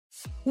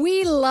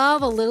We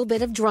love a little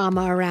bit of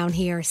drama around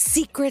here.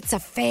 Secrets,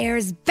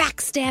 affairs,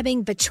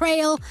 backstabbing,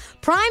 betrayal.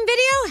 Prime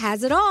Video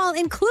has it all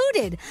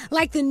included,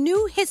 like the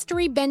new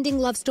history-bending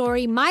love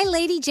story, My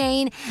Lady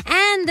Jane,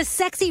 and the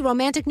sexy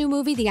romantic new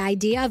movie, The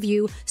Idea of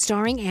You,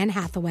 starring Anne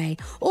Hathaway.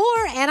 Or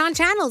add-on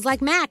channels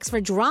like Max for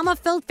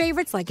drama-filled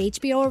favorites like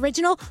HBO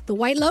original, The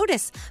White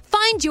Lotus.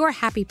 Find your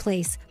happy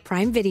place.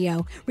 Prime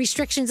Video.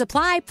 Restrictions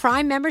apply.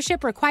 Prime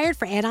membership required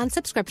for add-on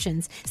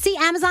subscriptions. See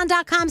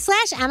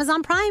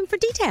Amazon.com/Amazon Prime for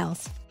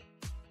details.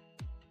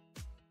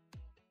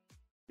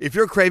 If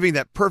you're craving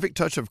that perfect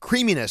touch of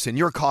creaminess in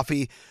your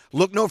coffee,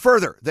 look no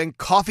further than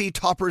Coffee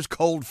Topper's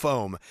Cold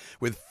Foam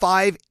with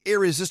 5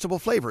 irresistible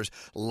flavors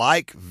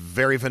like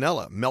very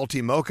vanilla,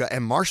 melty mocha,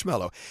 and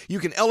marshmallow. You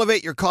can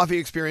elevate your coffee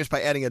experience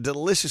by adding a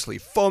deliciously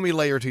foamy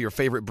layer to your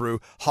favorite brew,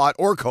 hot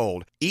or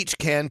cold. Each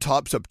can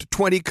tops up to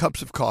 20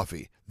 cups of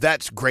coffee.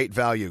 That's great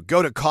value.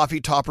 Go to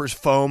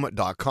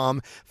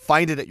coffeetoppersfoam.com,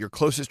 find it at your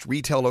closest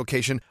retail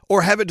location,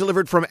 or have it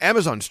delivered from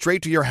Amazon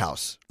straight to your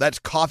house. That's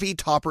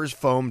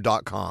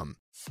coffeetoppersfoam.com.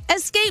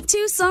 Escape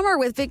to summer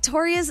with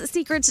Victoria's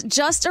Secret's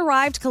just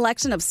arrived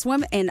collection of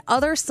swim and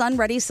other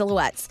sun-ready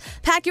silhouettes.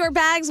 Pack your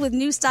bags with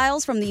new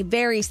styles from the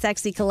Very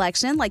Sexy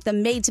collection, like the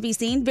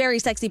made-to-be-seen Very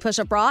Sexy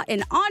push-up bra,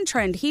 and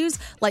on-trend hues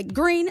like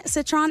green,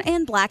 citron,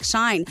 and black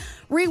shine.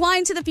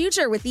 Rewind to the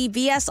future with the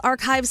VS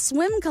Archive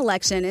swim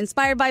collection,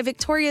 inspired by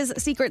Victoria's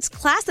Secret's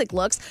classic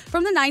looks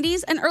from the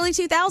 90s and early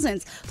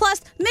 2000s. Plus,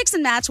 mix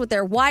and match with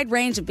their wide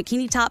range of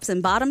bikini tops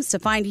and bottoms to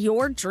find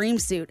your dream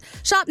suit.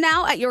 Shop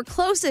now at your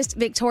closest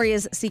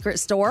Victoria's Secret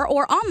store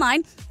or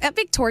online at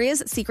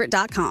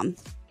victoriassecret.com.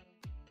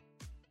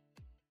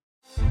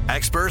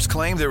 Experts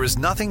claim there is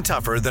nothing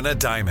tougher than a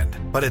diamond.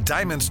 But at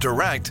Diamonds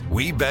Direct,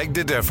 we beg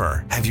to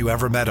differ. Have you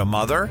ever met a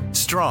mother?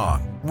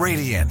 Strong,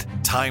 radiant,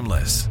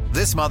 timeless.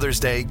 This Mother's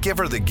Day, give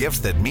her the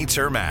gift that meets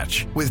her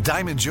match. With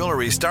diamond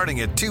jewelry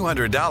starting at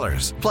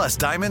 $200. Plus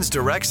Diamonds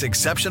Direct's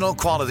exceptional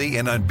quality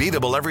and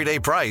unbeatable everyday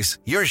price,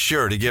 you're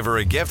sure to give her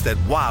a gift that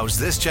wows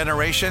this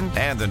generation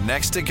and the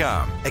next to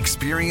come.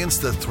 Experience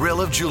the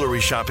thrill of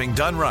jewelry shopping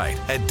done right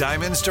at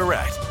Diamonds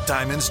Direct.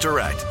 Diamonds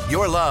Direct.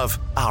 Your love,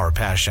 our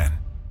passion.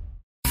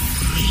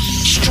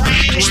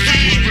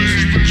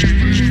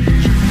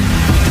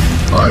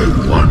 I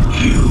want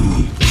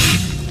you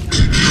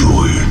to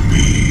join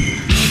me.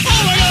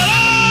 Oh my God!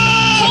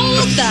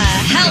 Hold the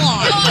hell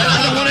on! I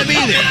don't want to be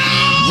there.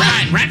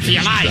 Run for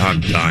your life.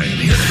 I'm dying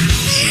here.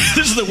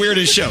 This is the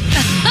weirdest show.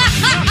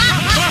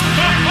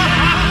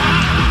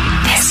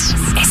 This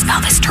is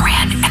Elvis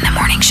Duran and the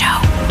Morning Show.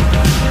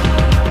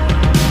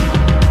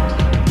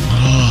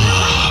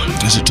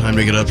 Oh, is it time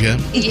to get up yet?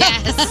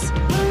 Yes.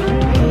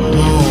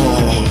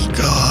 Oh,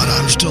 God,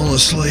 I'm still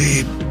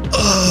asleep.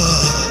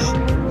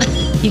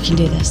 You can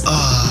do this.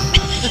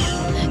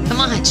 Come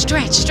on,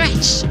 stretch.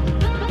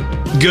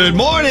 Good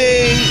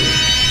morning.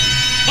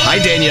 Hi,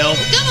 Danielle.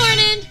 Good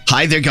morning.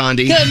 Hi there,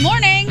 Gandhi. Good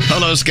morning.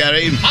 Hello,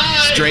 Scary.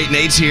 Hi. Straight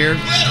Nate's here.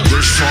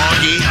 There's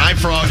Froggy. Hi,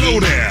 Froggy. Hello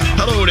there.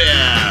 Hello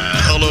there.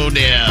 Hello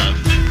there.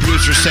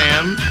 Producer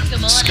Sam.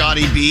 Good morning.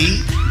 Scotty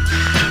B.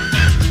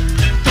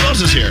 Who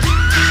else is here?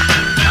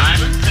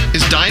 Diamond.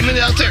 Is Diamond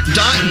out there?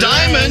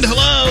 Diamond,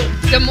 hello.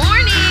 Good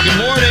morning. Good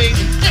morning.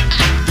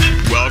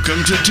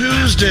 Welcome to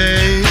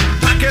Tuesday.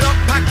 Pack it up,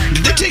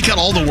 Did they take out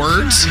all the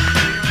words?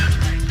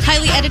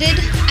 Highly edited.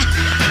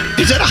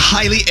 Is that a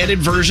highly edited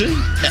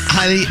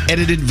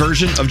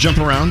version? Of Jump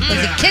Around? Like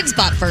the Kids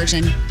Bop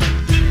version.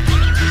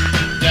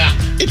 Yeah.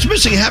 It's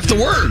missing half the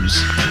words.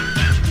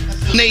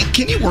 Nate,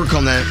 can you work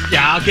on that?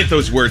 Yeah, I'll get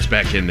those words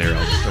back in there.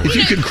 If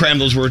you could cram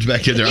those words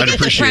back in there, I'd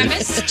appreciate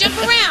it. Jump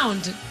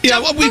around. Yeah,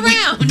 well,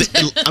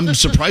 I'm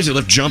surprised they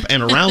left jump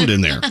and around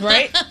in there.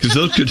 Right? Because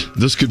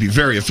those could be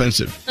very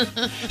offensive.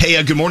 Hey,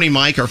 good morning,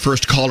 Mike, our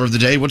first caller of the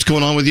day. What's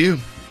going on with you?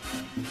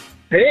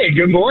 Hey,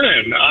 good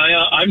morning.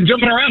 I'm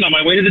jumping around on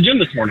my way to the gym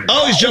this morning.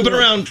 Oh, he's jumping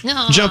around.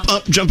 Aww.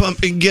 Jump up,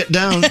 and get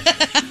down.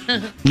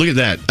 Look at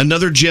that.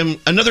 Another gym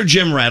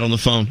rat on the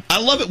phone. I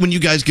love it when you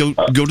guys go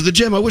to the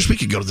gym. I wish we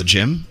could go to the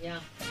gym. Yeah.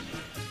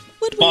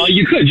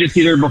 You could just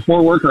either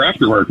before work or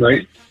after work,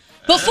 right?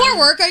 Before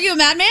work, are you a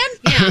madman?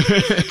 Yeah.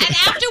 And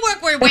after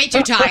work, we're way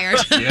too tired.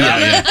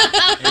 Yeah.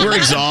 We're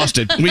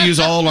exhausted. We use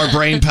all our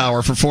brain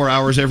power for 4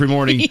 hours every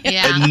morning,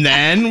 and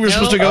then we're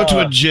supposed to go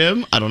to a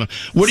gym. I don't know.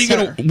 What are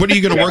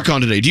you gonna work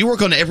on today? Do you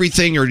work on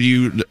everything, or do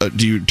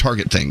you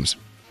target things?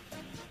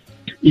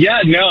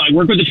 Yeah, no. I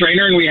work with a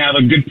trainer, and we have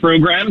a good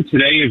program.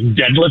 Today is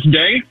deadlift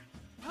day.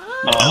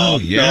 Oh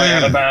yeah. So I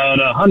have about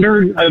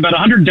 100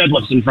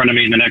 deadlifts in front of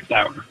me in the next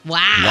hour.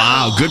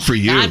 Wow. Good for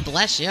you. God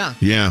bless you.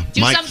 Yeah.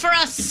 Do some for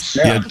us.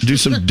 Yeah. Do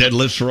some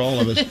deadlifts for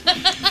all of us.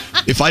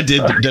 If I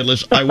did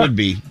deadlifts, I would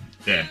be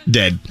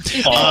dead.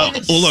 Well,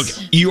 look,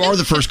 you are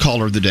the first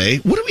caller of the day.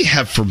 What do we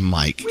have for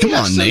Mike? Come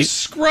on, Nate.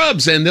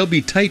 Scrubs, and they'll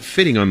be tight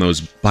fitting on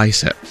those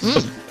biceps.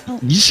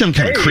 You sound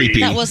kind of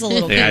creepy. That was a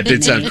little Yeah, it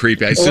did sound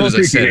creepy as soon as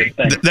I said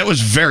it. That was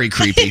very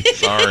creepy.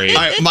 Sorry.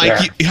 All right,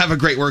 Mike, you have a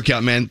great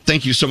workout, man.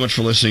 Thank you so much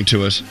for listening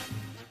to us.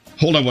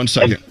 Hold on one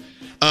second.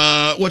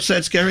 What's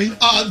that, Scary?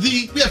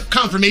 We have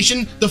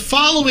confirmation. The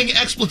following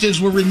expletives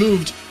were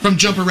removed from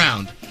Jump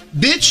Around: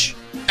 bitch,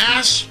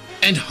 ass,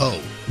 and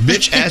hoe.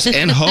 Bitch, ass,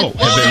 and hoe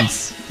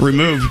have been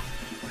removed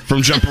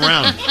from Jump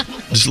Around.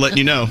 Just letting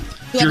you know.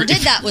 Whoever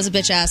did that was a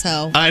bitch ass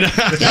hoe. I know.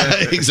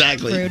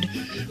 Exactly. Rude.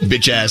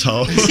 Bitch ass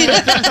hoe. You need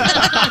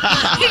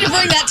to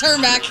bring that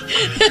term back.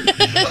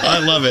 I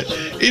love it.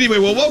 Anyway,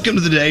 well, welcome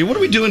to the day. What are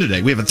we doing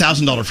today? We have a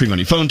 $1,000 free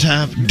money phone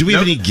tap. Do we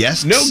have any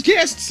guests? No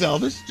guests,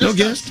 Elvis. No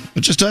guests?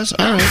 It's just us?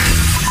 All right.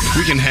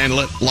 We can handle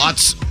it.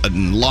 Lots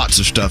and lots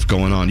of stuff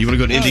going on. You want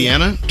to go to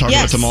Indiana? Talk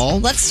about the mall?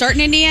 Let's start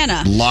in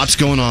Indiana. Lots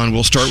going on.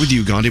 We'll start with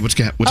you, Gandhi. What's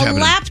happening? A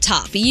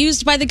laptop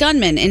used by the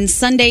gunman in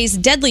Sunday's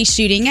deadly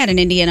shooting at an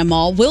Indiana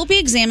mall will be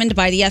examined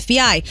by the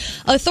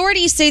FBI.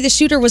 Authorities say the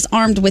shooter was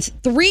armed with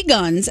 3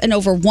 guns and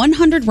over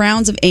 100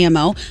 rounds of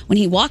ammo when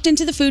he walked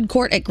into the food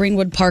court at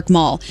Greenwood Park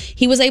Mall.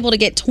 He was able to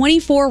get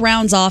 24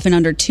 rounds off in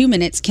under 2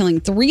 minutes, killing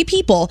 3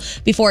 people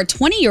before a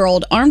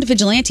 20-year-old armed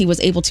vigilante was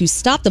able to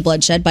stop the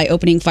bloodshed by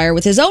opening fire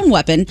with his own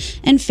weapon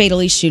and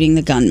fatally shooting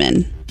the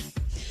gunman.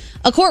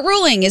 A court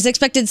ruling is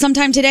expected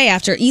sometime today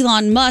after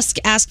Elon Musk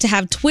asked to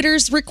have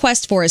Twitter's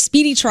request for a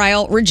speedy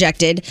trial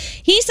rejected.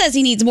 He says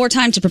he needs more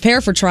time to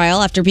prepare for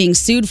trial after being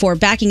sued for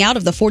backing out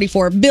of the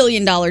 $44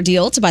 billion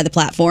deal to buy the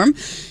platform.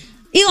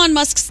 Elon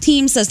Musk's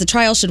team says the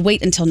trial should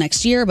wait until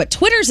next year, but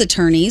Twitter's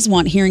attorneys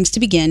want hearings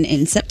to begin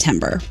in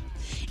September.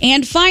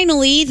 And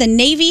finally, the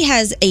Navy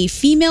has a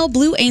female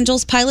Blue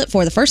Angels pilot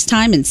for the first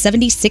time in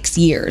 76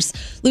 years.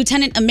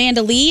 Lieutenant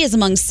Amanda Lee is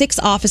among 6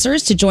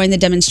 officers to join the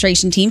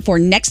demonstration team for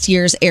next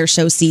year's air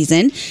show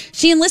season.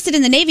 She enlisted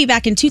in the Navy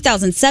back in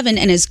 2007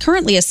 and is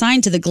currently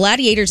assigned to the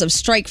Gladiators of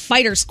Strike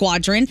Fighter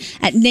Squadron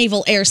at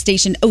Naval Air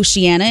Station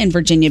Oceana in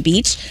Virginia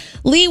Beach.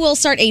 Lee will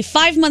start a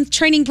 5-month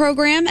training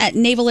program at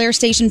Naval Air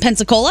Station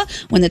Pensacola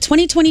when the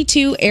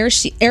 2022 air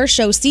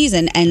show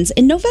season ends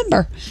in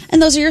November. And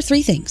those are your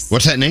 3 things.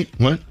 What's that, Nate?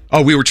 What?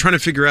 Oh, we were trying to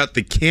figure out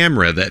the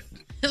camera that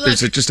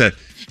there's just a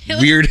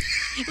weird.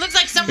 It looks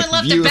like someone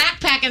left their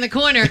backpack in the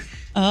corner.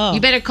 Oh. You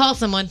better call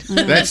someone.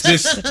 That's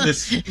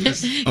this.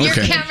 Your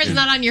camera's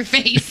not on your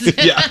face.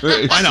 Yeah,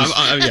 I know.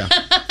 Yeah,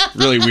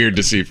 really weird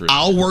to see.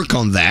 I'll work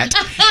on that.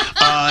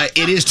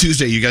 It is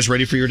Tuesday. You guys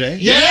ready for your day?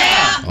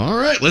 Yeah. All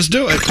right, let's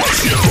do it.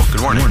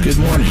 Good morning. Good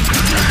morning.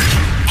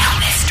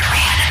 Elvis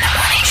Duran in the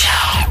Morning Show.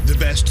 The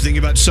best thing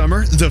about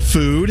summer, the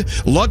food.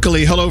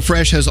 Luckily,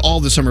 HelloFresh has all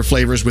the summer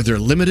flavors with their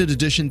limited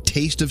edition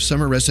Taste of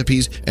Summer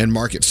recipes and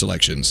market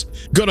selections.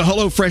 Go to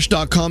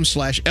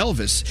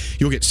HelloFresh.com/Elvis.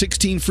 You'll get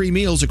 16 free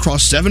meals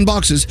across 7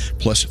 boxes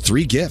plus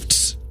 3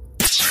 gifts.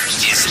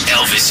 It's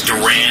Elvis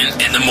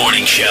Duran in the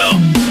Morning Show.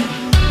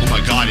 Oh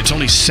my God, it's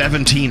only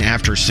 17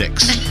 after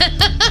 6.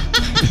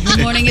 The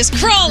morning is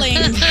crawling.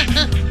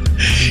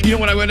 You know,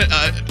 when I went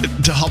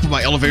to hop on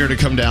my elevator to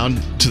come down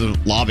to the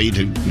lobby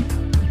to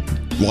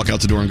walk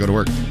out the door and go to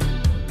work,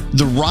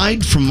 the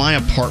ride from my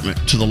apartment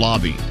to the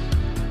lobby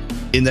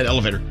in that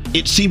elevator,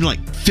 it seemed like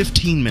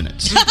 15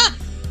 minutes.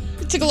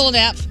 Took a little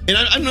nap. And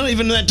I'm not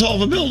even that tall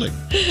of a building.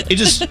 It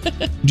just,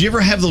 do you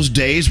ever have those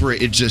days where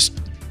it just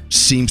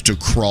seems to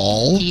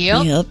crawl?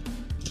 Yep.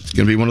 It's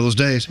going to be one of those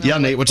days. Yeah,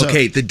 Nate, what's up?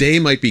 Okay, the day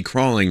might be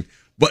crawling,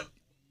 but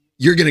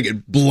you're going to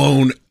get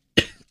blown.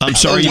 I'm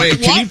sorry.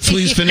 Can you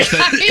please finish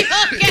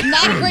that?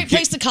 Not a great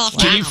place to cough.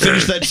 Can you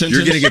finish that sentence?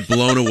 You're going to get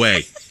blown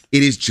away.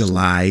 It is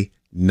July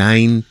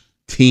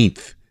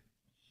 19th.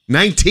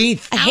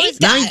 19th. I hate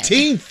that.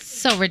 19th.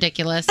 So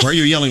ridiculous. Why are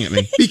you yelling at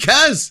me?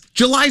 Because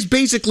July's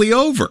basically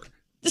over.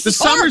 The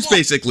summer's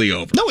basically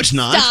over. No, it's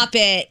not. Stop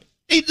it.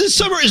 The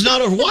summer is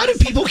not over. Why do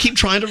people keep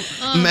trying to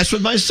mess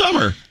with my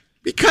summer?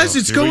 Because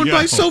it's going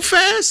by so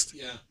fast.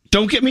 Yeah.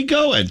 Don't get me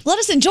going. Let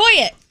us enjoy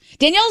it.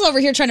 Danielle's over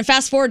here trying to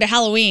fast forward to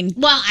Halloween.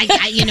 Well,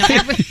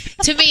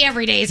 to me,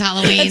 every day is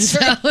Halloween. So.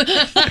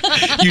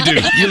 You do.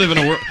 You live in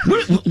a world.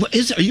 What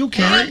is? Are you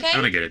okay? Okay. I'm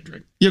gonna get a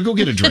drink. Yeah, go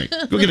get a drink.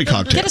 Go get a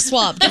cocktail. Get a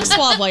swab. Get a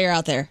swab while you're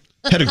out there.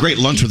 Had a great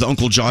lunch with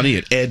Uncle Johnny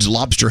at Ed's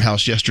Lobster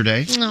House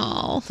yesterday.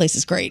 Oh, place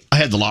is great. I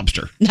had the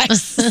lobster.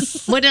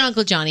 Nice. What did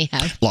Uncle Johnny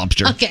have?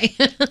 Lobster. Okay.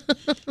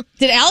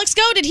 Did Alex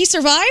go? Did he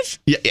survive?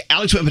 Yeah,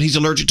 Alex went, but he's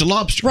allergic to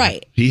lobster.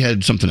 Right. He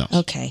had something else.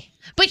 Okay.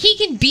 But he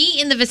can be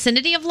in the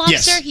vicinity of lobster.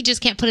 Yes. He just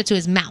can't put it to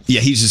his mouth.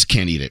 Yeah, he just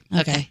can't eat it.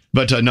 Okay.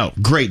 But no,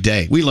 great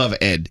day. We love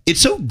Ed. It's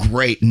so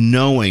great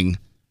knowing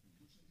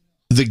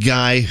the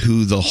guy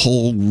who the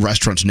whole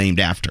restaurant's named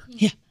after.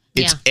 Yeah.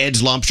 It's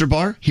Ed's Lobster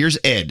Bar. Here's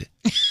Ed.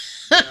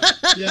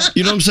 Yeah.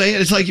 You know what I'm saying?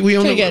 It's like we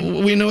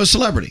know a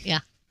celebrity.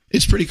 Yeah.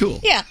 It's pretty cool.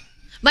 Yeah.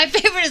 My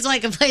favorite is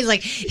like a place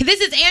like, this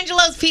is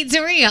Angelo's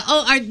Pizzeria.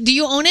 Oh, do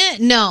you own it?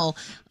 No.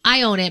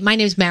 I own it. My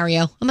name's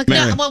Mario. I'm like,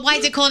 Mario. no, well, why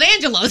is it called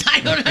Angelo's? I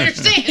don't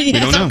understand. We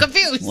don't I'm know.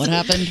 confused. What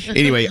happened?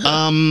 Anyway,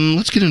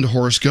 let's get into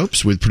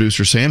horoscopes with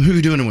producer Sam. Who are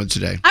you doing it with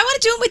today? I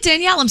want to do it with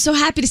Danielle. I'm so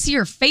happy to see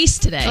your face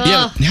today.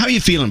 Yeah. How are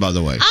you feeling, by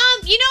the way?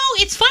 You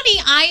know, it's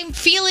funny. I'm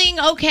feeling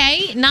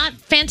okay. Not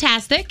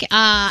fantastic.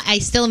 I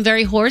still am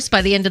very hoarse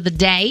by the end of the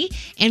day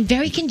and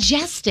very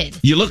congested.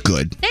 You look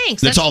good.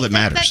 Thanks. That's all that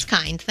matters. That's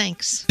kind.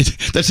 Thanks.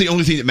 That's the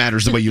only thing that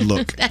matters, the way you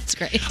look. That's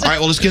great. All right,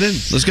 well, let's get in.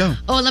 Let's go.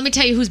 Oh, let me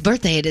tell you whose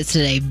birthday it is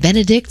today.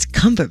 Benedict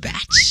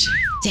Cumberbatch.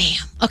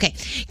 Damn. Okay.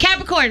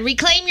 Capricorn,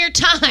 reclaim your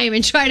time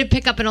and try to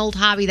pick up an old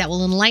hobby that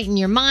will enlighten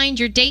your mind.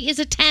 Your date is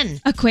a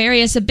 10.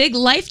 Aquarius, a big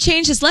life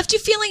change has left you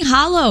feeling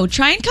hollow.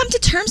 Try and come to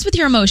terms with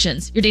your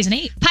emotions. Your day's an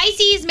 8.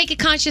 Pisces, make a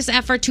conscious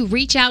effort to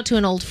reach out to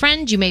an old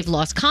friend you may have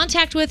lost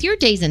contact with. Your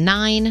day's a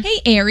 9. Hey,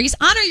 Aries,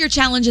 honor your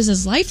challenges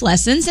as life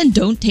lessons and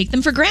don't take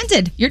them for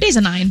granted. Your day's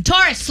a 9.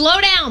 Taurus, slow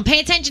down.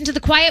 Pay attention to the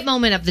quiet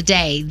moment of the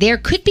day. There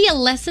could be a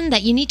lesson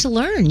that you need to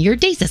learn. Your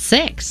day's a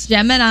 6.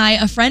 Gemini,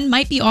 a friend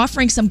might be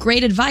offering some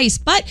great advice,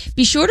 but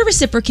be sure to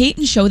reciprocate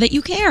and show that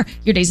you care.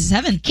 Your day's a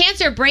 7.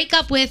 Cancer, break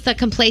up with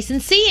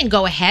complacency and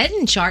go ahead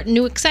and chart a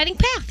new exciting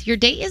path. Your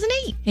date is an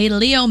 8. Hey,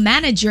 Leo,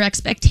 manage your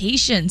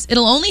expectations.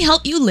 It'll only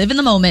help you live in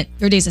the moment.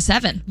 Your day's a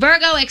 7.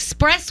 Virgo,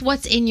 express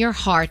what's in your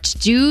heart.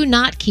 Do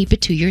not keep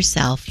it to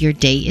yourself. Your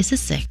day is a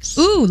 6.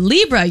 Ooh,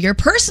 Libra, your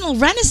personal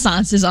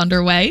renaissance is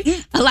underway.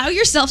 Allow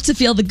yourself to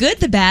feel the good,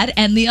 the bad,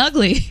 and the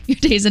ugly. Your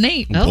day's an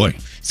 8. Oh, boy.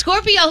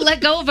 Scorpio,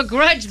 let go of a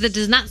grudge that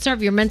does not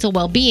serve your mental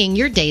well-being.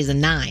 Your day's a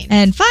 9.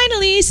 And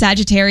finally,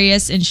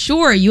 Sagittarius,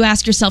 ensure you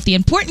ask yourself the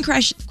important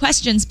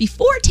questions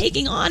before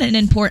taking on an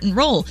important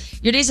role.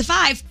 Your day's a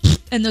 5.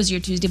 And those are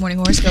your Tuesday morning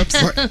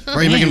horoscopes. Why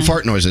are you making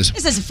fart noises?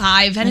 This is a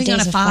 5. Anything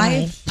on a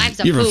 5? Five's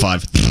a Give her a poop.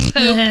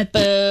 5.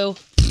 Boo.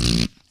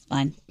 It's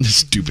fine.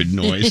 Stupid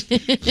noise.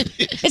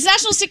 It's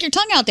National Stick Your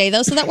Tongue Out Day,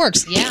 though, so that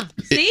works. Yeah.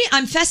 See,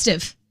 I'm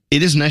festive.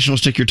 It is National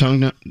Stick Your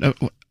Tongue now.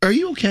 Are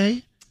you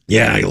okay?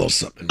 Yeah, I got a little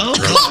something. Oh,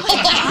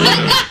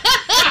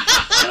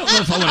 I don't know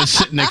if I want to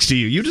sit next to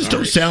you. You just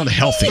don't sound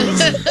healthy.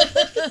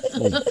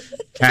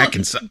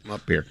 Packing something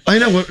up here. I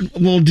know.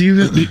 Well,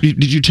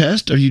 did you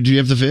test? Do you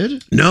have the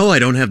vid? No, I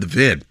don't have the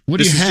vid. What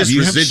do you have? This is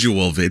just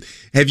residual vid.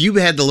 Have you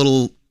had the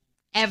little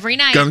Every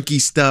night. gunky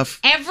stuff?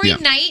 Every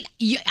night,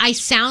 I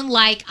sound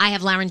like I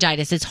have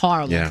laryngitis. It's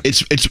horrible. Yeah.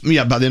 It's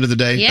by the end of the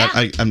day, Yeah.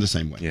 I'm the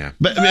same way. Yeah.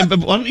 But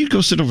why don't you go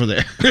sit over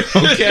there?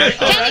 Okay.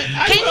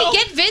 Can you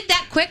get vid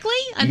that quickly?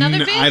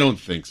 Another vid? I don't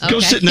think so.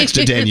 Go sit next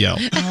to Danielle.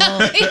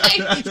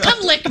 Come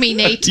lick me,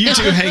 Nate. You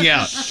two hang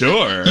out.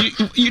 Sure.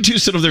 You two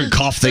sit over there and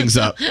cough things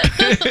up.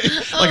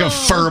 Like a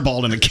fur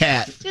ball and a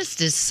cat. Just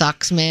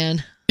sucks,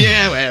 man.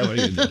 Yeah, well, what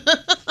are you going to do?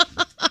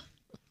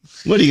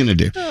 What are you going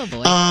to do? Oh,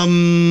 boy.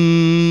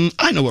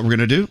 I know what we're going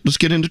to do. Let's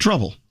get into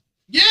trouble.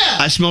 Yeah.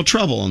 I smell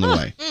trouble on the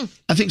way.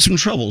 I think some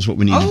trouble is what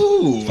we need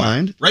to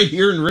find. Right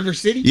here in River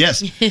City?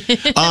 Yes.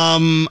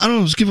 I don't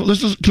know. Can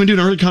we do an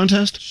early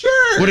contest?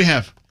 Sure. What do you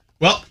have?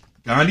 Well,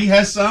 Gandhi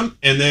has some,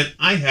 and then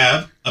I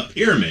have a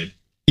pyramid.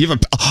 You have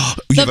a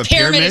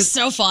pyramid? is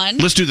so fun.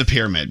 Let's do the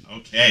pyramid.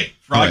 Okay.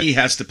 Froggy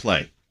has to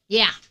play.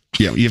 Yeah.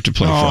 Yeah, you have to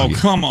play Oh, Froggy.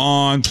 come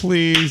on,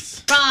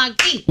 please.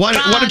 Froggy. Why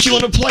don't you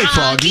want to play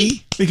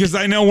Froggy? Because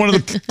I know one of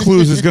the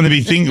clues is going to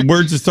be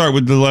words that start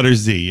with the letter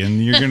Z,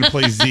 and you're going to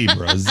play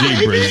zebra.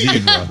 Maybe. I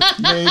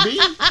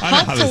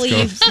know how this Hopefully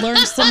goes. you've learned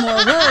some more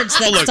words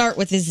that start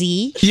with a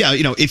Z. Yeah,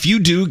 if you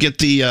do get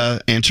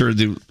the answer,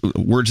 the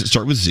words that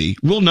start with Z,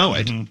 we'll know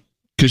it.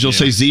 Because you'll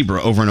say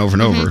zebra over and over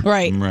and over.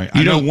 Right. Right.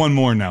 I know one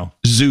more now.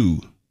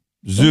 Zoo.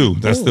 Zoo.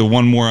 That's the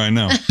one more I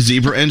know.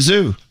 Zebra and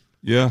zoo.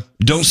 Yeah.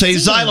 Don't say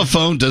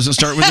xylophone. Doesn't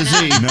start with a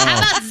Z. No.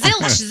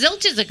 Zilch.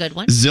 Zilch is a good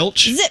one.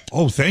 Zilch. Zip.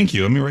 Oh, thank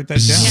you. Let me write that down.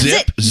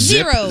 Zip.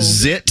 Zero.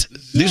 Zit.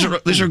 These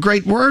are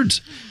great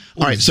words.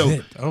 All right.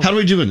 So how do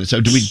we do in this?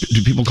 So do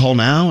people call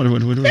now? Or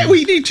what Yeah,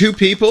 we need 2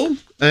 people,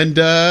 and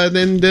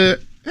then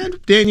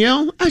and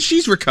Danielle,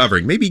 she's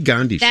recovering. Maybe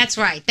Gandhi. That's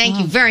right. Thank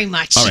you very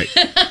much. All right.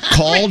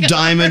 Call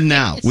Diamond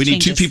now. We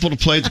need 2 people to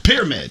play the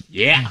pyramid.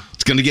 Yeah.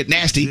 It's going to get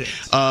nasty.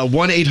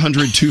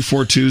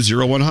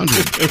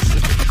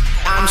 1-800-242-0100.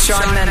 I'm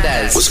Shawn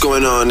Mendes. What's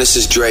going on? This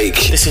is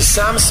Drake. This is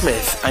Sam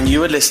Smith, and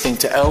you are listening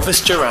to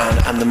Elvis Duran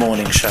and the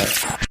Morning Show.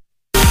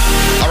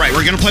 All right,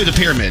 we're going to play the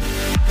pyramid.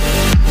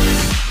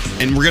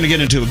 And we're going to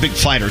get into a big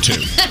fight or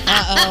two.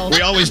 Uh-oh.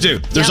 We always do.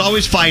 There's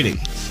always fighting.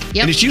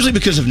 Yep. And it's usually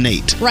because of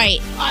Nate.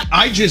 Right.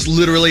 I just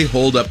literally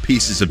hold up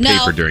pieces of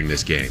paper during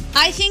this game.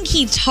 I think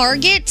he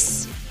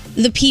targets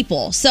the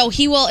people. So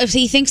he will, if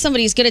he thinks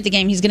somebody's good at the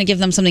game, he's going to give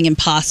them something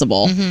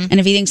impossible. And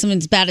if he thinks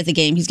someone's bad at the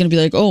game, he's going to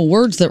be like, oh,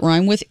 words that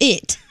rhyme with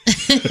it.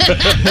 You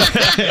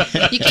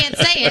can't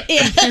say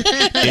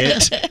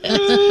It.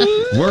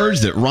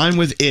 Words that rhyme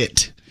with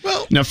it.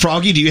 Well, now,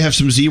 Froggy, do you have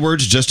some Z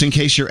words just in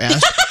case you're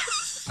asked?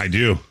 I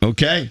do.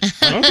 Okay.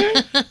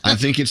 I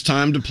think it's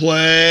time to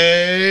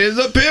play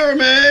the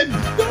pyramid.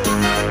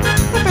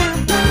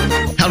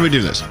 How do we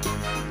do this?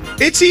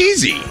 It's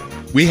easy.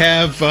 We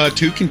have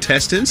 2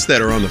 contestants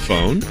that are on the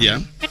phone.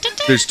 Yeah.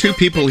 There's 2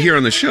 people here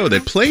on the show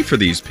that play for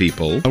these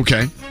people.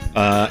 Okay.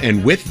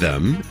 And with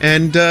them.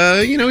 And,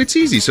 it's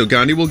easy. So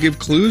Gandhi will give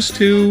clues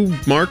to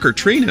Mark or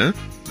Trina,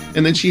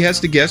 and then she has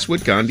to guess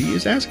what Gandhi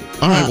is asking.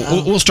 All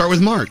right. We'll start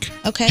with Mark.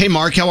 Okay. Hey,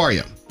 Mark, how are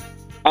you?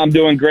 I'm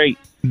doing great.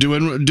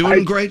 Doing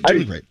great?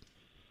 Doing great.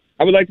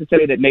 I would like to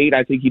say that Nate,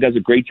 I think he does a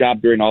great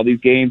job during all these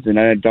games, and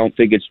I don't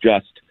think it's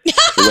just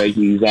the way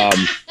he's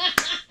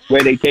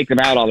way they take him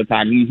out all the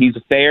time. He's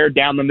a fair,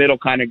 down the middle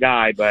kind of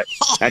guy, but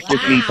that's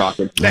just me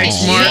talking.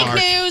 Thanks, Mark.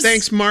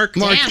 Thanks, Mark.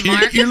 Mark,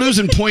 you're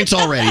losing points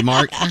already,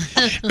 Mark.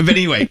 But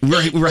anyway,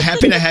 we're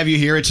happy to have you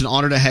here. It's an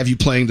honor to have you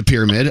playing the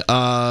pyramid.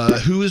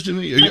 Who is doing?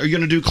 Are you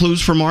going to do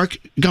clues for Mark,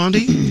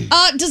 Gandhi?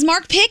 Does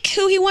Mark pick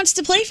who he wants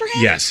to play for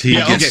him? Yes, he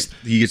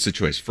gets the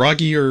choice.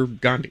 Froggy or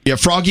Gandhi? Yeah,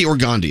 Froggy or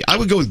Gandhi. I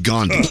would go with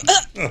Gandhi.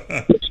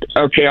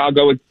 Okay, I'll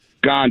go with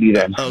Gandhi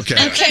then.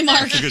 Okay,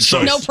 Mark.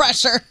 No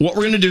pressure. What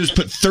we're going to do is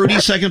put 30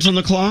 seconds on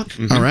the clock.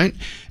 All right.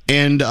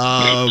 And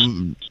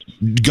Gandhi's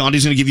going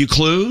to give you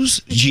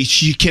clues.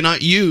 She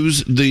cannot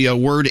use the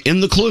word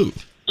in the clue.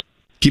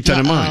 Keep that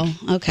in mind.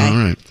 Okay. All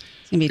right.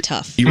 It's going to be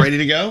tough. You ready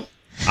to go?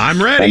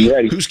 I'm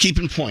ready. Who's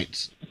keeping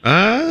points?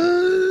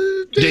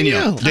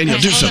 Danielle,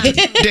 do something.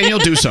 Danielle,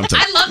 do something.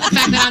 I love the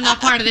fact that I'm not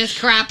part of this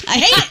crap. I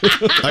hate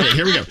it. Okay,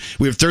 here we go.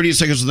 We have 30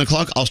 seconds on the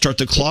clock. I'll start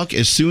the clock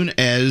as soon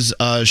as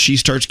she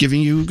starts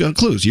giving you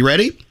clues. You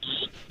ready?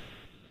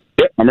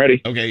 Yep, I'm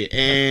ready. Okay,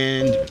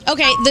 and...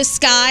 Okay, the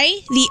sky,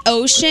 the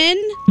ocean.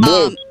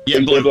 Blue.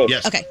 Blue.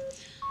 Yes. Okay.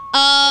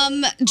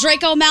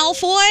 Draco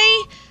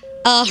Malfoy,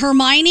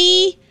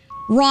 Hermione,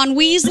 Ron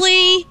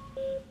Weasley,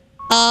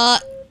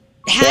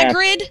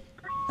 Hagrid.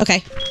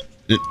 Okay.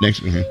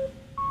 Next.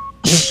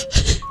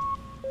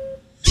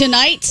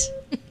 Tonight,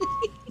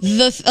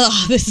 this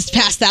is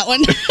past that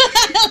one.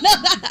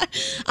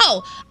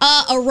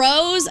 A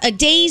rose, a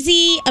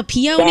daisy, a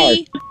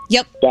peony.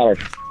 Yep. Dollar.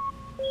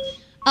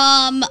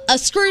 A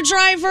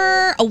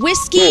screwdriver, a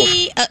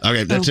whiskey.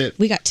 Okay, that's it.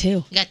 We got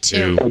two. You got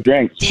two. Oh,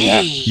 drinks.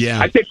 Dang. Yeah.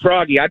 I picked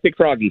Froggy.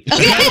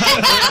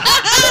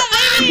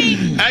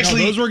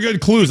 Actually, those were good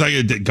clues.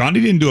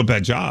 Gandhi didn't do a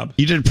bad job.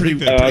 You did pretty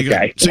good.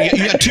 So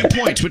you got 2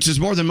 points, which is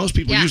more than most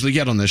people usually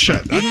get on this show.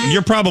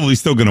 You're probably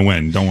still going to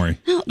win. Don't worry.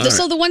 No,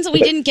 so the ones that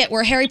we didn't get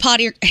were Harry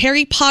Potter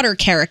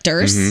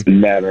characters.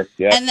 Never.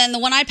 Yeah. And then the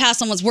one I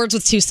passed on was words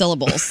with 2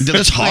 syllables.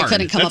 That's hard. I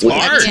couldn't come up with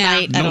that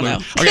tonight. I don't know.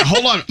 Okay,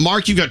 hold on.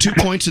 Mark, you got 2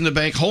 points in the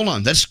bank. Hold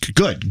on. That's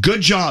good.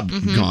 Good job,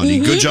 Gandhi.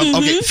 Good job.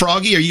 Okay,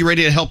 Froggy, are you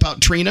ready to help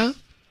out Trina?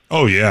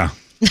 Oh, yeah.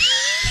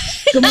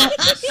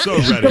 So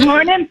ready. Good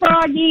morning,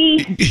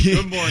 Froggy.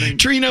 Good morning.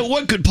 Trina,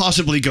 what could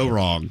possibly go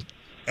wrong?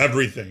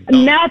 Everything.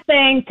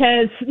 Nothing,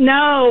 because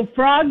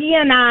Froggy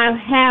and I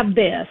have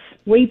this.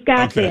 We've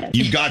got this.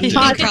 You've got this.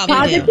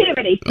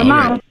 Positivity. Come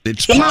on.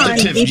 It's Come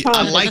positive. on, be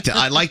positive. I like that.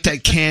 I like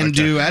that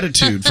can-do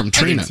attitude from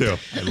Trina. too.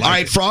 All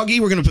right, Froggy,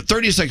 we're going to put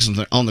 30 seconds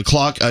on the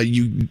clock. Can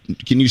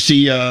you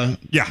see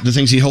the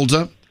things he holds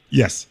up?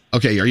 Yes.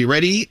 Okay, are you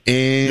ready?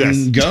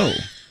 And go.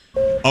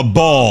 A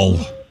ball.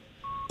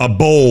 A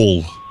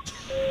bowl.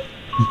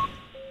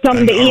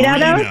 Something to eat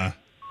out of?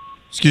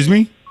 Excuse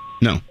me?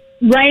 No.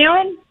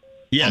 Rayon?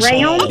 Yes.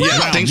 Rayon?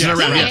 Yeah, things that are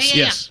around.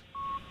 Yes.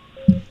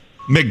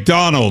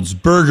 McDonald's,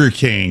 Burger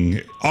King,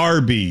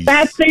 Arby's.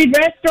 Fast food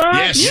restaurant?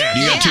 Yes.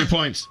 You got 2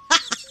 points.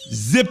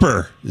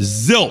 Zipper,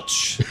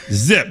 zilch,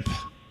 zip,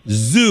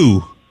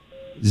 zoo,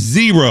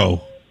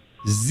 zero,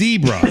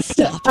 zebra.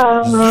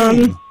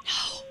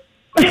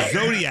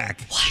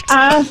 Zodiac.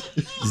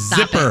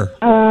 Zipper.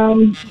 Oh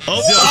my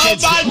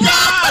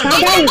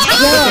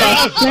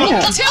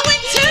God! 2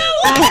 and 2.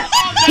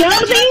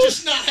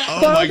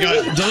 Oh my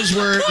God!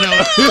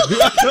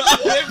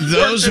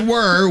 Those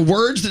were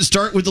words that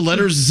start with the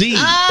letter Z.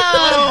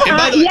 Yeah,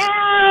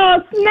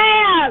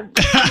 snap!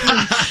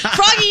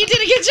 Froggy, you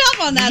did a good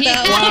job on that,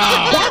 though.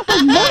 Wow. That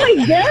was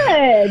really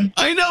good.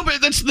 I know,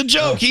 but that's the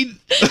joke. I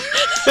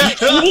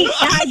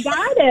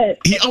got it.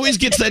 He always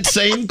gets that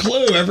same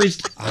clue every.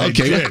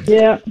 Okay.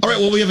 Yeah. All right.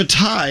 Well, we have a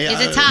tie.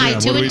 It's a tie.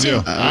 2 and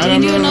 2.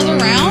 Can you do another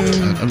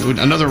round?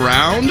 Another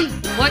round?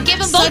 Well, give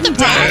them both the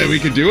prize. We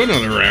could do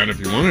another round if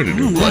you wanted to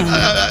do one.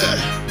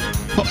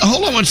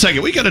 Hold on 1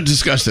 second. We got to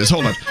discuss this.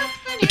 Hold on.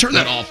 Turn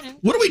that off.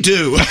 What do we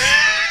do?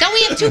 Don't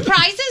we have 2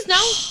 prizes? No.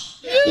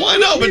 Well, I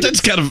know, but that's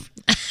kind of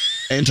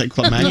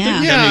anticlimactic.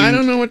 Yeah, I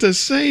don't know what to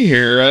say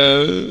here.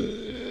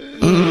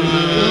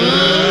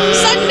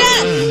 Sudden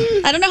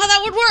death. I don't know how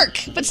that would work,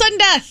 but sudden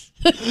death.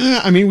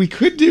 I mean, we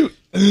could do.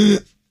 I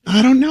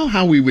don't know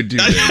how we would do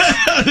this.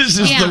 This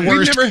is the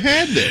worst. We've never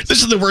had this.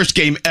 This is the worst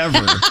game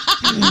ever.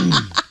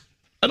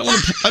 I don't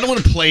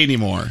want to play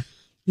anymore.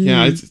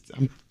 Yeah, I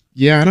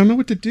don't know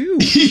what to do.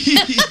 What do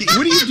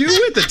you do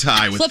with the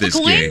tie with Flip a this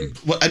coin? game?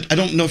 Well, I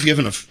don't know if you have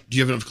enough. Do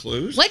you have enough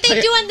clues? What they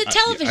do on the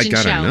television I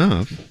got show?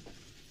 enough.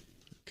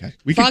 Okay,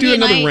 we could Froggy do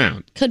and another I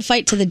round. Could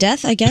fight to the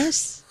death, I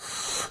guess.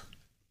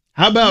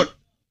 How about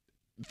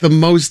the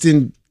most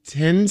in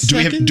 10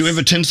 seconds? Do we have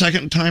a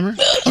 10-second timer?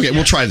 Okay,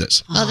 we'll try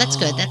this. Oh, that's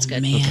good. That's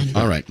good. Man.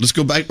 All right, let's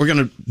go back. We're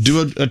going to do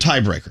a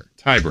tiebreaker.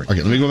 Tiebreaker.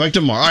 Okay, let me go back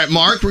to Mark. All right,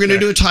 Mark, we're going to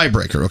do a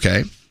tiebreaker,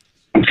 okay?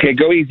 Okay,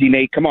 go easy,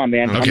 Nate. Come on,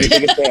 man. I'm Okay. the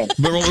biggest fan.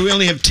 But we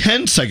only have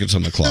 10 seconds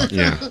on the clock.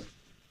 Yeah.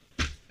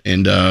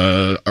 And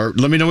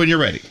let me know when you're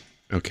ready.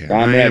 Okay.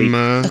 I'm ready.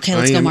 Okay,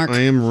 let's go, Mark.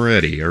 I am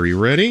ready. Are you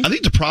ready? I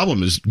think the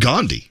problem is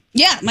Gandhi.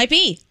 Yeah, it might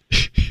be.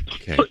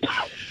 Okay.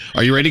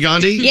 Are you ready,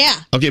 Gandhi? Yeah.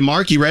 Okay,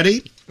 Mark, you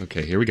ready?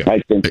 Okay, here we go.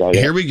 I think so, yeah.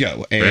 Here we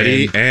go. And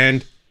Ready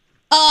and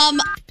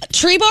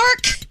Tree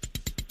bark?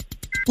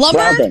 Lumber?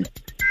 Robin.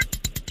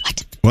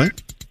 What?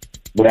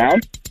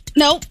 Brown?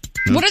 Nope.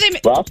 What are they?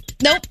 Rough?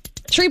 Nope.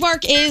 Tree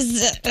bark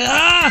is.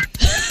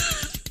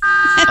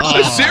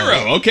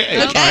 Zero.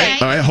 Okay. All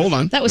right, hold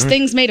on. That was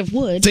things made of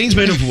wood. Things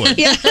made of wood.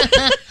 Yeah.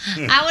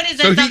 I would have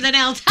said something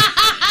else.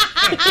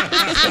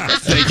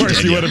 Of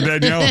course you would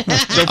have, Danielle.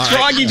 So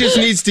Froggy just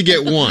needs to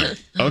get one.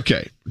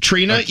 Okay.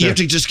 Trina, you have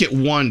to just get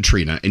one,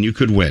 Trina, and you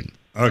could win.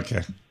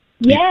 Okay.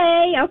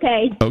 Yay,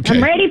 okay. Okay.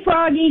 I'm ready,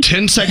 Froggy.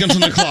 10 seconds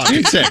on the clock.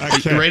 10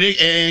 seconds. Okay. Ready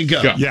and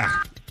go. Yeah.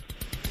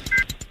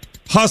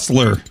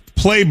 Hustler,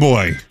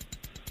 Playboy,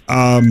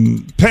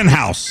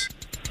 Penthouse.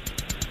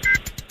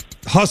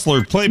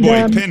 Hustler,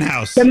 Playboy,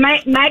 Penthouse. The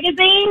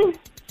magazine?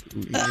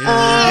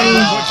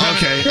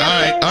 Okay.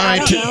 All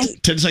right.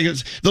 10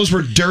 seconds. Those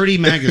were dirty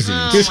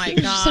magazines. Oh, my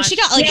God. So she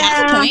got like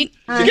half a point.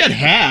 You get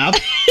half.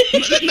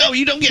 No,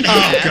 you don't get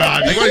half. Oh,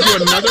 God. You want to do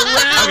another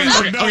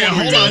round? Okay,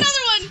 hold on. Another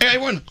one. Hey,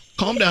 everyone,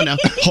 calm down now.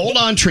 Hold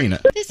on, Trina.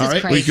 This all is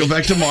right, crazy. we go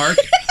back to Mark.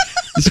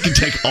 This can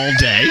take all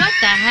day. What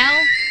the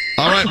hell?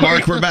 All right,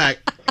 Mark, we're back.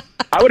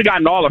 I would have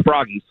gotten all the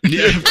Froggies.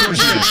 Yeah, of course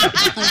you did.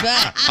 I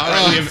bet. All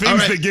right, we have,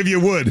 Things that give you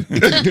wood.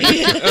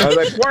 I was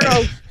like,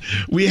 Porno.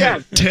 we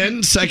have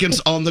 10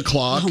 seconds on the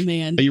clock. Oh,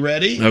 man. Are you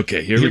ready?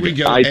 Okay, here we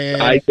go.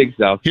 And I think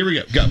so. here we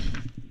go. Go.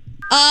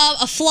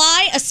 A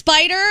fly, a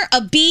spider,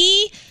 a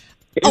bee.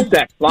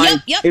 Insect. Flying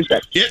Yep.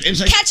 insect. Yeah,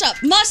 insect.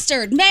 Ketchup,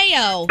 mustard,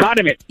 mayo.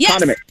 Condiment. Yes.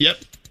 Condiment. Yep.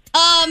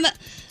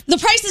 The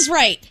Price is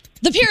Right.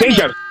 The Pyramid.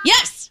 Bingo.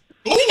 Yes.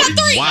 We got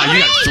three. Wow, you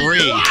got 3. Very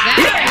good.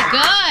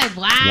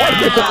 Wow.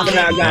 What you talking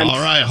about, guys? All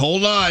right,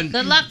 hold on.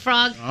 Good luck,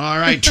 Frog. All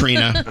right,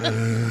 Trina.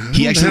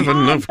 He actually have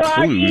enough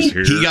clues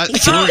here. He got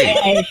 3.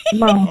 Okay,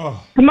 come on.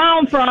 Come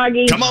on,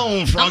 Froggy. Come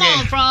on, Froggy. Come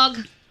on, Frog.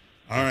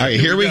 All All right,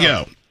 here we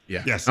go.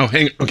 Yeah. Yes. Oh,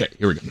 hang on. Okay,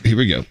 here we go. Here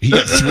we go. He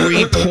got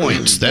 3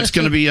 points. That's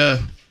going to be That's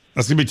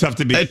going to be tough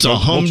to beat. It's a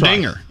home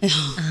dinger. All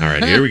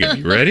right, here we go.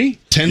 You ready?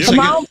 10 Come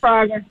seconds. on,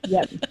 Froggy.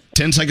 Yep.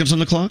 10 seconds on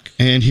the clock,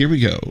 and here we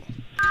go.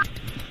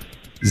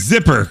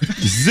 Zipper,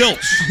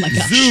 Zilch,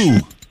 Zoo,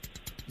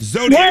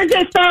 Zodiac, Words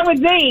that start with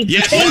Z.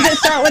 Yes. Things that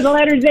start with the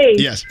letter Z.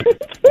 Yes.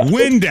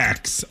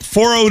 Windex,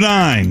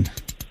 409.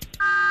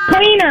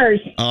 Cleaners.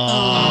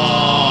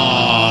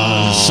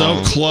 Oh,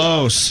 so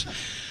close.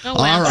 Oh,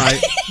 wow. All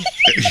right.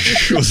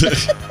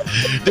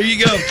 There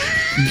you go.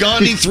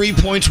 Gandhi 3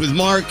 points with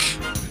Mark.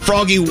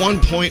 Froggy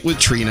 1 point with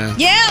Trina.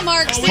 Yeah,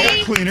 Mark.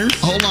 See? Cleaners.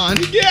 Hold on.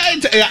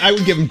 Yeah, I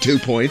would give him 2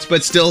 points,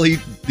 but still, he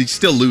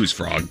still lose,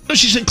 Frog. No,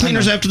 she said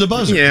cleaners after the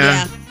buzzer.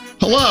 Yeah.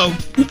 Hello.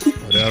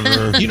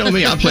 Whatever. You know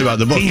me. I play by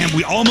the book. Damn,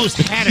 we almost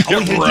had it. All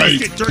we had to do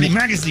is get Dirty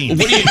Magazine.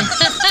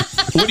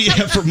 What do you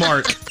have for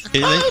Mark?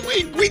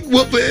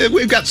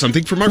 We've got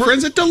something from our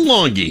friends at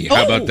DeLonghi.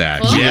 How about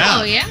that? Oh,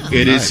 Yeah. yeah.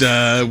 It is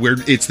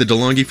it's the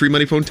DeLonghi Free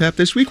Money Phone Tap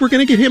this week. We're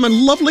going to get him a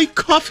lovely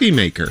coffee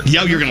maker.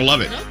 Yeah, you're going to love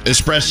it.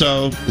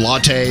 Espresso,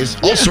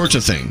 lattes, all sorts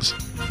of things.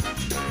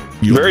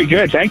 Very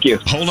good. Thank you.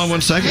 Hold on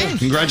 1 second.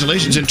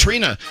 Congratulations. And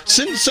Trina,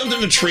 send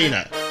something to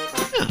Trina.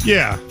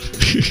 Yeah.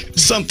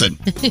 Something.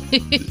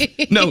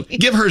 No,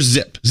 give her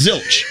zip.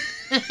 Zilch.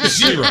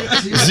 0.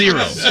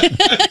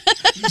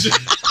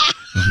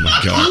 Oh,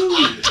 my God.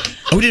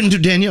 Oh, we didn't do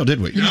Danielle,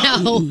 did we?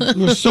 No.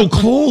 We were so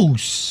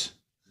close.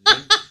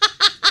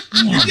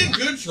 You did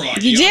good,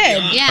 Frog. You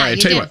did. Yeah, All right,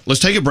 tell you what. Let's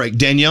take a break.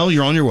 Danielle,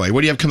 you're on your way.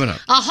 What do you have coming up?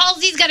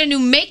 Halsey's got a new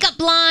makeup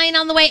line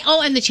on the way.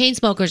 Oh, and the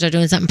Chainsmokers are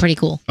doing something pretty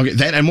cool. Okay,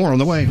 that and more on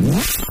the way.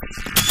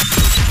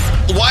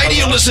 Why do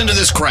you listen to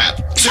this crap?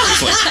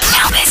 Seriously.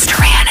 Elvis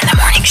Duran in the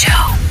morning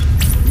show.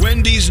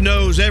 Wendy's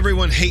knows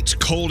everyone hates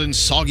cold and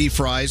soggy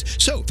fries,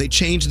 so they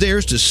changed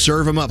theirs to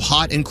serve them up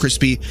hot and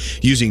crispy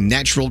using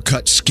natural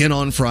cut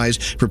skin-on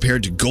fries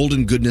prepared to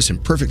golden goodness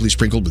and perfectly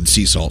sprinkled with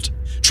sea salt.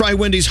 Try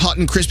Wendy's hot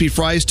and crispy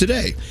fries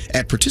today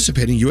at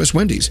participating U.S.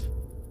 Wendy's.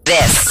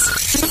 This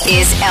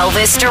is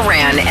Elvis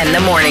Duran and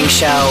the morning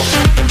show.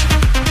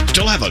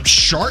 Still have a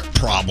shark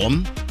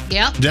problem.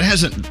 Yep. That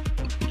hasn't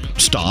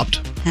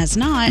stopped. Has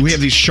not. We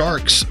have these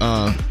sharks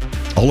all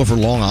over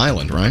Long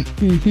Island, right?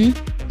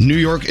 Mm-hmm. New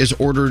York has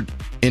ordered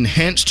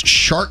enhanced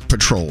shark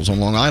patrols on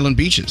Long Island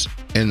beaches,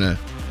 and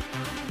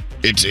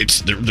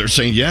they're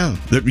saying, yeah,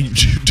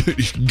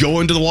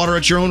 go into the water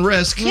at your own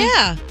risk.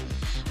 Yeah.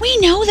 We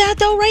know that,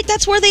 though, right?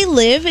 That's where they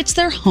live. It's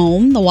their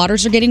home. The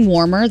waters are getting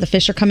warmer. The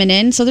fish are coming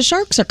in, so the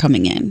sharks are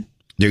coming in.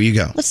 There you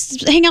go.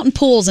 Let's hang out in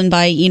pools and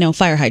buy,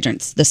 fire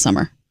hydrants this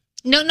summer.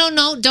 No.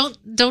 Don't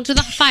do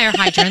the fire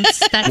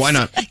hydrants. That's, Why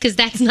not? Because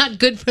that's not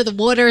good for the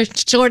water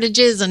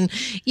shortages, and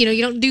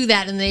you don't do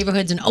that in the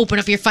neighborhoods and open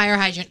up your fire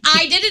hydrant.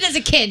 I did it as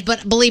a kid,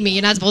 but believe me,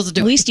 you're not supposed to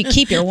do it. At least you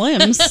keep your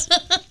limbs.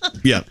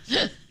 Yeah,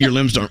 your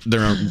limbs aren't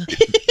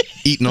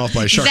eaten off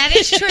by a shark. That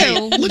is true. Hey,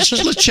 let's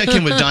check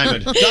in with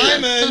Diamond.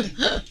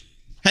 Diamond,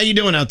 how you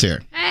doing out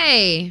there?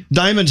 Hey.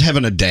 Diamond's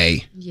having a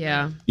day.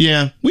 Yeah.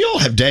 Yeah, we all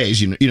have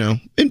days, but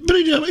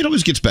it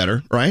always gets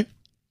better, right?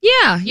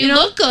 Yeah. You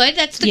look good.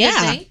 That's the good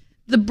thing.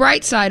 The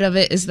bright side of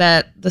it is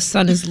that the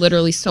sun is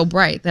literally so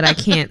bright that I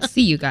can't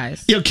see you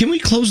guys. Yeah, can we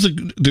close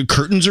the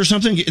curtains or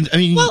something? I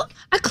mean, Well,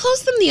 I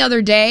closed them the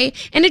other day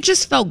and it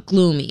just felt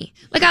gloomy.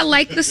 Like I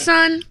like the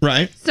sun.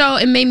 Right. So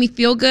it made me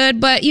feel good,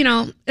 but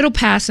it'll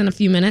pass in a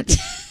few minutes.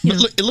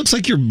 But it looks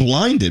like you're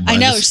blinded. By I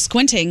know, this.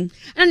 squinting.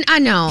 And I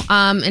know,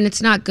 and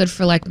it's not good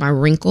for like my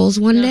wrinkles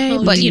one day,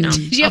 but Do you know.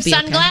 Do you have I'll be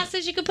okay.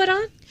 sunglasses you could put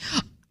on?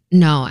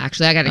 No,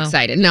 actually, I got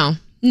excited. No,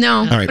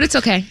 All right. but it's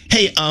okay.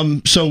 Hey,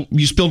 so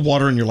you spilled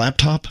water on your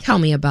laptop? Tell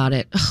me about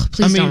it. Ugh,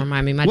 please don't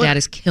remind me. My dad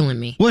is killing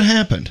me. What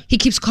happened? He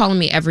keeps calling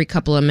me every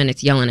couple of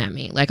minutes, yelling at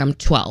me like I'm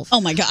 12.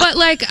 Oh my God. But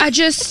like,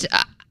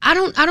 I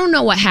don't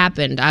know what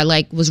happened. I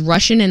was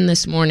rushing in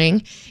this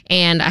morning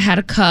and I had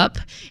a cup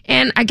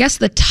and I guess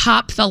the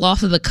top fell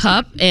off of the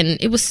cup and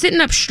it was sitting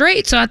up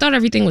straight. So I thought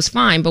everything was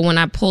fine. But when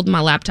I pulled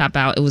my laptop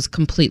out, it was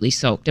completely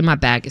soaked and my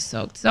bag is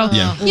soaked. So,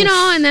 you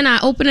know, and then I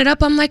open it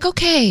up. I'm like,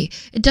 okay,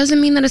 it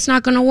doesn't mean that it's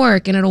not going to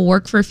work and it'll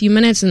work for a few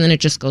minutes and then it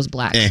just goes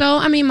black. So,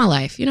 I mean, my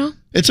life, you know?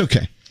 It's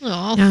okay.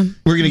 Yeah.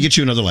 We're going to get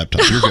you another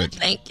laptop. You're good.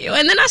 Thank you.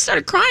 And then I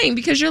started crying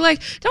because you're like,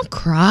 don't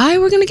cry.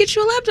 We're going to get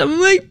you a laptop. I'm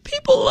like,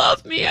 people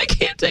love me. I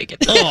can't take it.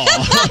 That's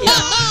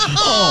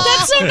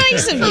so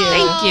nice of you.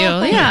 Thank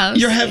you. Yeah.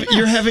 You're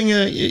having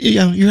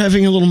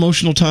a little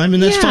emotional time,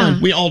 and that's fine.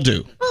 We all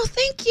do. Oh,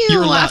 thank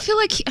you. I feel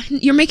like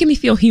you're making me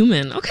feel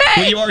human. Okay.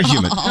 Well, you are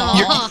human.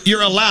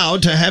 You're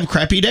allowed to have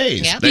crappy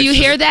days. Yep. Do you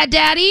hear that,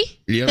 Daddy?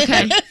 Yeah.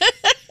 Okay.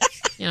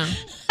 Yeah.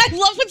 I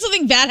love when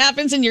something bad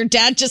happens and your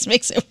dad just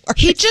makes it worse.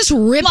 He just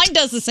ripped Mine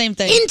does the same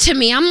thing. into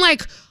me. I'm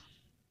like,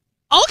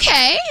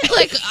 okay,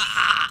 like,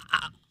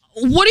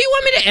 what do you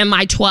want me to? Am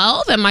I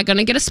 12? Am I going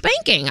to get a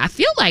spanking? I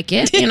feel like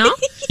it, you know?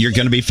 You're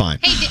going to be fine.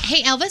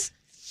 Hey, Elvis.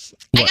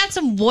 I got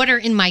some water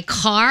in my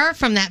car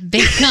from that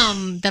big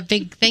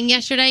big thing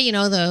yesterday. You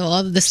know,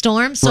 the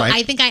storm. So Right.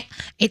 I think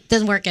it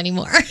doesn't work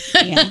anymore.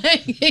 Yeah.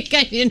 I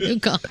got a new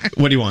car.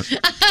 What do you want?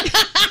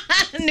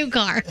 A new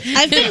car.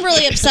 I've been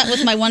really upset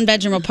with my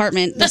 1-bedroom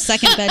apartment. The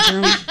second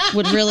bedroom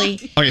would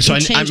really Okay, so I'm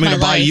change going my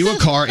to buy life. you a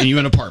car and you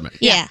an apartment.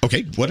 Yeah.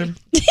 Okay, whatever.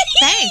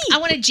 Thanks. I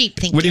want a Jeep.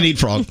 Thank What do you need,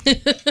 Frog?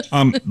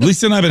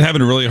 Lisa and I have been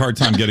having a really hard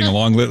time getting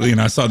along lately, and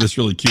I saw this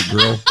really cute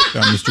girl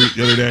down the street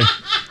the other day.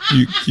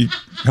 You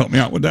help me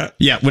out with that?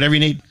 Yeah, whatever you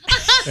need.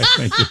 Okay,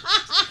 thank you.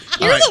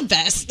 You're the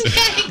best.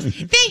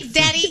 Thanks,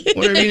 Daddy.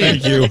 Whatever you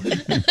need.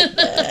 Thank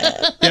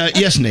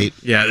you. Yes, Nate.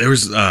 Yeah, there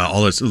was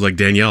all this, like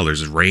Danielle,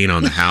 there's rain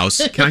on the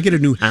house. Can I get a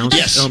new house?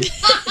 Yes.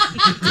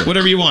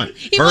 Whatever you want.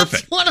 He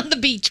Perfect. wants one on the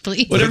beach,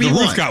 please. Whatever The you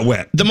roof want. got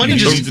wet. The money He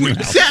just needs a new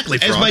house. Exactly,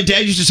 As Frog. my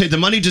dad used to say, the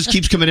money just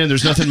keeps coming in.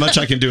 There's nothing much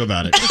I can do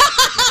about it.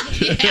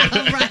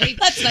 Yeah, right.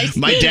 That's nice.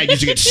 My dad used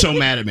to get so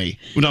mad at me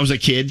when I was a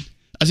kid.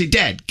 I said,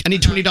 Dad, I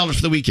need $20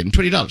 for the weekend.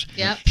 $20.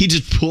 Yep. He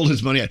just pulled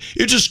his money out.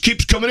 It just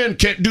keeps coming in.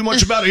 Can't do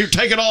much about it. Here,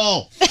 take it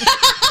all.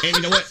 And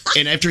you know what?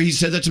 And after he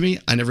said that to me,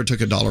 I never took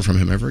 $1 from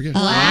him ever again.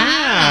 Wow.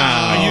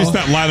 I used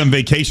that line on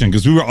vacation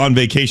because we were on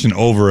vacation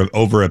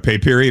over a pay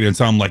period, and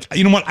so I'm like,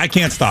 you know what? I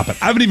can't stop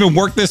it. I haven't even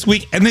worked this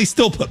week, and they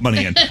still put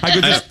money in. I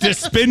could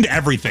just spend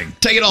everything.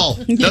 Take it all.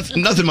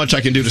 Nothing much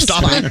I can do to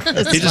stop it.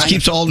 It just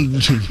keeps all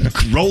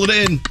rolling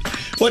in.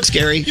 What's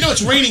scary? You know,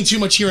 it's raining too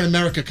much here in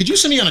America. Could you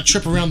send me on a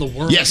trip around the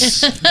world?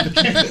 Yes.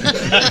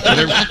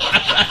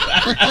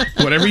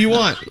 Whatever you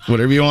want.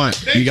 Whatever you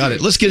want. You got it.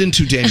 Let's get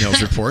into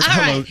Danielle's report. All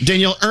Hello. right.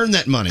 Danielle, earn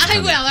that money. I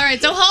will. All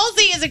right. So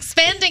Halsey is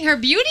expanding her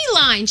beauty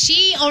line.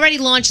 She already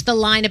launched the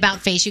line About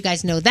Face. You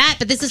guys know that.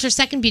 But this is her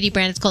second beauty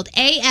brand. It's called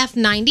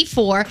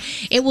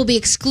AF94. It will be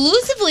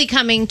exclusively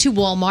coming to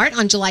Walmart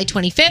on July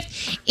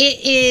 25th.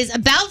 It is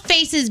About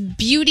Face's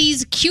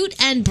Beauty's cute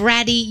and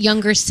bratty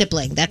younger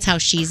sibling. That's how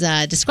she's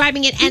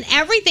describing it. And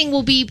everything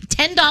will be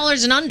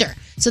 $10 and under.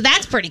 So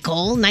that's pretty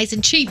cool. Nice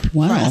and cheap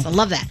for us. I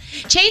love that.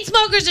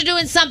 Chainsmokers are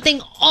doing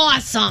something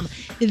awesome.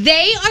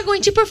 They are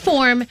going to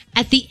perform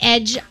at the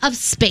edge of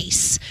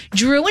space.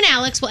 Drew and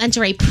Alex will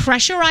enter a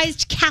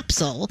pressurized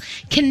capsule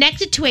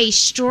connected to a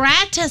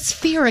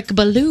stratospheric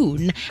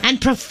balloon and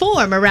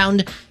perform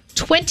around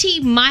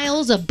 20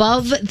 miles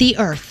above the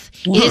Earth.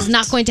 It is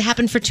not going to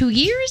happen for 2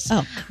 years,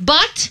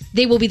 but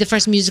they will be the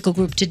first musical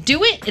group to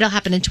do it. It'll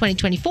happen in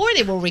 2024.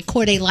 They will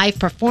record a live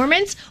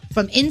performance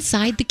from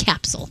inside the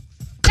capsule.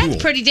 That's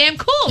pretty damn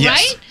cool,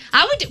 Yes.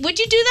 right? Would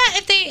you do that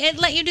if they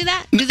let you do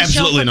that? Do the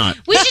Absolutely show from- not.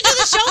 We should do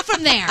the show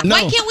from there. No.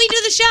 Why can't we do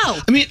the show?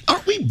 I mean,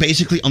 aren't we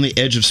basically on the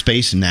edge of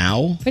space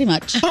now? Pretty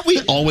much. Aren't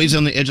we always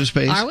on the edge of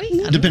space? Are we? I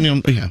don't Depending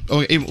on, yeah.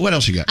 Okay, what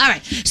else you got? All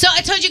right. So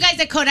I told you guys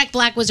that Kodak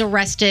Black was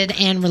arrested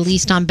and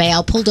released on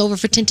bail, pulled over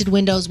for tinted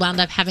windows, wound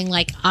up having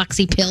like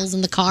oxy pills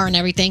in the car and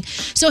everything.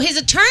 So his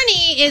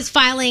attorney is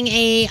filing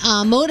a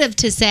motive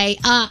to say,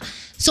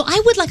 so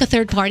I would like a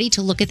third party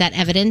to look at that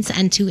evidence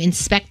and to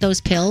inspect those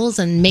pills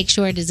and make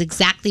sure it is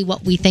exactly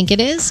what we think it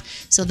is.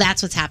 So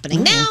that's what's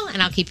happening now,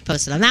 and I'll keep you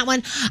posted on that one.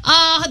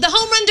 The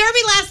Home Run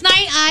Derby last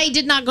night, I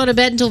did not go to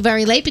bed until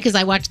very late because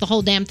I watched the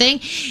whole damn thing.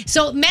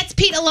 So Mets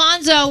Pete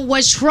Alonso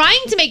was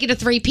trying to make it a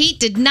three-peat.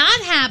 Did not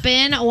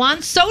happen.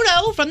 Juan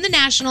Soto from the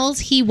Nationals,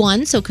 he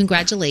won, so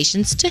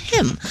congratulations to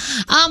him.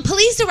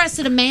 Police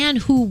arrested a man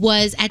who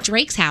was at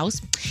Drake's house.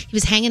 He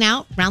was hanging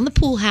out around the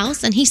pool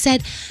house, and he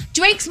said,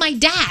 Drake's my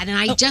dad, and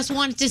I just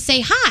wanted to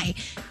say hi.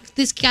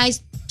 This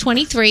guy's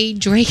 23.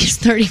 Drake is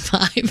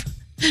 35.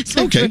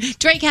 So Okay.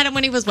 Drake had him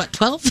when he was,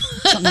 12?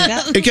 Something like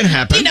that. It can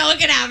happen. You know, it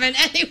can happen.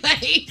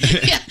 Anyway,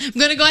 yeah, I'm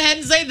going to go ahead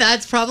and say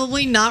that's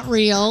probably not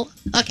real.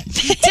 Okay.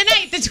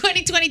 Tonight, the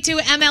 2022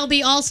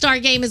 MLB All-Star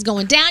Game is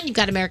going down. You've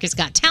got America's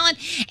Got Talent.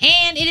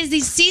 And it is the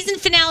season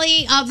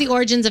finale of The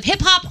Origins of Hip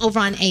Hop over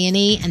on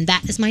A&E. And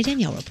that is my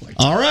Danielle report.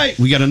 All right.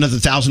 We got another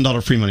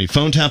 $1,000 free money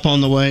phone tap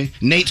on the way.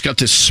 Nate's got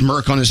this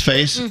smirk on his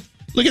face.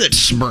 Look at that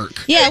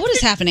smirk. Yeah, what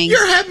is happening?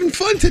 You're having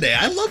fun today.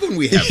 I love when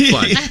we have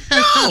fun.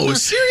 No,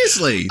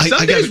 seriously.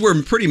 Some days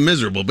we're pretty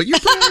miserable, but you're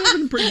probably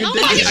having a pretty good day.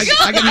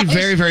 I got to be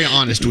very, very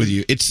honest with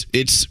you. It's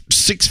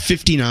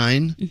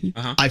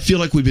 6:59. I feel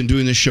like we've been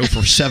doing this show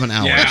for 7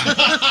 hours.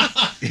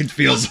 It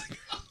feels like...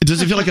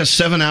 Does it feel like a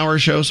 7-hour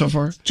show so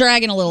far?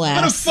 Dragging a little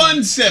ass. What a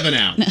fun 7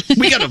 hours.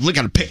 We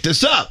gotta pick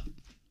this up.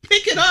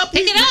 Pick it up.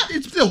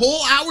 It's the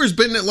whole hour's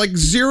been at like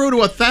 0 to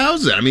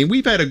 1,000. I mean,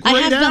 we've had a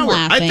great hour.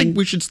 I think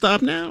we should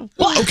stop now.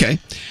 Well, okay.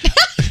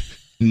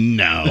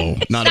 No,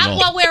 not at Stop all.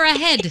 while we're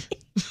ahead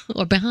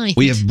or behind.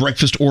 We have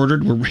breakfast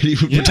ordered. We're ready.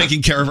 We're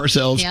taking care of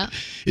ourselves. Yeah.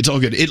 It's all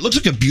good. It looks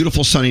like a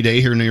beautiful sunny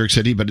day here in New York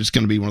City, but it's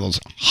going to be one of those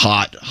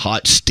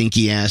hot,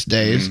 stinky ass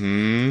days.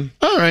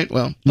 All right.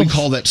 Well, we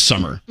call that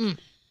summer. And,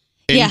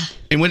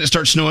 And when it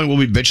starts snowing, we'll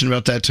be bitching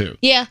about that too.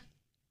 Yeah.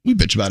 We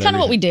bitch about it. Kind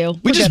of what we do. We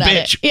We're just good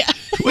at bitch. it. Yeah.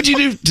 What'd you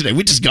do today?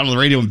 We just got on the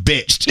radio and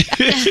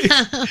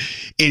bitched.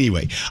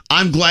 Anyway,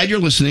 I'm glad you're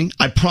listening.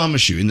 I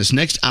promise you, in this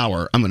next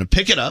hour, I'm going to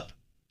pick it up.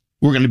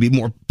 We're going to be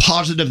more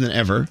positive than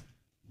ever.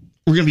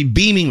 We're going to be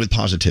beaming with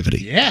positivity.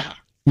 Yeah.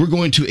 We're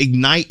going to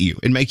ignite you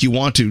and make you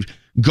want to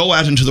go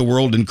out into the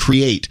world and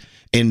create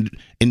and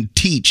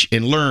teach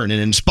and learn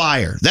and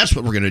inspire. That's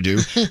what we're going to do,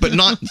 but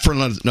not for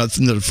another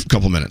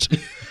couple minutes.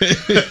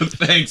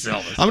 Thanks,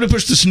 Elvis. I'm going to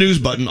push the snooze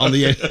button on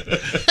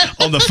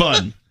the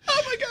fun.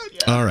 Oh my God!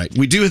 Yeah. All right,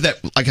 we do have that.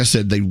 Like I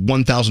said, the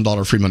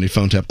 $1,000 free money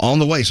phone tap on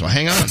the way. So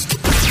hang on.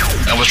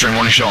 Elvis Duran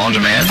Morning Show on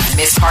demand.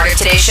 Missed part of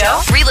today's show?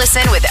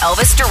 Re-listen with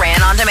Elvis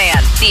Duran on demand.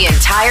 The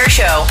entire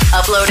show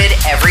uploaded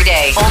every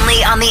day,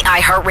 only on the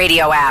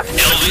iHeartRadio app.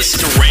 Elvis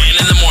Duran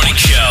in the Morning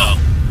Show.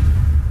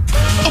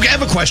 Okay, I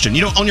have a question.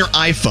 You know, on your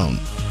iPhone,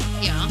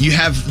 you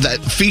have that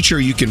feature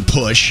you can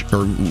push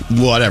or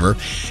whatever,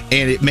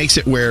 and it makes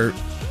it where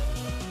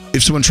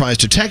if someone tries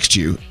to text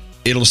you,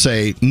 it'll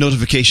say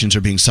notifications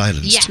are being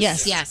silenced.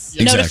 Yes.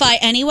 Exactly. Notify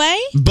anyway?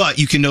 But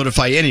you can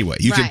notify anyway.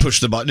 You can Right. push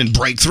the button and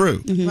break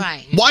through.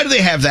 Right. Why do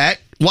they have that?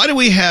 Why do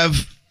we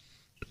have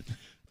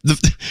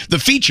the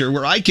feature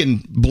where I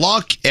can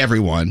block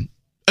everyone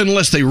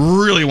unless they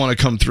really want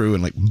to come through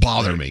and like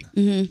bother me?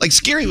 Like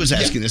Scary was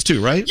asking this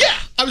too, right? Yeah,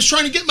 I was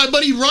trying to get my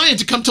buddy Ryan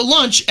to come to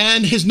lunch,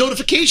 and his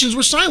notifications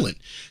were silent.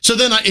 So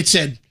then it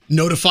said,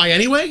 notify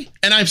anyway?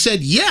 And I've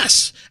said,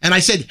 yes. And I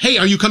said, hey,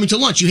 are you coming to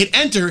lunch? You hit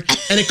enter,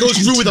 and it goes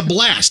through with a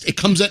blast. It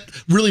comes at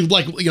really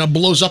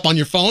blows up on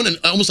your phone, and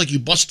almost like you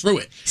bust through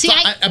it. See, so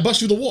I bust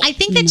through the wall. I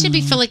think that should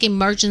be for like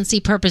emergency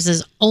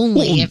purposes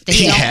only. Well, if they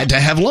he don't. had to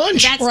have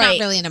lunch. That's not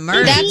really an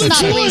emergency.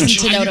 That's not reason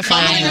to Are you notify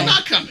coming or anyone.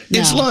 not coming?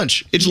 It's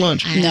lunch. It's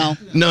lunch. No.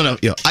 No.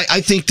 Yeah.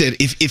 I think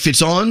that if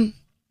it's on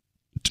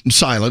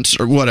silence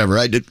or whatever,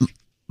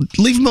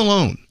 leave them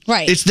alone.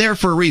 Right. It's there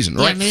for a reason,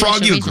 right? maybe Frog,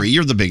 there's a you reason. agree?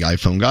 You're the big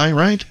iPhone guy,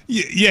 right?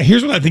 Yeah,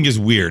 here's what I think is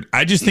weird.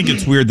 I just think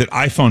it's weird that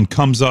iPhone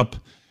comes up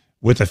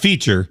with a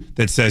feature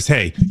that says,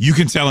 hey, you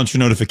can silence your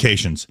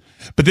notifications.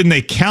 But then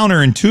they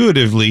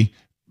counterintuitively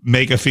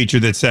make a feature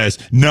that says,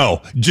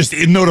 no, just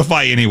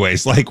notify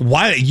anyways. Like,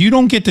 why? You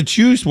don't get to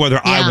choose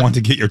whether I want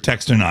to get your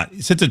text or not.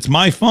 Since it's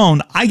my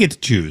phone, I get to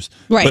choose.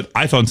 Right. But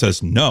iPhone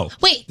says no.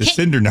 Wait, the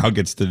sender now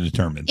gets to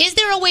determine. Is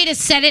there a way to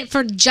set it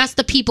for just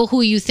the people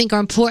who you think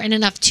are important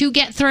enough to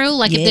get through?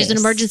 Like if there's an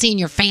Yes. emergency in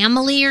your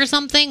family or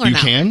something? Or You no?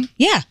 can?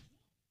 Yeah.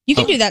 You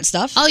can do that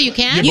stuff. Oh, you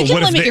can? You But can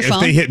what limit if your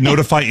phone. if they hit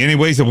notify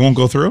anyways, it won't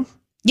go through?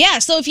 Yeah,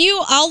 so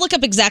I'll look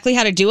up exactly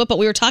how to do it, but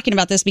we were talking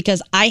about this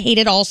because I hate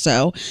it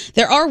also.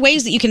 There are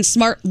ways that you can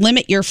smart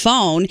limit your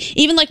phone.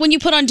 Even like when you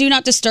put on Do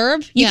Not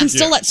Disturb, you can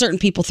still let certain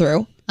people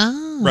through.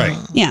 Oh. Right.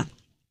 Yeah.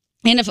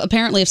 And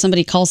if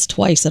somebody calls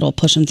twice, it'll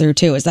push them through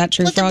too. Is that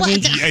true,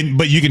 Froggy?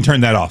 But you can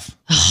turn that off.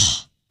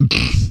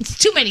 It's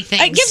too many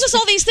things. It gives us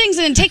all these things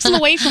and it takes them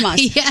away from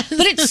us. Yes.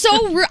 But it's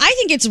so rude. I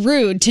think it's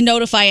rude to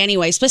notify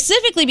anyway,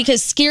 specifically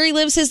because Scary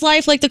lives his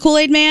life like the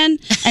Kool-Aid Man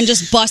and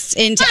just busts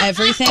into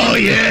everything. Oh,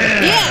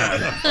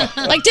 yeah.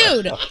 Yeah. Like,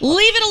 dude,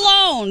 leave it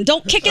alone.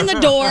 Don't kick in the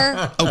door.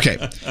 Okay.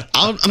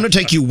 I'm going to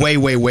take you way,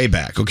 way, way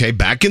back, okay?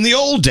 Back in the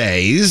old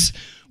days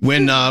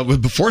when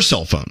before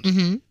cell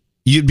phone,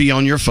 you'd be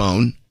on your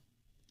phone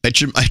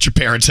at your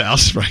parents'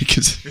 house, right?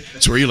 Because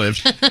that's where you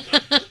lived.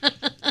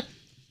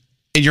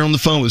 And you're on the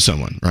phone with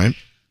someone, right?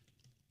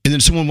 And then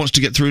someone wants to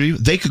get through to you.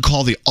 They could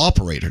call the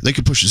operator. They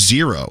could push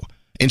 0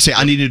 and say,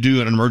 I need to do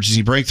an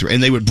emergency breakthrough.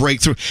 And they would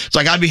break through. It's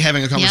like I'd be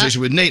having a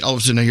conversation with Nate. All of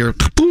a sudden I hear,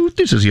 "Boop,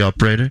 this is the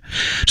operator.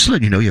 Just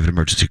letting you know you have an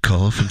emergency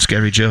call from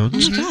Scary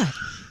Jones. Oh, my God.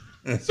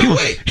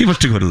 He wants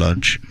to go to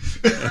lunch.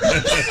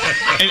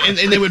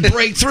 and they would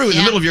break through in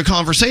the middle of your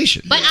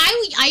conversation. But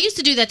I used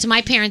to do that to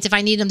my parents if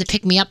I need them to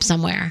pick me up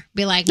somewhere.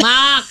 Be like,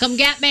 Ma, come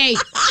get me.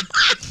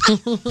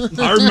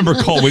 I remember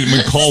call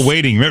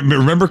waiting.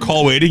 Remember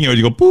call waiting?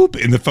 You go boop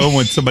in the phone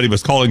when somebody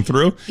was calling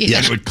through, and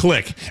it would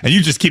click, and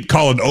you just keep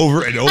calling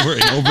over and over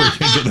and over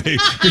again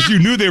because you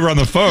knew they were on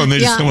the phone. They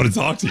just don't want to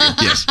talk to you.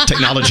 Yes,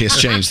 technology has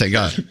changed. Thank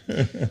God.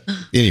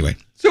 Anyway.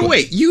 So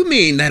wait, you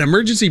mean that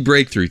emergency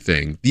breakthrough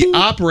thing? The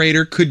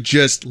operator could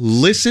just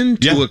listen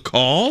to a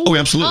call? Oh,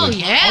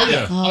 absolutely.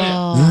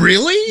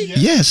 Really?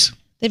 Yes.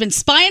 They've been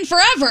spying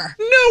forever.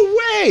 No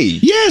way.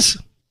 Yes.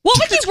 What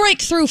would you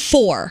break through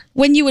for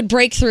when you would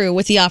break through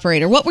with the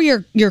operator? What were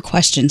your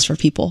questions for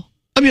people?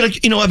 I mean,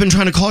 like, I've been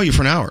trying to call you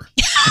for an hour.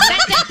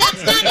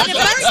 That's not an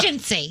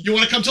emergency. You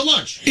want to come to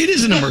lunch? It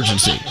is an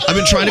emergency. I've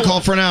been trying to call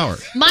for an hour.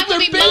 Mine would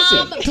be,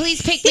 Mom,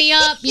 please pick me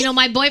up.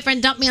 My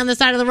boyfriend dumped me on the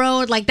side of the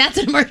road. Like, that's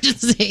an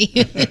emergency.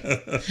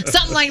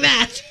 Something like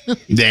that.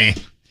 Dang.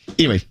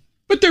 Anyway.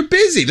 But they're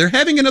busy. They're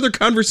having another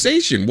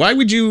conversation. Why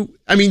would you?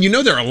 I mean,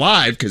 they're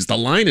alive because the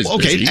line is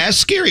busy. Ask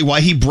Scary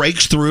why he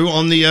breaks through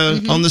on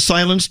the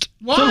silenced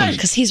Why?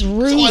 Because he's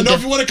rude. So I know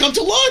if you want to come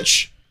to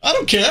lunch. I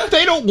don't care.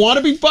 They don't want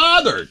to be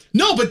bothered.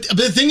 No, but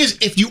the thing is,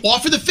 if you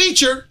offer the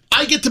feature,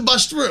 I get to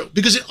bust through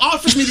because it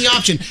offers me the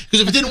option. Because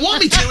if it didn't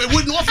want me to, it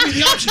wouldn't offer me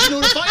the option to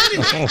notify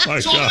anyway. Oh my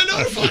so I'm going to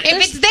notify.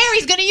 If it's there,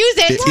 he's going to use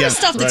it. There's a lot of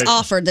stuff that's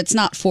offered that's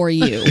not for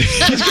you.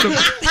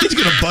 He's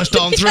gonna bust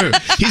on through.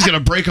 He's gonna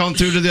break on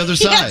through to the other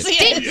side.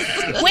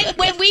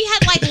 When we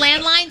had like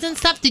landlines and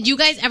stuff, did you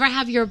guys ever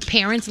have your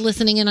parents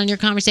listening in on your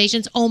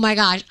conversations? Oh my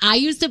gosh, I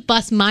used to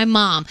bust my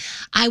mom.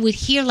 I would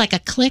hear like a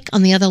click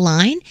on the other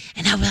line,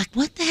 and I would be like,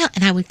 "What the hell?"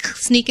 And I would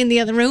sneak in the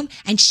other room,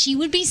 and she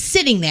would be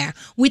sitting there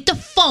with the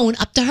phone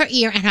up to her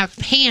ear and her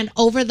hand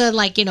over the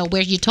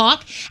where you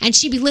talk, and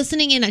she'd be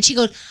listening in, and she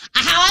goes,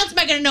 "How else am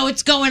I going to know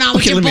what's going on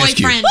with your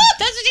boyfriend?"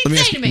 That's what she'd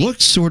say to me.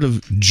 What sort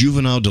of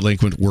juvenile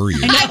delinquent were you?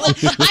 I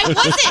wasn't,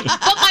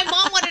 but my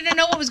mom wanted to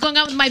know what was going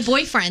on with my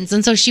boyfriends,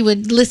 and so she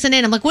would listen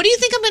in. I'm like, what do you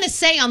think I'm going to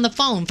say on the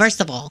phone,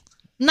 first of all?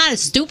 I'm not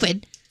as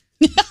stupid.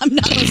 I'm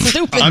not as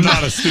stupid. I'm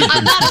not as stupid.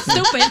 I'm not as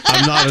stupid.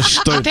 I'm not as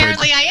stupid.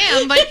 Apparently I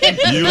am, but...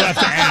 You left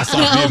the ass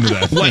off the end of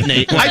that. What,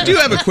 Nate? I do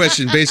have a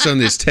question based on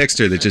this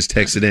texter that just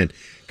texted in.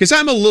 Because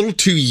I'm a little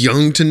too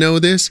young to know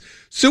this.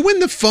 So when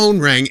the phone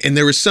rang and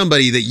there was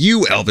somebody that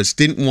you, Elvis,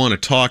 didn't want to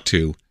talk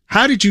to,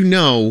 how did you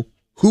know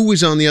who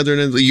was on the other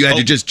end? You had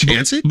to just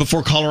chance it?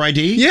 Before caller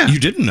ID? Yeah. You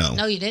didn't know.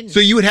 No, you didn't. So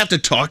you would have to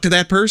talk to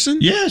that person?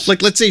 Yes.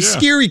 Like, let's say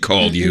Scary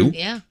called you.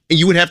 Yeah. And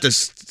you would have to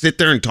sit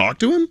there and talk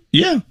to him?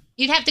 Yeah.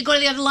 You'd have to go to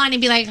the other line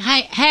and be like,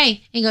 hey. And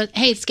he goes,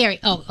 hey, it's Scary.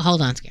 Oh,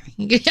 hold on, Scary.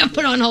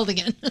 Put on hold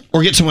again.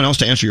 Or get someone else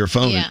to answer your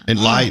phone and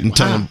lie and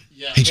tell them,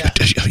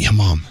 hey,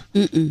 Mom,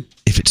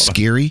 if it's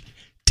Scary,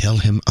 tell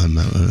him I'm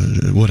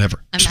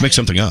whatever. Just make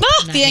something up.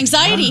 Oh, the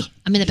anxiety.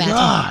 I'm in the bathroom.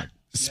 God.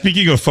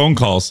 Speaking of phone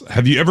calls,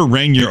 have you ever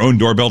rang your own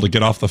doorbell to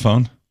get off the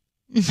phone?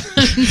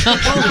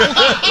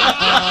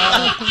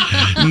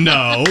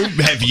 No.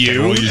 Have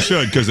you? Well, you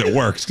should, because it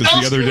works.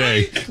 Because the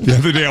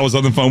other day I was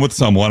on the phone with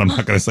someone. I'm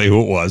not going to say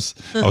who it was.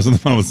 I was on the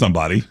phone with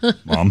somebody,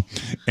 Mom,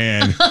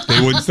 and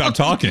they wouldn't stop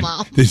talking.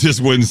 Mom. They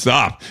just wouldn't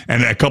stop.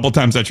 And a couple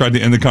times I tried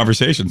to end the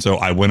conversation. So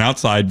I went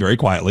outside very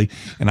quietly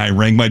and I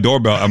rang my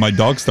doorbell and my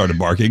dog started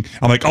barking.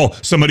 I'm like, oh,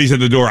 somebody's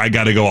at the door. I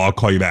got to go. I'll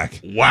call you back.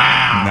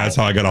 Wow. And that's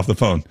how I got off the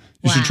phone.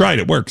 You should try it.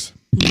 It works.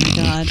 Oh my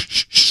God.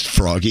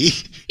 Froggy.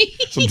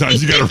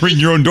 Sometimes you got to ring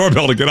your own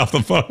doorbell to get off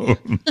the phone.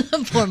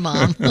 Poor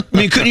Mom. I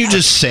mean, couldn't you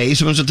just say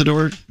someone's at the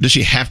door? Does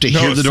she have to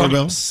hear the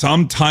doorbell?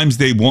 Sometimes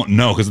they won't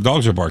know because the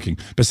dogs are barking.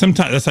 But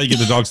sometimes that's how you get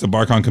the dogs to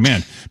bark on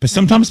command. But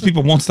sometimes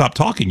people won't stop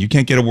talking. You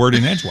can't get a word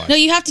in edgewise. No,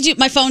 you have to do.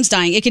 My phone's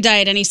dying. It could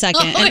die at any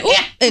second. And,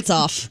 it's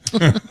off.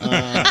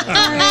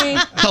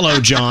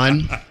 Hello,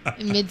 John.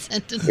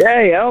 Mid-sentence.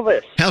 Hey,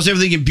 Elvis. How's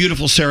everything in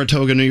beautiful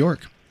Saratoga, New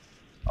York?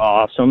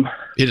 Awesome.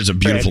 It is a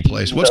beautiful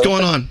place. What's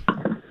going on?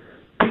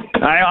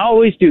 I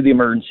always do the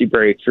emergency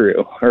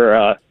breakthrough,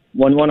 or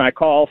when I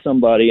call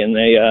somebody and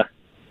they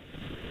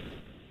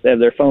have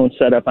their phone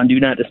set up on Do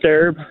Not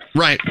Disturb.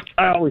 Right.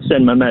 I always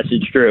send my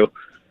message through.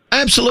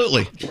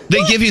 Absolutely.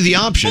 They give you the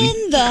option.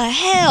 In the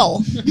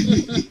hell?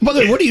 By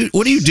the way,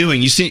 what are you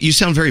doing? You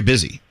sound very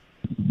busy.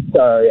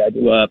 Sorry, I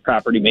do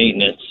property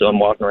maintenance, so I'm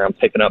walking around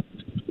picking up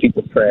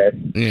people's trash.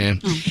 Yeah.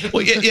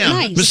 Well, yeah.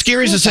 Nice. But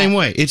Scary's the same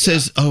way. It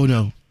says, oh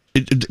no.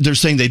 They're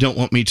saying they don't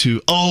want me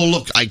to. Oh,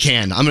 look, I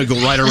can. I'm going to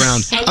go right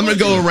around. I'm going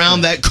to go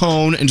around that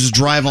cone and just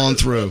drive on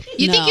through.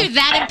 You think you're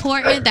that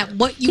important that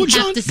what you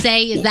have to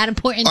say is that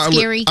important,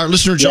 Scary? Our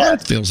listener, John,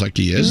 feels like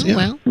he is. Yeah.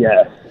 Well.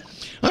 Yeah.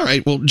 All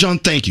right. Well, John,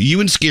 thank you. You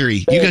and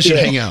Scary, you guys should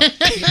hang out.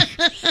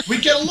 We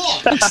get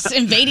along. Just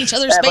invade each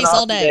other's space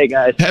all day.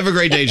 Guys. Have a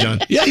great day,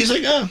 John. Yeah, he's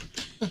like, oh.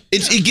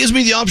 It gives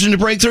me the option to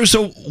break through,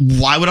 so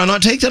why would I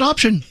not take that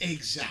option?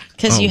 Exactly.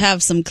 Because you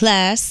have some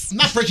class. I'm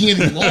not breaking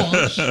any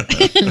laws.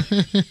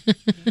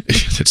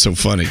 That's so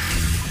funny.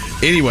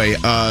 Anyway,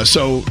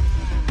 so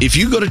if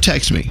you go to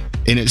text me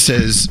and it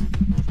says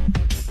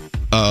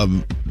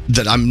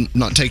that I'm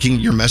not taking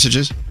your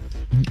messages,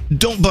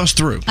 don't bust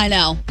through. I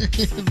know.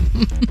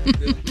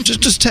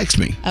 Just text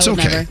me. It's I would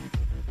okay. never.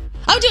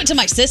 I would do it to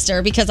my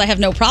sister because I have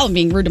no problem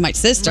being rude to my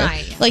sister.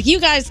 Right. Like you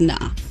guys,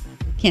 nah.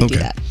 Can't do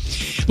that.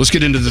 Let's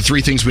get into the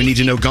 3 things we need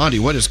to know. Gandhi,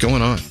 what is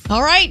going on?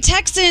 All right,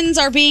 Texans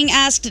are being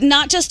asked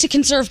not just to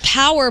conserve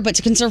power, but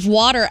to conserve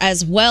water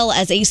as well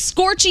as a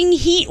scorching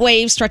heat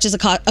wave stretches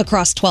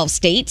across 12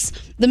 states.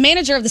 The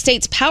manager of the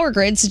state's power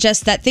grid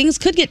suggests that things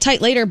could get tight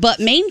later, but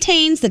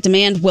maintains that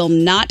demand will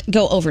not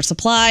go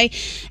oversupply.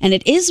 And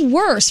it is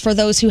worse for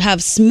those who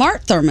have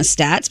smart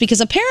thermostats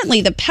because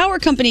apparently the power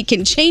company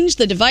can change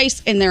the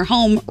device in their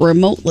home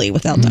remotely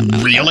without them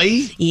knowing.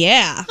 Really?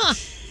 Yeah.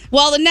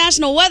 While the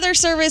National Weather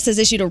Service has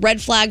issued a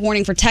red flag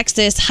warning for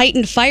Texas,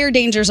 heightened fire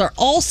dangers are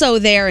also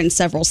there in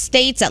several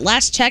states. At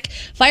last check,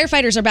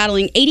 firefighters are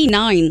battling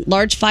 89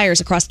 large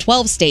fires across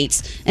 12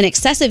 states. An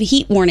excessive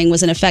heat warning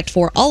was in effect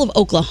for all of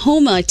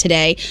Oklahoma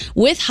today,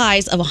 with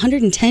highs of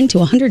 110 to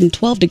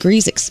 112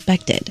 degrees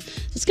expected.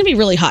 It's going to be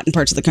really hot in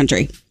parts of the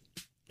country.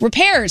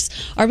 Repairs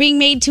are being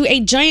made to a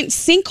giant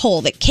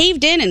sinkhole that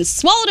caved in and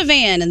swallowed a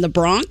van in the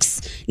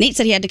Bronx. Nate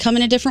said he had to come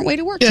in a different way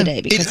to work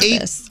today because of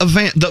this. A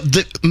van.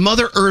 The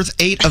Mother Earth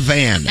ate a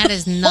van. That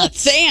is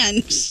nuts. A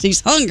van. She's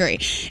hungry.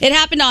 It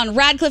happened on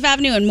Radcliffe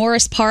Avenue in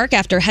Morris Park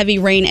after heavy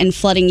rain and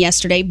flooding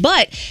yesterday.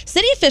 But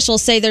city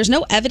officials say there's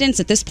no evidence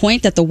at this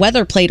point that the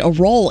weather played a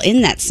role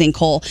in that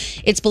sinkhole.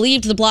 It's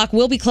believed the block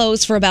will be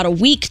closed for about a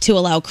week to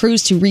allow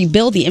crews to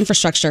rebuild the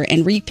infrastructure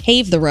and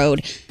repave the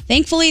road.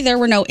 Thankfully, there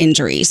were no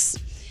injuries.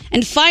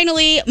 And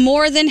finally,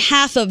 more than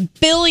 $500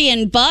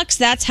 million.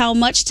 That's how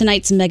much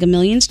tonight's Mega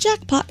Millions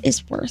jackpot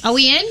is worth. Are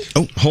we in?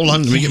 Oh, hold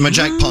on. Let me get my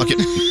jack pocket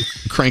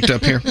cranked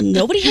up here.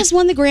 Nobody has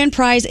won the grand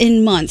prize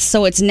in months,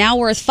 so it's now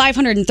worth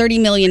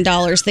 $530 million.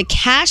 The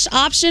cash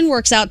option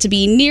works out to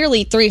be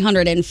nearly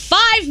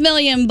 $305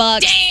 million.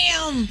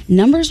 Damn!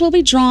 Numbers will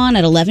be drawn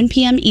at 11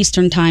 p.m.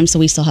 Eastern time, so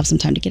we still have some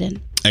time to get in.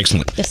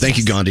 Excellent. Thank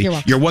you, Gandhi. You're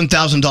welcome. Your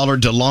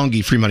 $1,000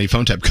 DeLonghi free money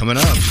phone tap coming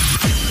up.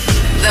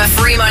 The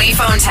free money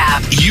phone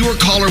tap You are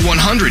caller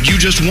 100. You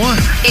just won.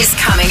 is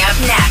coming up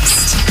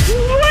next.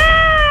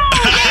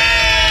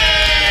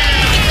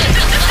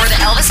 For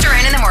the Elvis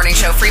Duran in the Morning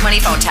Show free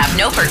money phone tap,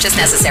 no purchase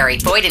necessary.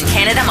 Void in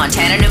Canada,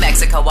 Montana, New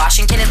Mexico,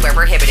 Washington, and where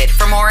prohibited.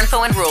 For more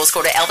info and rules,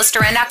 go to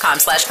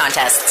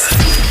elvisduran.com/contests.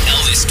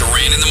 Elvis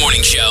Duran in the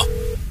Morning Show.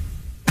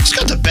 It's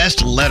got the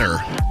best letter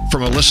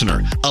from a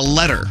listener. A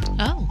letter.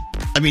 Oh.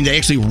 I mean, they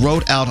actually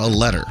wrote out a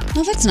letter.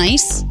 Oh, that's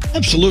nice.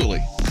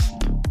 Absolutely.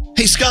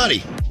 Hey,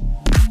 Scotty.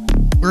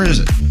 Where is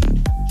it?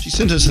 She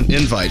sent us an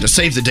invite to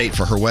save the date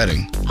for her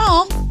wedding.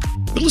 Oh.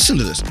 But listen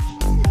to this.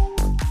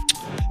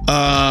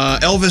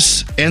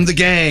 Elvis and the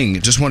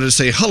gang. Just wanted to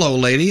say hello,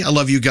 lady. I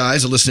love you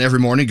guys. I listen every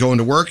morning going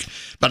to work.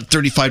 About a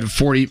 35 to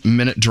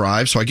 40-minute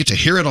drive, so I get to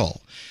hear it all.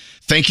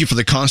 Thank you for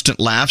the constant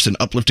laughs and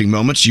uplifting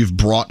moments you've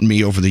brought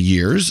me over the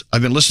years.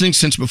 I've been listening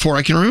since before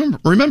I can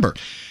remember.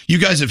 You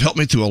guys have helped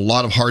me through a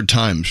lot of hard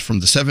times,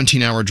 from the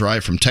 17-hour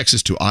drive from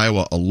Texas to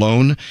Iowa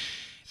alone,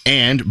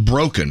 and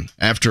broken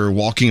after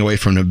walking away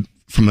from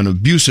an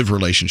abusive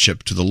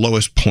relationship to the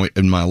lowest point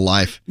in my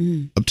life,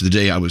 up to the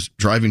day I was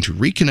driving to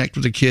reconnect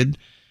with a kid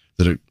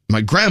that my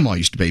grandma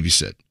used to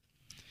babysit.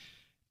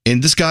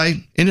 And this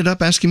guy ended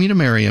up asking me to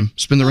marry him,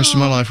 spend the rest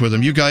of my life with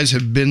him. You guys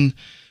have been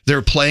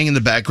there playing in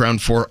the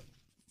background for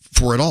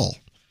it all.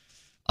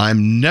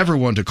 I'm never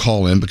one to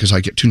call in because I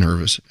get too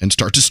nervous and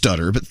start to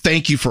stutter, but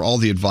thank you for all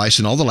the advice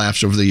and all the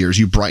laughs over the years.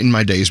 You brighten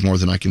my days more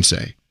than I can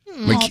say.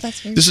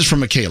 This is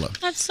from Michaela.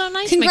 That's so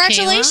nice.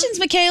 Congratulations,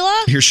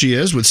 Michaela. Here she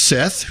is with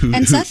Seth, who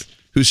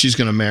she's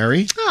going to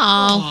marry.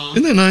 Oh,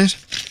 Isn't that nice?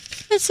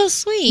 that's so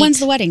sweet. When's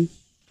the wedding?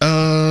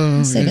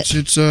 Save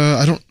it's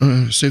I don't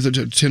save the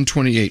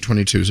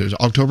 10/28/22. So it's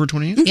October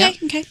 28th. Okay,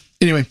 okay.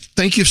 Anyway,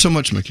 thank you so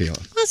much, Michaela.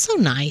 That's so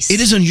nice. It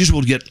is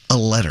unusual to get a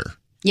letter.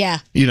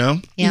 Yeah. You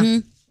know. Yeah.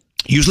 Mhm.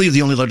 Usually,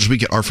 the only letters we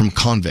get are from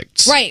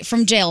convicts. Right,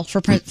 from jail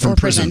for prison.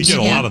 prison. You get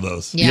a lot of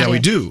those. Yeah, we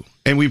do,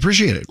 and we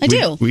appreciate it. I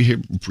do. We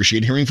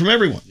appreciate hearing from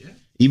everyone,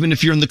 even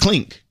if you're in the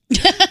clink.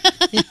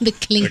 The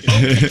clink.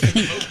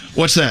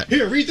 What's that?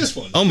 Here, read this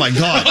one. Oh my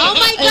God! Oh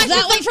my God! Is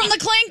that one from the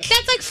clink?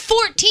 That's like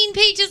 14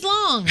 pages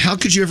long. How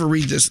could you ever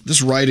read this?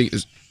 This writing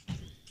is.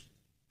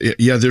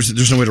 Yeah,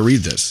 there's no way to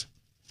read this.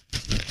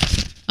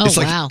 Oh, it's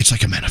like, wow. It's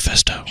like a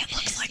manifesto. It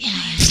looks like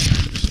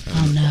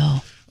Oh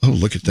no. Oh,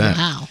 look at that.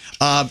 Wow.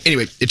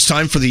 Anyway, it's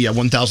time for the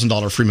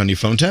 $1,000 free money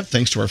phone tap.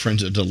 Thanks to our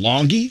friends at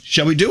DeLonghi.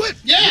 Shall we do it?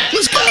 Yeah.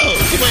 Let's go.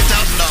 Give me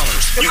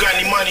 $1,000. You got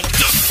any money?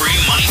 The free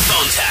money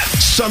phone tap.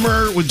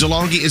 Summer with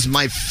DeLonghi is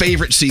my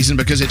favorite season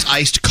because it's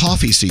iced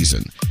coffee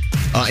season.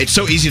 It's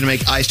so easy to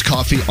make iced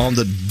coffee on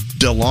the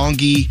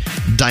DeLonghi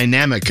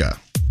Dynamica.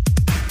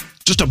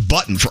 Just a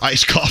button for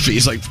iced coffee.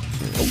 It's like,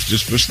 oh,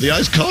 just push the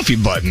iced coffee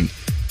button.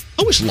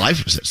 I wish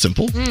life was that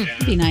simple.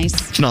 It'd be nice.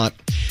 It's not.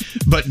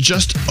 But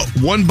just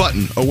one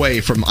button away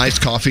from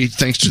iced coffee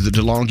thanks to the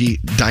DeLonghi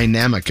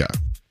Dynamica.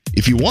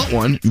 If you want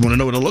one, you want to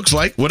know what it looks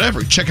like,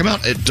 whatever, check them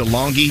out at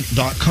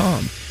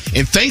DeLonghi.com.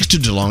 And thanks to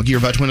DeLonghi, you're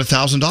about to win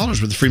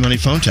 $1,000 with a free money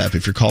phone tap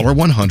if you're caller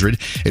 100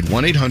 at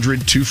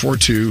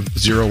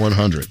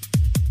 1-800-242-0100.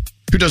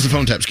 Who does the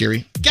phone tap,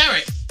 Scary?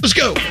 Garrett. Let's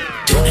go.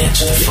 Don't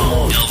answer the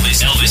phone.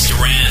 Elvis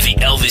Duran, the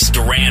Elvis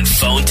Duran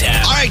phone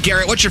tap. All right,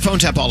 Garrett, what's your phone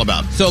tap all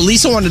about? So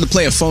Lisa wanted to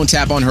play a phone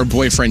tap on her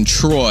boyfriend,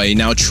 Troy.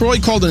 Now, Troy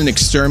called an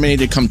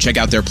exterminator to come check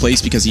out their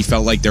place because he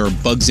felt like there were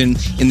bugs in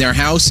their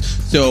house.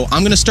 So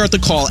I'm going to start the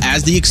call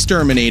as the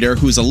exterminator,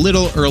 who's a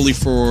little early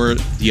for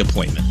the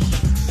appointment.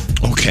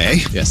 Okay.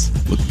 Yes.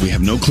 Look, we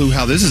have no clue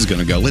how this is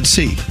going to go. Let's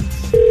see.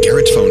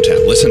 Garrett's phone tap.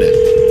 Listen in.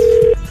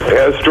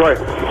 Yeah, it's Troy.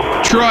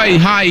 Troy,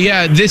 hi.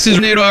 Yeah, this is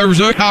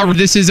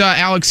This is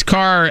Alex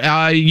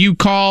Carr. You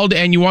called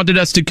and you wanted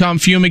us to come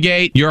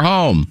fumigate your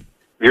home.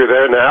 You're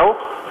there now?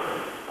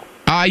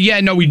 Yeah,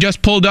 no, we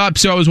just pulled up,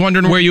 so I was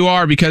wondering where you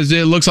are because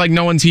it looks like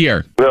no one's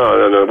here.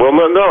 No. Well,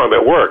 no, I'm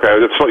at work.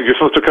 You're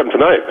supposed to come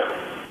tonight.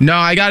 No,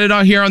 I got it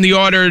on here on the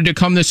order to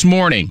come this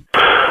morning.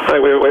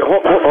 Wait.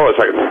 Hold on a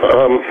second.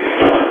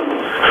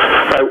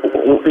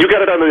 You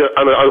got it on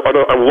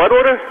what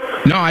order?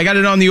 No, I got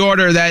it on the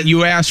order that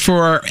you asked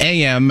for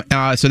AM,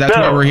 so that's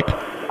why we're here.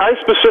 I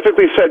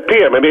specifically said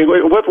PM. I mean,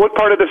 what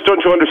part of this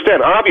don't you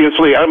understand?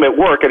 Obviously, I'm at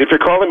work, and if you're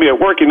calling me at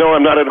work, you know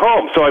I'm not at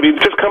home. So, I mean,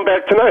 just come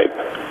back tonight.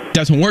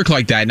 Doesn't work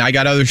like that, and I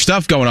got other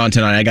stuff going on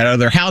tonight. I got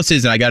other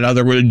houses, and I got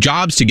other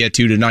jobs to get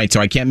to tonight,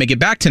 so I can't make it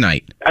back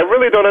tonight. I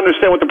really don't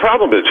understand what the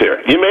problem is here.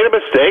 You made a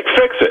mistake,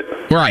 fix it.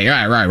 Right.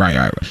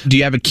 Do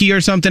you have a key or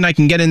something I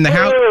can get in the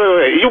house? Wait.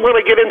 You want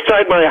to get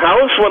inside my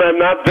house when I'm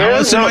not there? How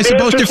else am I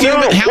supposed to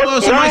fumigate? How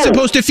else am I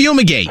supposed to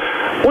fumigate?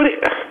 Will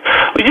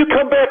you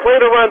come back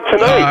later on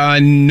tonight?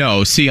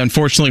 No. See,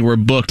 unfortunately, we're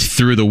booked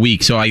through the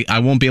week, so I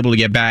won't be able to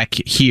get back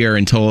here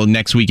until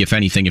next week, if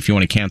anything, if you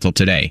want to cancel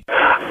today.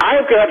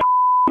 I've got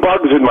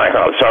bugs in my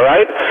house, all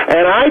right?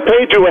 And I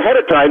paid you ahead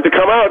of time to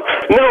come out.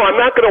 No, I'm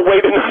not going to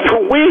wait another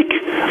week.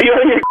 You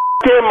out of your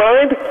damn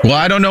mind? Well,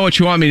 I don't know what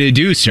you want me to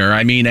do, sir.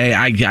 I mean,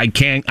 I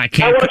can't. I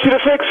want you to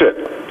fix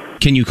it.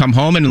 Can you come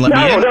home and let me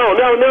in? No.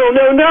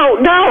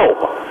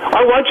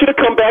 I want you to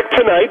come back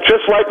tonight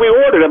just like we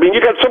ordered. I mean,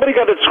 somebody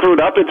got it screwed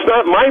up. It's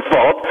not my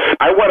fault.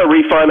 I want a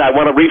refund. I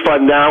want a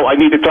refund now. I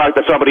need to talk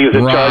to somebody who's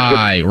in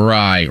charge.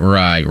 Right.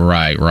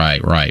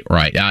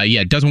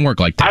 Yeah, it doesn't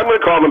work like that. I'm going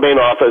to call the main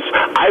office.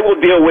 I will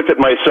deal with it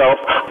myself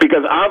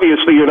because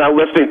obviously you're not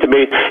listening to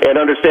me and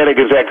understanding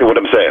exactly what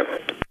I'm saying.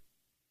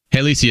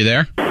 Hey, Lisa, you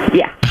there?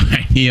 Yeah.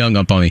 He hung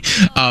up on me.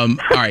 All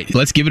right,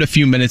 let's give it a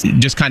few minutes.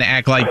 Just kind of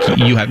act like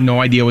you have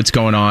no idea what's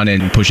going on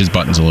and push his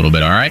buttons a little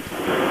bit, all right?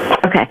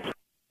 Okay.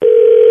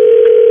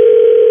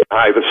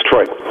 Hi, this is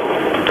Troy.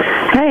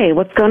 Hey,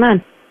 what's going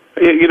on?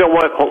 You know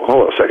what? Hold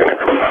on a second.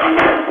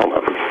 Hold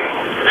on.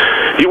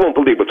 You won't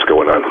believe what's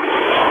going on.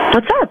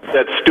 What's up?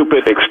 That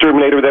stupid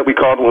exterminator that we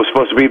called was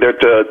supposed to be there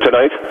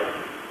tonight?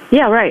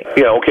 Yeah, right.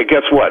 Yeah, okay,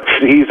 guess what?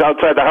 He's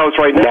outside the house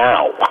right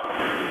now.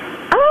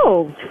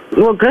 Oh,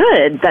 well,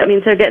 good. That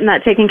means they're getting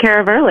that taken care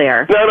of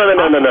earlier. No.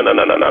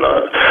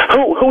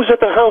 Who's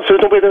at the house?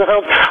 There's nobody at the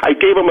house. I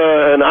gave him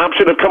an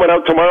option of coming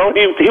out tomorrow.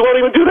 He won't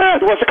even do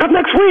that. He wants to come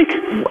next week.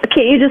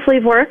 Can't you just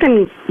leave work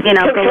and,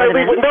 go live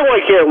in? No,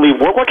 I can't leave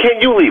work. Why can't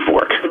you leave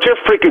work? It's your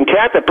freaking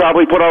cat that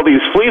probably put all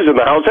these fleas in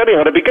the house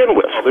anyhow to begin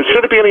with. There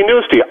shouldn't be any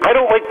news to you. I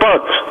don't like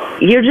bugs.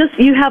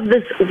 You have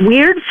this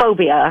weird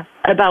phobia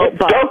about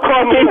bugs. Don't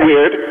call me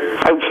weird.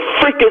 I'm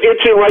freaking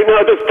itching right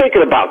now just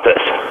thinking about this.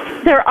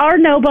 There are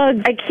no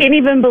bugs. I can't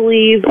even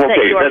believe that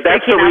you are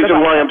that's the reason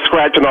why I'm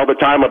scratching all the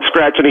time. I'm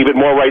scratching even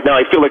more right now.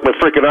 I feel like my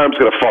freaking arm's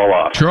going to fall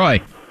off.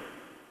 Troy.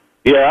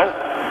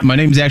 Yeah? My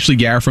name's actually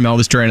Garrett from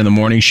Elvis Duran in the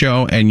Morning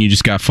Show, and you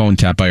just got phone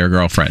tapped by your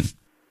girlfriend.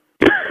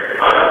 Wait.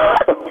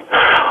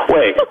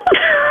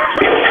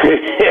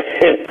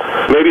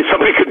 Maybe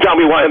somebody could tell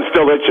me why I'm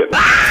still itching.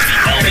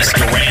 Elvis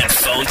Duran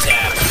phone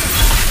tap.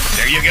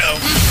 There you go.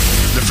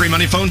 The free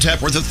money phone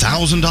tap worth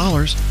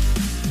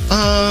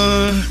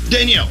 $1,000.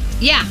 Danielle.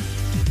 Yeah.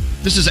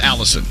 This is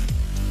Allison.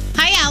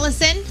 Hi,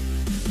 Allison.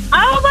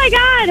 Oh, my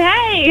God.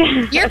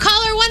 Hey. You're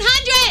caller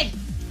 100.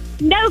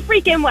 No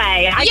freaking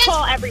way. I Yes.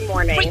 call every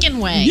morning. Freaking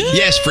way.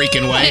 Yes,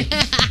 freaking way.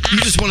 You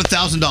just won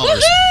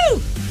 $1,000.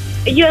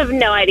 You have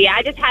no idea.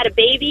 I just had a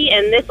baby,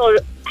 and this will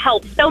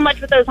help so much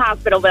with those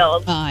hospital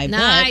bills.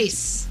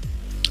 Nice.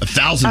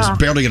 $1,000 is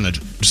barely going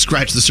to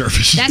scratch the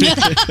surface.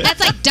 That's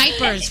like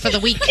diapers for the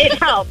week. It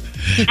helps.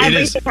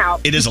 Everything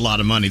helps. It is a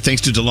lot of money.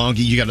 Thanks to DeLonghi,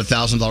 you got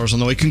 $1,000 on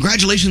the way.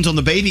 Congratulations on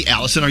the baby,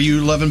 Allison. Are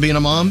you loving being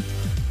a mom?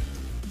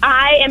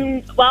 I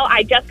am. Well,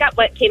 I just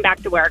came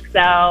back to work,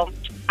 so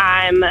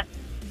I'm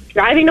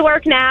driving to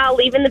work now,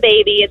 leaving the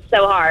baby. It's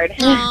so hard.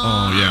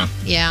 Oh, yeah.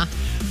 Yeah.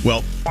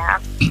 Well,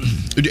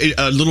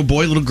 a little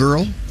boy, little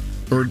girl?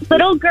 Or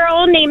Little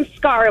girl named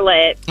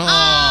Scarlett. Oh,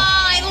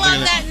 I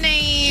love that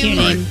name.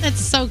 Right. That's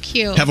so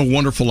cute. Have a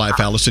wonderful life,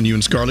 Allison. You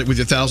and Scarlett with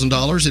your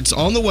 $1,000. It's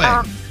on the way.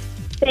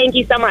 Thank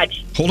you so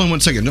much. Hold on one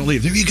second. Don't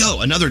leave. There you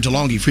go. Another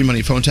DeLonghi free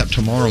money phone tap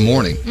tomorrow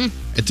morning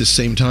at the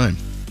same time.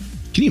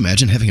 Can you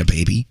imagine having a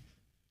baby?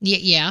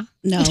 Yeah.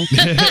 No.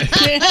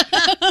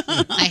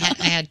 I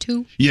had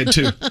two. You had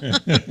two.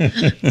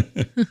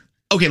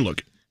 Okay,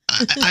 look.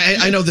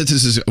 I know that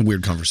this is a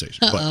weird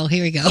conversation. Uh-oh,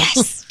 here we go.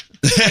 Yes.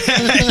 We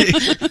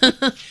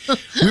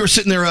were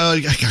sitting there,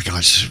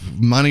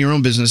 minding our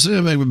own business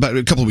about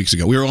a couple of weeks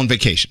ago. We were on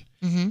vacation.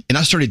 Mhm. And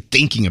I started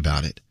thinking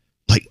about it,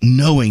 like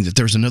knowing that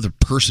there's another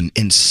person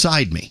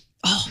inside me.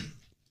 Oh,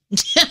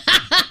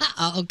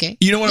 okay.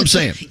 You know what I'm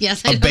saying?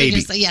 Yes, I A know what you're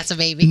baby. saying. Yes, a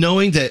baby.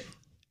 Knowing that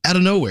out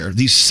of nowhere,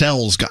 these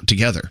cells got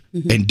together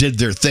and did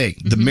their thing.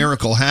 The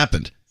miracle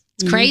happened.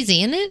 It's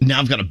crazy, isn't it? Now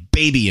I've got a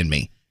baby in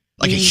me.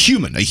 Like a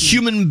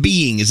human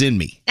being is in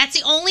me. That's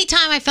the only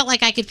time I felt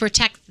like I could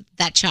protect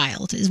that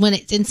child is when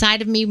it's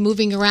inside of me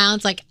moving around.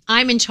 It's like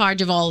I'm in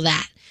charge of all of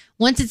that.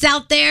 Once it's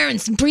out there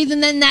and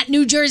breathing in that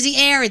New Jersey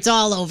air, it's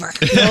all over.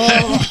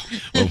 Well,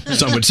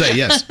 some would say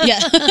yes. Yeah.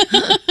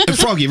 And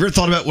Froggy, you ever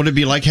thought about what it'd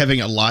be like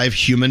having a live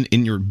human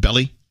in your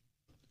belly?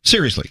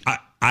 Seriously.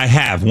 I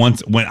have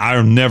once when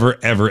I'll never,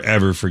 ever,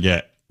 ever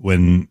forget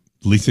when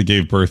Lisa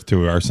gave birth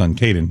to our son,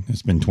 Caden.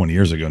 It's been 20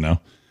 years ago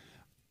now.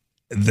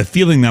 The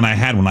feeling that I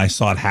had when I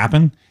saw it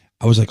happen,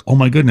 I was like, oh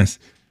my goodness,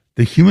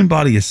 the human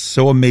body is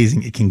so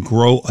amazing. It can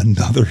grow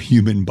another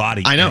human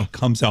body. I know. And it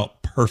comes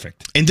out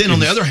perfect. And then on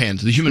the other hand,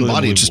 the human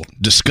body is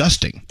just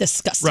disgusting.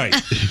 Disgusting. Right.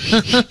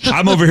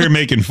 I'm over here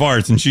making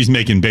farts and she's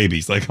making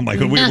babies. Like, I'm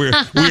like, we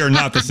are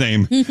not the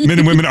same. Men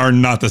and women are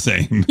not the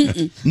same.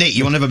 Nate,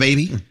 you want to have a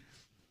baby?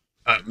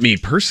 Me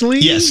personally?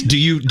 Yes. Do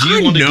you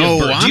want to give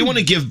birth? Do you want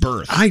to give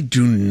birth? I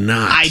do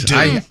not. I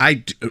do. I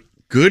do.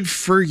 Good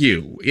for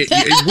you.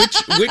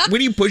 When are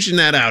you pushing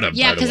that out of?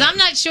 Yeah, by the because way? I'm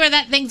not sure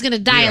that thing's going to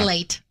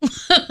dilate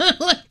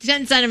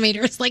 10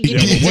 centimeters like you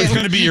need to What's do.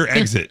 going to be your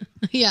exit?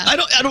 Yeah. I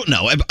don't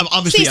know.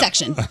 Obviously,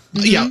 C-section.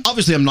 Yeah,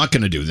 obviously I'm not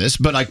going to do this,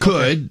 but I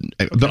could.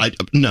 But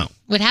no.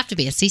 Would have to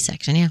be a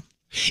C-section, yeah.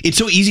 It's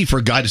so easy for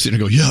a guy to sit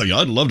and go, yeah,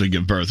 I'd love to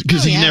give birth,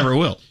 because he never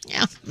will.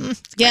 Yeah.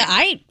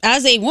 Yeah,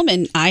 as a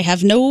woman, I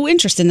have no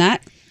interest in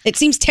that. It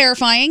seems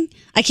terrifying.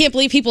 I can't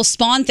believe people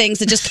spawn things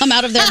that just come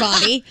out of their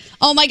body.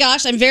 Oh my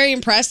gosh, I'm very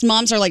impressed.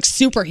 Moms are like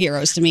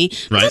superheroes to me.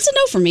 But Right. that's a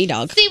no for me,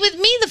 dog. See, with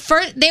me,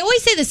 they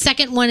always say the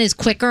second one is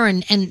quicker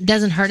and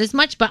doesn't hurt as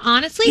much, but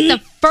honestly, the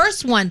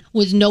first one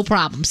was no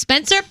problem.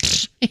 Spencer,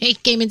 he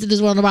came into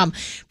this world no problem.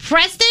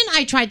 Preston,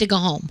 I tried to go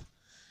home,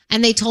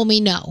 and they told me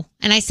no.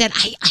 And I said,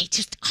 I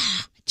just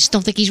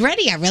don't think he's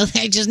ready. I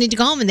just need to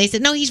go home. And they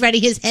said, no, he's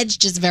ready. His head's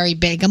just very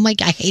big. I'm like,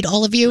 I hate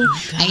all of you.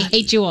 I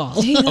hate you all.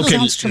 That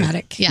sounds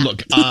traumatic. Yeah.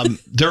 Look,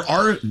 there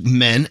are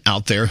men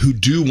out there who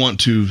do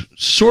want to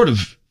sort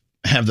of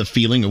have the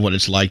feeling of what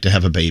it's like to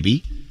have a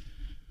baby.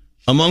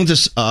 Among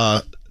this,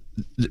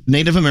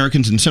 Native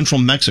Americans in Central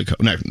Mexico.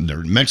 No,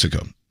 they're in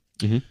Mexico.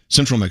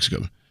 Central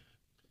Mexico.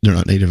 They're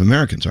not Native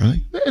Americans, are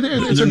they?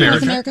 They're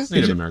North America.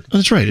 Native America. Oh,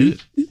 that's right.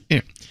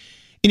 Yeah.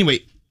 Anyway,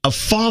 a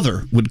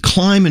father would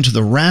climb into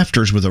the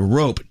rafters with a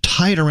rope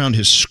tied around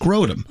his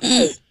scrotum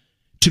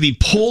to be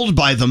pulled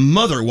by the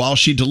mother while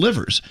she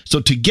delivers. So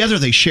together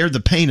they shared the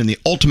pain and the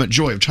ultimate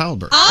joy of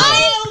childbirth.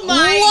 I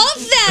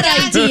love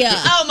that idea.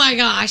 Oh my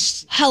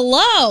gosh.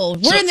 Hello.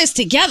 We're in this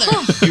together.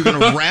 You're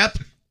going to wrap.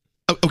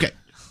 Oh, okay.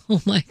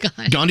 Oh my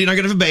God. Gandhi and I are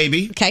going to have a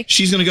baby. Okay.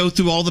 She's going to go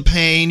through all the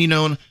pain,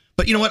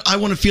 but you know what? I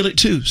want to feel it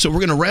too. So we're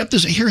going to wrap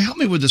this. Here, help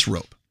me with this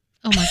rope.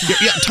 Oh my God.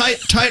 Yeah, tie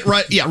it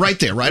right. Yeah, right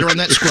there, right around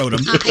that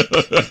scrotum.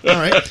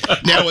 All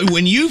right. Now,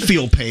 when you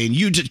feel pain,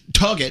 you just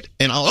tug it,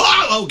 and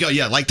I'll go,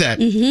 yeah, like that,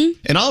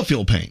 and I'll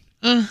feel pain.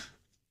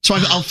 So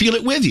I'll feel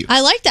it with you.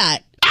 I like that.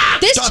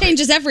 This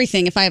changes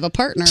everything if I have a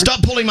partner.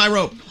 Stop pulling my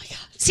rope.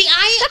 See,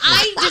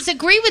 I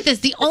disagree with this.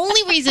 The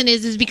only reason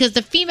is because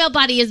the female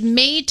body is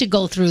made to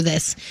go through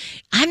this.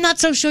 I'm not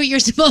so sure you're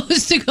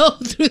supposed to go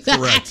through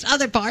that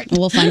other part.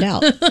 We'll find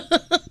out.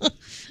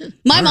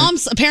 My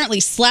mom's apparently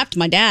slapped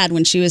my dad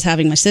when she was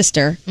having my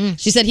sister.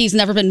 She said he's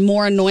never been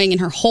more annoying in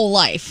her whole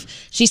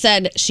life. She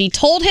said she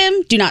told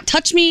him, do not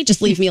touch me,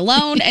 just leave me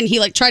alone. And he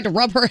tried to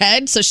rub her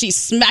head, so she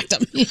smacked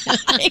him. This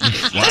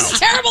is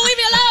terrible, leave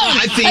me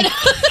alone.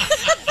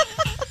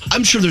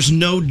 I'm sure there's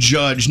no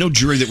judge, no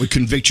jury that would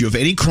convict you of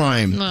any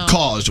crime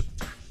caused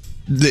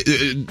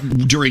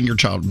during your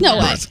childbirth. No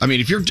way. I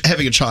mean, if you're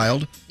having a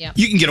child,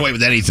 you can get away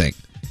with anything.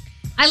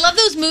 I love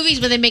those movies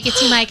where they make it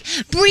seem like,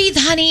 breathe,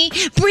 honey,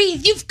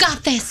 breathe. You've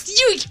got this.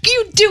 You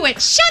do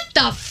it. Shut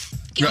the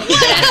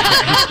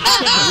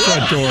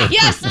Front door.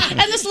 Yes,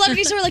 and the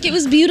celebrities were like, it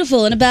was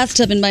beautiful in a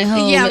bathtub in my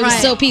home. Yeah, it was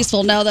right. so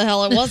peaceful. No, the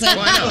hell it wasn't.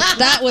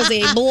 That was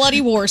a bloody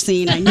war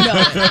scene. I know.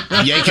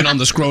 Yanking on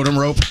the scrotum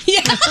rope.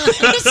 Yeah,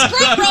 the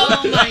scrot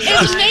rope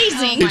is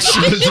amazing.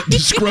 The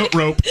scrot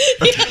rope.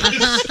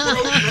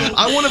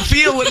 I want to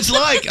feel what it's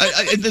like.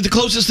 The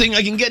closest thing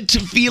I can get to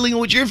feeling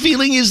what you're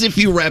feeling is if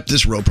you wrap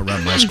this rope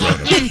around my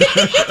scrotum.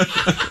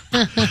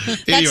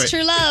 That's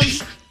true love.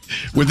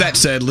 With that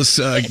said, let's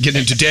get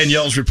into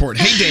Danielle's report.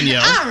 Hey,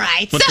 Danielle. All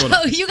right. What's going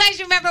on? So you guys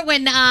remember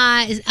when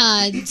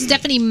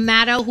Stephanie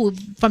Matto, who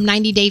from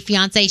 90 Day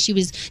Fiancé, she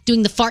was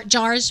doing the fart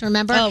jars,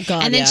 remember? Oh,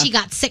 God, And then yeah. she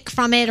got sick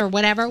from it or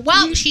whatever.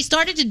 Well, she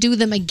started to do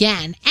them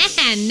again.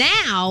 And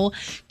now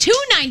 2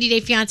 90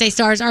 Day Fiancé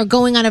stars are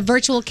going on a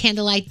virtual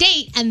candlelight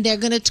date, and they're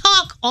going to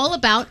talk all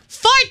about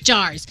fart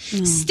jars.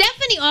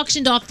 Stephanie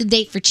auctioned off the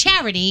date for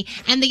charity,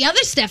 and the other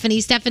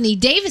Stephanie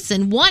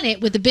Davison, won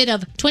it with a bid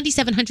of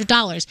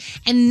 $2,700.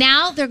 And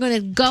now they're going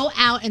to go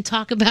out and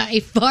talk about a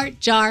fart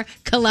jar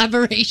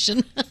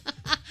collaboration.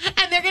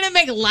 And they're going to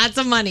make lots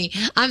of money.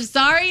 I'm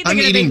sorry. I'm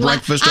eating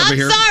breakfast over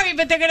here. I'm sorry,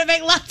 but they're going to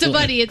make lots of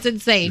money. It's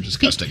insane.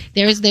 Disgusting.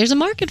 There's a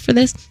market for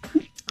this.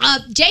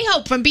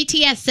 J-Hope from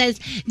BTS says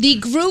the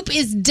group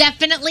is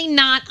definitely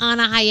not on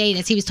a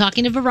hiatus. He was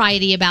talking to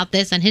Variety about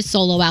this on his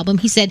solo album.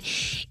 He said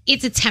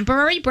it's a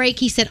temporary break.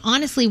 He said,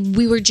 honestly,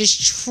 we were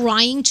just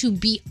trying to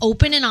be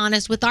open and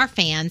honest with our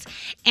fans.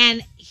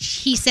 And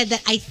he said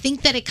that I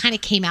think that it kind of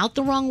came out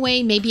the wrong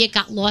way. Maybe it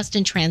got lost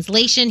in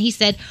translation. He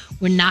said,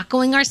 we're not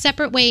going our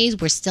separate ways.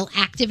 We're still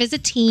active as a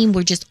team.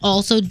 We're just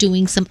also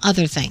doing some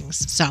other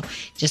things. So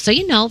just so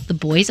you know, the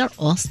boys are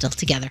all still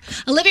together.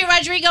 Olivia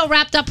Rodrigo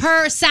wrapped up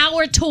her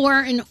Sour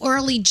tour in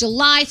early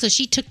July. So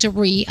she took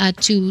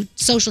to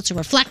social to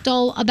reflect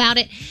all about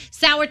it.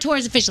 Sour tour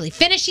is officially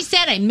finished, she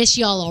said. I miss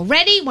y'all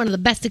already. One of the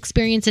best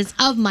experiences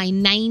of my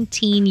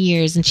 19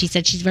 years. And she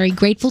said she's very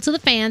grateful to the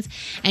fans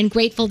and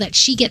grateful that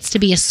she gets to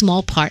be a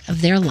small part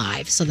of their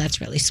lives. So that's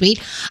really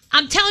sweet.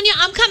 I'm telling you,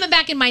 I'm coming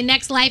back in my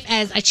next life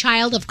as a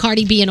child of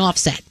Cardi B and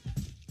Offset.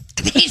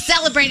 They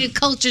celebrated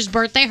Culture's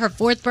birthday, her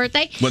 4th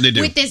birthday. What'd they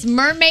do? With this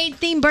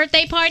mermaid-themed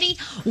birthday party.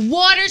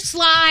 Water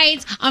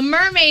slides, a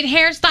mermaid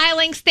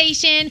hairstyling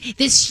station,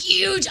 this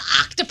huge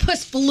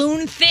octopus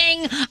balloon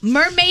thing,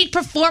 mermaid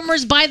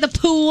performers by the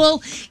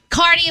pool.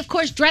 Cardi, of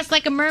course, dressed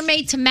like a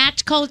mermaid to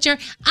match Culture.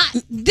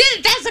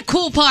 That's a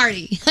cool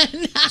party.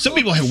 Some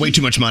people have way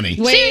too much money.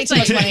 Way too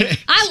much money.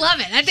 I love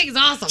it. I think it's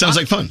awesome. Sounds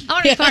like fun. I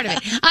want to be part of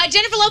it.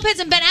 Jennifer Lopez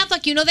and Ben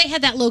Affleck, you know they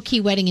had that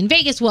low-key wedding in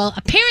Vegas. Well,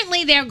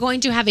 apparently they're going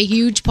to have a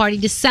huge party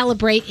to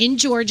celebrate in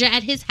Georgia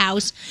at his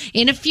house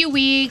in a few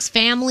weeks.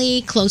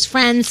 Family, close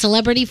friends,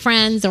 celebrity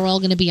friends, they're all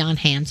going to be on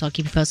hand, so I'll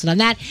keep you posted on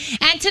that.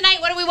 And tonight,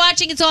 what are we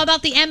watching? It's all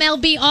about the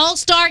MLB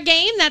All-Star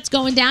Game that's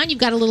going down. You've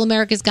got a little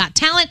America's Got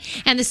Talent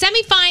and the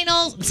semifinals,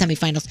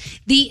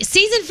 the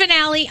season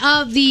finale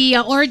of the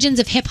Origins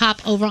of Hip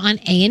Hop over on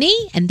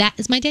A&E, and that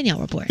is my Danielle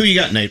report. Who you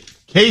got, Nate?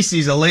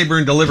 Casey's a labor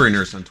and delivery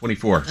nurse on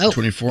 24. Oh.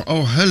 24.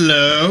 Oh,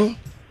 hello.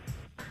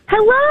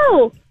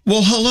 Hello.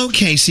 Well, hello,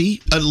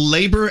 Casey. A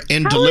labor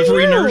and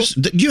delivery nurse.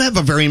 You have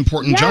a very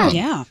important job.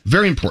 Yeah.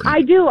 Very important.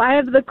 I do. I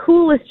have the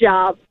coolest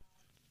job.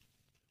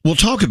 We'll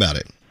talk about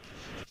it.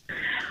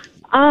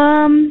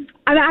 I'm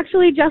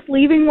actually just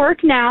leaving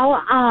work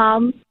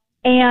now,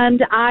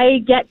 and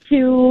I get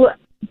to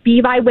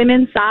be by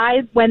women's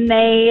side when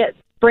they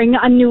bring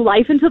a new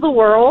life into the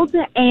world.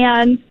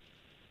 And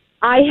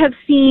I have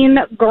seen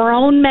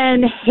grown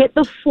men hit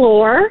the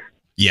floor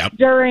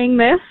during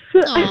this.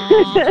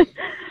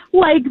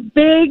 Like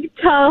big,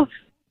 tough,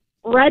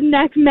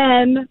 redneck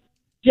men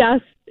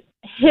just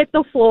hit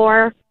the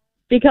floor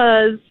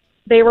because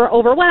they were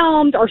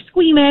overwhelmed or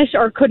squeamish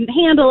or couldn't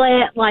handle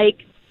it.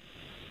 Like,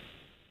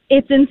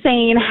 it's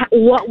insane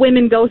what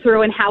women go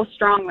through and how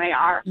strong they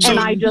are. So, and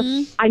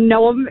I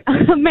know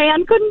a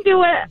man couldn't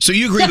do it. So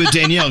you agree with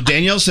Danielle.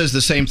 Danielle says the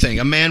same thing.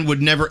 A man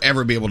would never,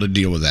 ever be able to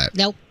deal with that.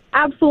 Nope.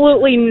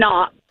 Absolutely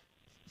not.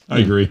 I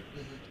agree.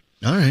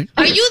 All right.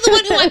 Are you the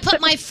one who I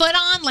put my foot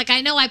on? Like, I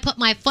know I put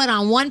my foot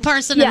on one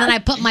person and then I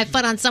put my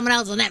foot on someone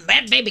else and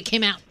that baby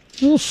came out.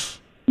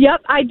 Oof.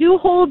 Yep, I do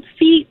hold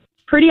feet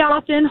pretty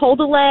often, hold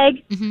a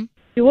leg,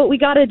 do what we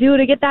got to do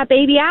to get that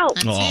baby out.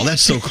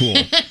 That's so cool.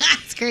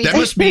 That's great. That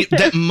must be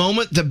that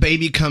moment the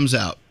baby comes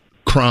out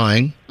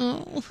crying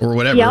or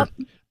whatever. Yep.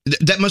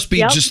 That must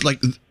be just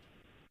like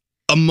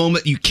a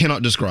moment you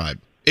cannot describe.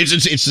 It's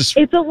just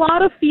It's a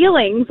lot of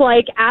feelings.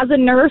 Like, as a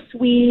nurse,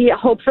 we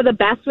hope for the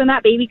best when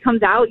that baby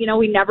comes out. You know,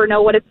 we never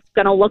know what it's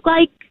going to look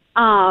like.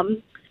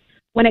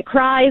 When it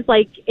cries,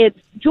 like, it's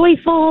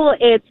joyful.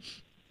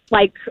 It's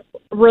like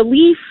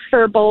relief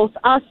for both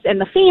us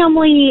and the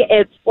family.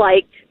 It's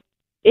like,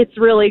 it's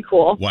really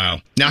cool.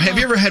 Wow. Now, have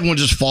you ever had one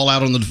just fall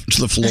out to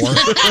the floor?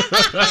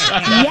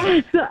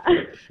 Yes.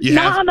 You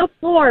Not have? on the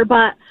floor,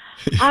 but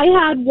I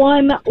had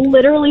one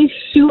literally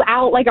shoot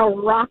out like a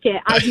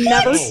rocket. I've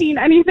never seen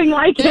anything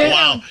like it.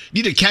 Wow.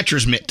 You need a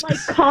catcher's mitt. Like,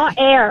 caught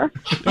air.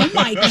 Oh,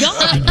 my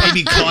God.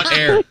 Baby caught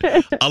air.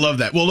 I love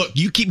that. Well, look,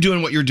 you keep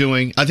doing what you're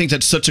doing. I think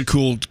that's such a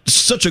cool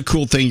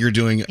thing you're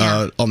doing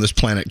on this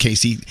planet,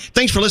 Casey.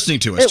 Thanks for listening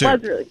to us, It too.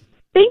 was really.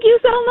 Thank you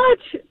so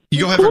much.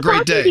 You go have Cool a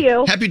great talking day. to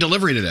you. Happy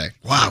delivery today.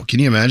 Wow. Can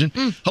you imagine?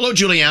 Hello,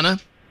 Juliana.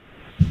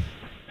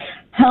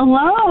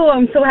 Hello.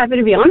 I'm so happy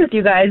to be on with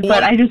you guys.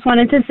 But I just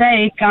wanted to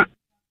say,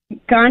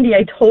 Gandhi,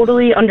 I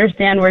totally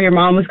understand where your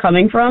mom was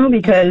coming from,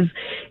 because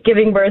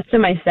giving birth to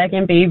my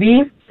second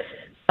baby,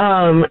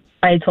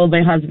 I told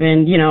my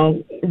husband,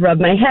 rub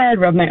my head,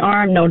 rub my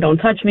arm. No, don't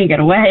touch me. Get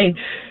away.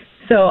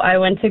 So I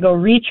went to go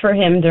reach for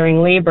him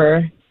during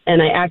labor,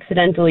 and I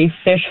accidentally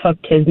fish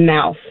hooked his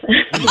mouth.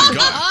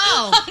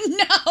 Oh,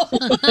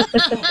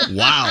 no.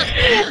 Wow.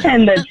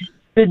 And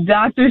the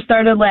doctor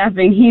started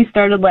laughing. He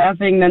started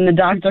laughing. Then the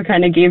doctor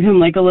kind of gave him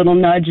like a little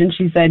nudge, and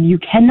she said, "You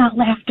cannot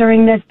laugh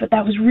during this," but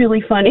that was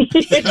really funny.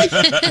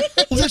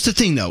 Well, that's the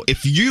thing, though.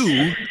 If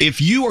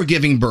you are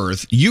giving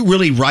birth, you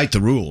really write the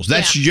rules.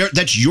 That's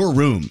your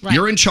room. Right.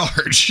 You're in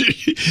charge.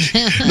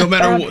 No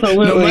matter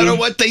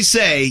what they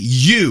say,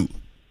 you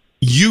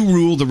you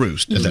rule the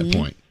roost at that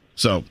point.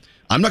 So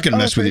I'm not going to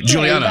mess with you,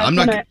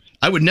 Juliana.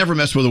 I would never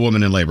mess with a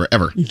woman in labor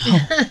ever.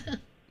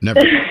 Never.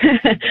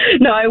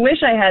 No, I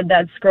wish I had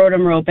that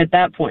scrotum rope at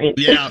that point.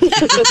 Yeah. That's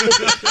the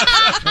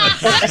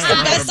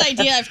best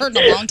idea I've heard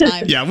in a long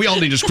time. Yeah, we all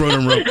need a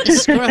scrotum rope. All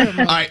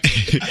right.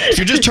 If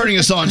you're just turning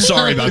us on,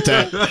 sorry about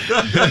that.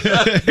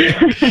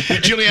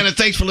 Juliana,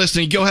 thanks for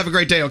listening. Go have a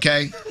great day,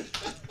 okay?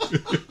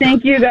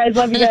 Thank you, guys.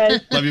 Love you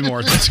guys. Love you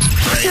more.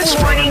 Good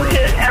morning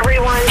to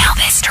everyone.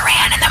 Elvis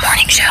Duran in the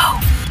morning show.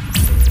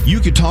 You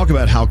could talk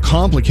about how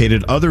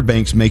complicated other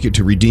banks make it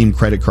to redeem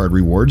credit card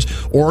rewards,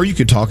 or you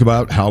could talk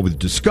about how with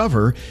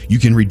Discover, you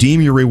can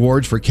redeem your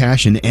rewards for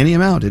cash in any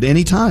amount at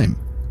any time.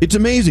 It's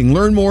amazing.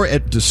 Learn more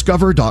at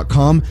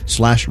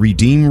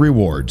discover.com/redeem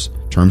rewards.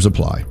 Terms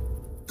apply.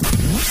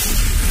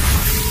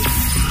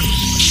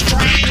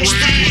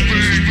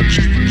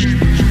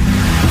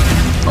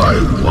 I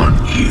want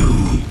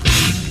you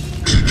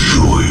to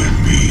join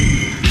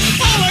me.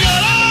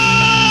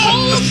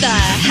 Hold the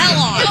hell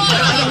on.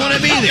 I don't want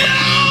to be there.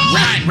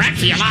 Run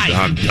for your life.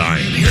 I'm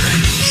dying here.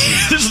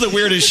 This is the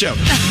weirdest show.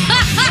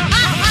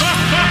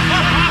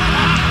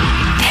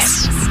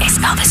 This is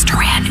Elvis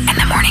Duran and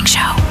the morning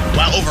show.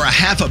 Wow, over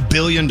 $500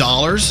 million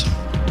up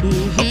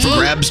for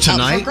grabs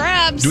tonight. Up for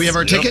grabs. Do we have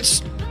our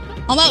tickets?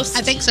 Almost.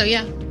 I think so,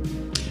 yeah.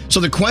 So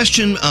the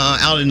question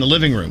out in the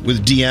living room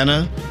with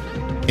Deanna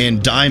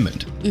and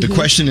Diamond, the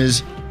question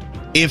is,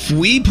 if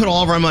we put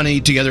all of our money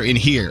together in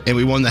here and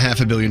we won the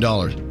 $500 million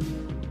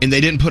and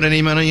they didn't put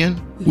any money in,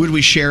 would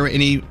we share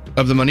any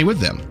of the money with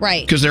them?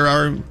 Right. Because they're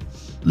our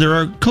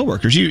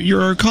coworkers.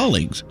 You're our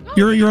colleagues.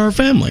 You're our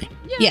family.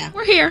 Yeah.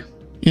 We're here.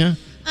 Yeah.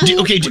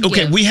 Okay.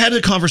 We had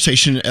a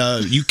conversation.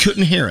 You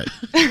couldn't hear it.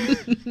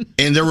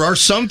 And there are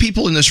some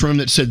people in this room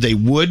that said they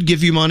would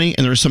give you money,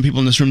 and there are some people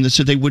in this room that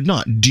said they would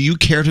not. Do you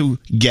care to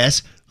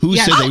guess who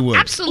said they would?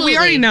 Absolutely. We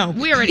already know.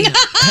 We already know.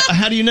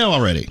 How do you know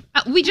already?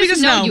 We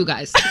just know you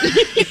guys.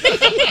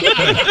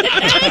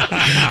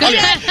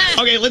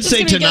 Okay, let's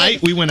say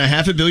tonight we win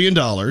 $500 million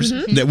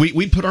that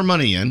we put our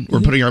money in. We're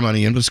putting our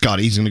money in with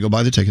Scotty. He's going to go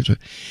buy the tickets.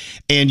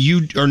 And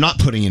you are not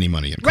putting any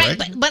money in, correct?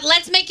 Right, but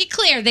let's make it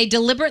clear. They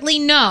deliberately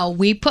know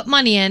we put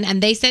money in,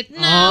 and they said, no,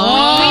 we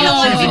don't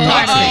want to be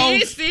part of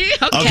it. See?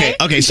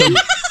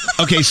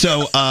 Okay,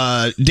 so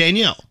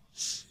Danielle,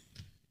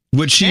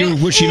 would she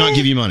not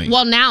give you money?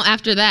 Well, now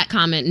after that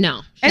comment,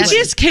 no. And she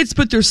has kids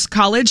put through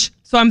college,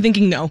 so I'm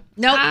thinking no.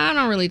 Nope. I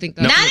don't really think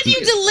that. Not if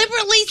you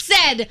deliberately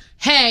said,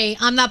 hey,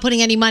 I'm not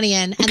putting any money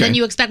in, and then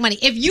you expect money.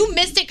 If you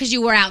missed it because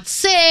you were out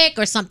sick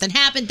or something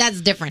happened, that's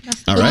different.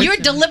 All When right. you're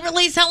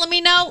deliberately telling me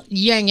no,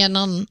 you ain't getting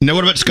none. Now,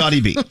 what about Scotty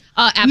B?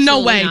 Absolutely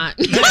No way. not.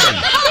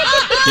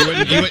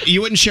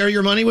 You wouldn't share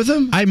your money with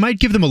them? I might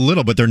give them a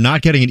little, but they're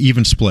not getting an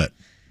even split.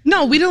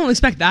 No, we don't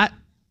expect that.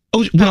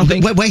 Oh, well,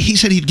 wait, he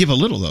said he'd give a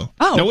little, though.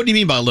 Oh. Now, what do you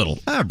mean by a little?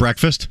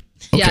 Breakfast.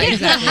 Yeah,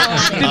 exactly.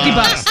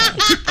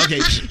 $50. Okay,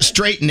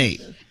 straight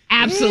Nate.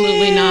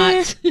 Absolutely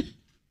not.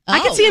 I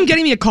could see him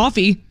getting me a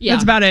coffee. Yeah.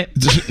 That's about it.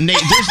 Nate,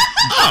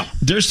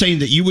 they're saying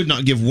that you would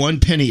not give one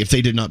penny if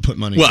they did not put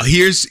money Well, in.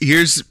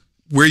 here's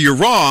where you're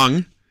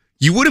wrong.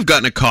 You would have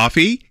gotten a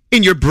coffee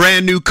in your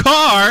brand new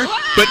car,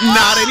 but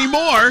not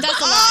anymore.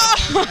 That's a lie.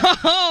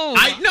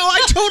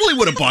 I totally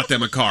would have bought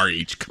them a car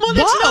each. Come on,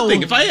 that's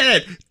nothing. If I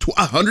had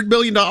 $100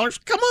 million,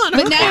 come on.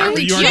 But now you're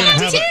You aren't gonna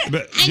have it,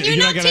 but And you're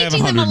not gonna have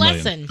teaching them a 100 million.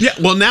 lesson. Yeah,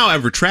 well, now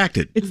I've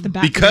retracted. It's the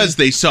back because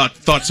they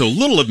thought so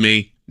little of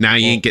me. Now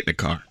you ain't getting a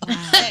car.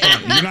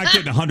 You're not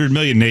getting 100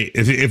 million, Nate.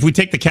 If we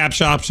take the cash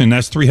option,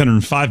 that's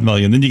 305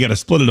 million. Then you got to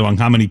split it among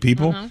how many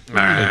people?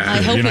 I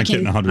hope You're we not can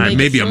getting 100 million.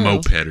 Maybe a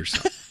moped or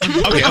something.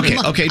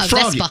 Okay. A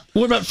Froggy. Vespa.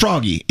 What about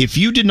Froggy? If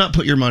you did not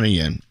put your money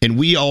in and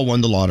we all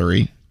won the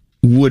lottery,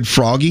 would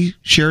Froggy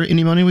share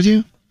any money with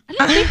you?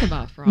 I didn't think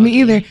about Froggy. Me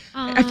either.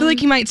 I feel like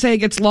he might say it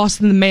gets lost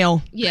in the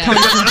mail. Yeah.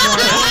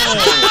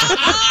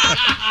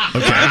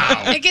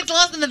 Okay. It gets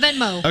lost in the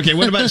Venmo. Okay,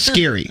 what about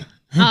Scary?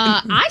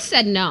 I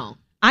said no.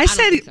 I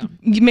said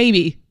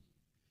maybe.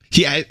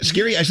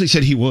 Scary actually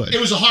said he would. It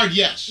was a hard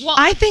yes. Well,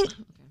 I think.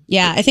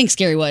 Yeah, I think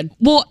Scary would.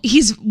 Well,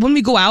 when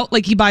we go out,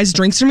 like he buys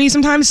drinks for me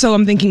sometimes, so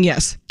I'm thinking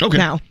yes. Okay.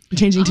 Now I'm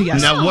changing to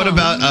yes. Now, what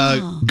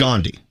about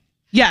Gandhi?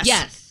 Yes.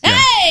 Yes.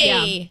 Hey!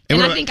 Yeah. And And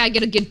what I about- think I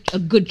get a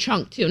good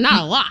chunk too.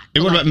 Not a lot.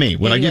 And what about me?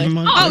 Would I give him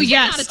money? Oh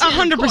yes,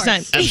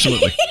 100%.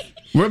 Absolutely.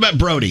 What about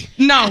Brody?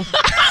 No.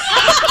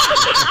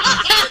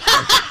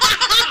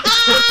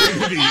 He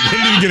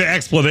didn't even get an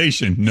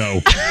explanation. No.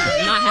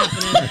 Not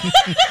happening.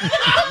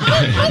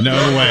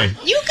 No way.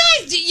 You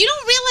guys, you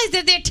don't realize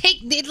that they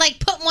like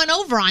put one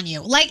over on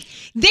you. Like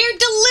they're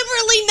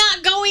deliberately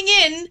not going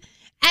in,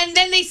 and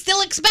then they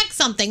still expect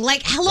something.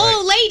 Like,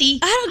 hello, lady.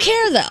 I don't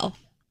care though.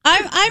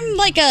 I'm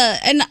like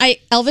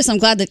Elvis, I'm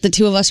glad that the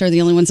two of us are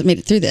the only ones that made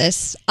it through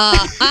this.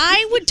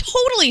 I would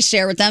totally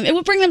share with them. It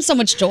would bring them so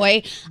much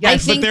joy. I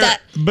think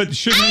that But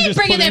shouldn't we just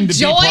bringing put in them to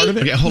joy. be part of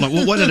it? Okay, hold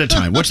on. One at a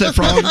time. What's that,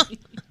 Frog?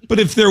 But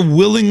if they're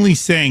willingly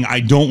saying, I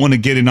don't want to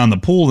get in on the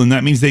pool, then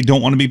that means they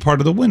don't want to be part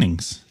of the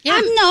winnings.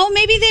 Yeah. No,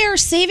 maybe they're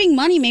saving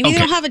money. Maybe they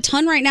don't have a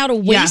ton right now to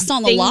waste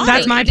on the lottery.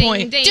 That's my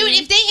point. Dude,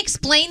 if they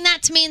explained that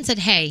to me and said,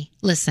 hey,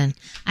 listen,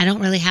 I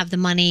don't really have the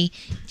money.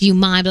 Do you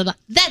mind? Blah, blah.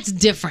 That's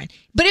different.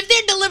 But if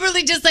they're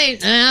deliberately just saying,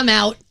 I'm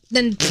out,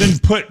 then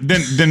put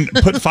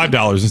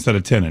 $5 instead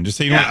of 10 in. Just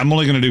say, you know what, I'm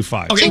only going to do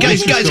 5. Okay,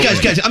 guys, I'm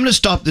going to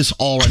stop this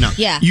all right now.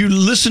 Yeah. You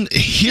listen,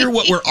 hear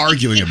what we're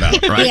arguing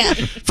about, right? Yeah.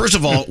 First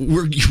of all,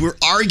 we're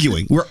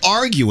arguing. We're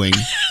arguing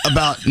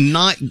about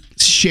not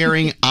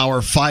sharing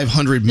our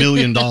 $500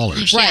 million.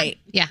 Right.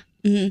 Yeah.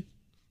 Mm-hmm.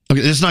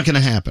 Okay, it's not going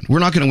to happen. We're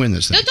not going to win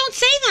this thing. No, don't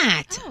say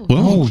that.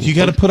 Well, you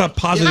got to put up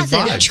positive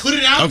vibes. Put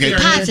it out there.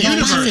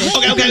 Positive.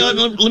 Okay,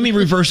 let me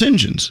reverse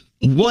engines.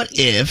 What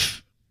if,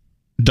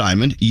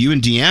 Diamond, you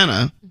and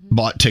Deanna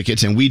bought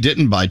tickets and we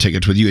didn't buy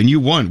tickets with you and you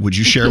won? Would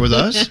you share with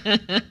us?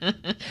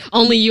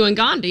 Only you and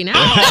Gandhi now.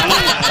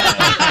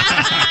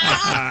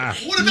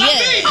 What about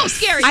me? Oh,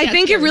 scary. I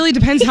think it really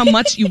depends how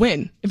much you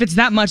win. If it's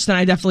that much, then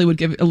I definitely would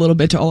give a little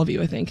bit to all of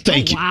you, I think.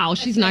 Thank you. Wow,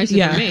 she's nicer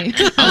Yeah. than me.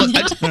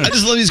 I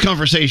just love these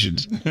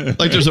conversations.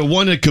 Like there's a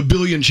 1 in a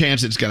kabillion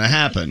chance it's going to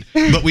happen,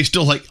 but we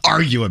still like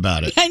argue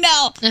about it. I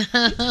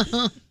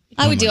know.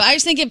 I would do. I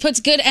just think it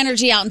puts good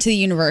energy out into the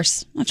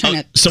universe. I'm not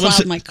trying to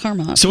cloud my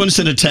karma up. Someone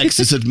sent a text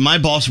that said, my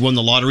boss won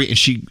the lottery and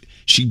she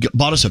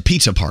bought us a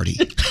pizza party.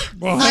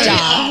 What?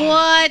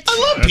 I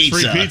love That's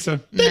pizza. free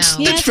pizza. That's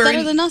it's very,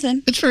 better than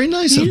nothing. it's very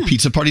nice. A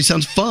pizza party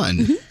sounds fun.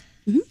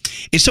 Mm-hmm.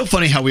 It's so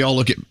funny how we all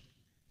look at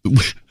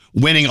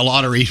winning a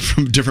lottery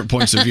from different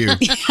points of view.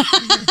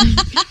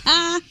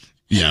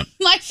 Yeah.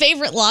 My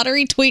favorite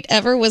lottery tweet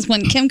ever was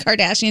when Kim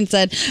Kardashian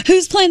said,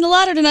 "Who's playing the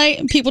lotto tonight?"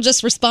 And people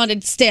just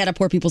responded, "Stay out of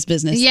poor people's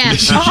business." Yeah.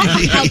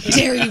 How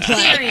dare you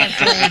play?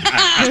 Seriously.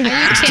 Are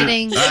you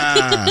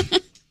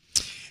kidding?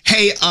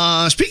 Hey,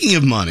 speaking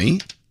of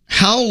money,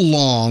 how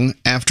long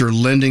after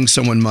lending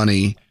someone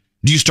money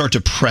do you start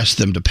to press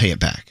them to pay it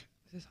back?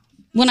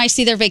 When I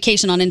see their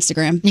vacation on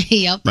Instagram.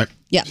 Yep. Right.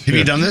 Yeah. Have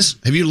you done this?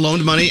 Have you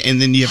loaned money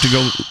and then you have to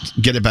go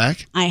get it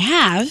back? I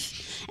have.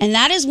 And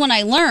that is when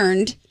I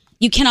learned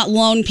you cannot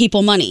loan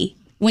people money.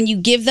 When you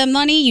give them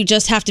money, you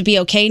just have to be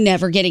okay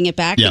never getting it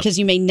back because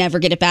you may never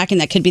get it back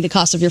and that could be the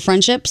cost of your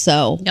friendship.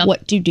 So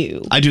what do you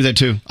do? I do that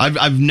too.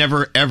 I've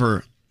never,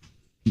 ever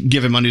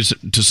given money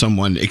to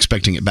someone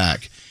expecting it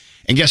back.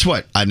 And guess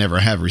what? I never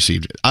have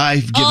received it.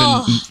 I've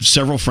given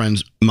several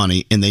friends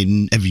money and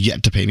they have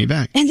yet to pay me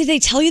back. And did they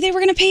tell you they were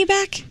going to pay you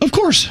back? Of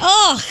course.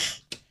 Oh.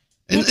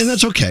 And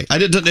that's okay.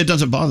 It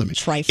doesn't bother me.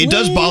 Trifling. It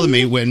does bother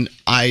me when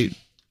I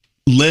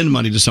lend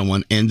money to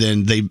someone and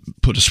then they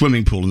put a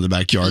swimming pool in the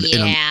backyard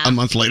and a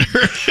month later.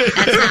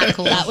 That's not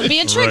cool. That would be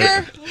a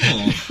trigger.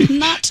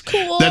 Not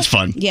cool. That's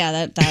fun. Yeah,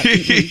 that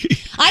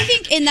I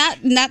think in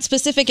that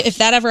specific, if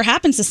that ever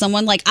happens to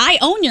someone, like I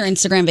own your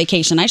Instagram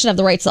vacation. I should have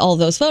the rights to all of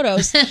those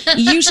photos.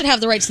 You should have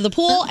the rights to the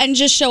pool and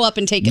just show up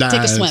and take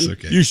a swim.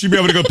 Okay. You should be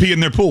able to go pee in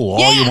their pool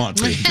all you want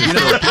to.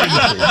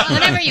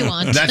 Whatever you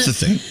want. That's the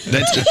thing.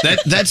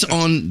 That's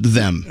on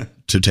them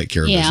to take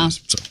care of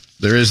business. So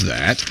there is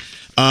that.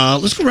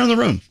 Let's go around the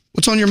room.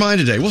 What's on your mind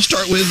today? We'll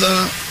start with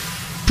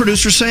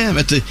producer Sam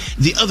at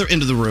the other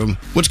end of the room.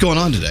 What's going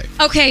on today?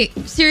 Okay,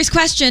 serious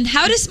question.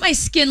 How does my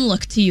skin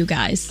look to you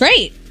guys?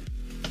 Great.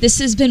 This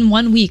has been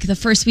 1 week, the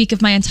first week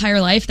of my entire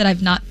life that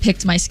I've not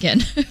picked my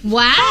skin.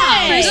 Wow.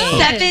 For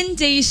 7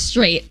 days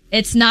straight.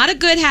 It's not a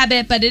good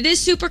habit, but it is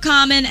super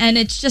common, and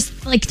it's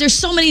just like there's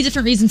so many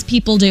different reasons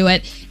people do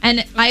it.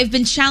 And I've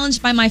been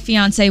challenged by my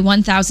fiance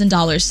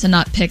 $1,000 to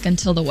not pick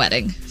until the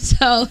wedding.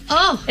 So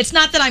it's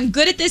not that I'm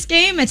good at this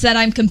game, it's that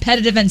I'm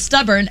competitive and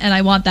stubborn, and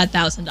I want that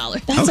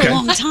 $1,000. That's a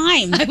long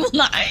time. I will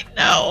not. I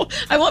know.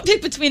 I won't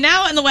pick between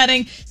now and the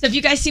wedding. So if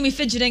you guys see me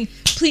fidgeting,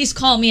 please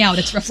call me out.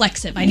 It's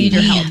reflexive. I need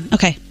your help.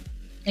 Okay.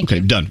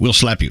 Okay, done. We'll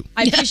slap you.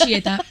 I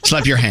appreciate that.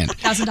 Slap your hand.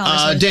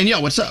 $1,000.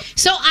 Danielle, what's up?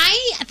 So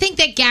I think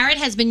that Garrett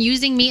has been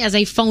using me as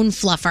a phone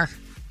fluffer.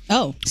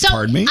 Oh. So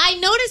Pardon me? I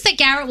noticed that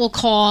Garrett will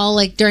call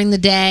like during the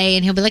day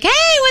and he'll be like,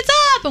 "Hey, what's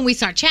up?" And we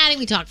start chatting.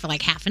 We talk for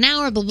like half an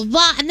hour, blah, blah,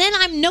 blah. And then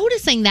I'm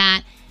noticing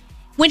that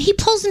when he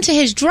pulls into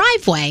his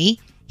driveway,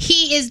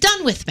 he is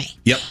done with me.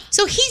 Yep.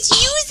 So he's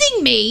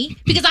using me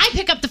because I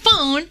pick up the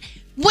phone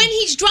when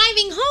he's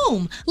driving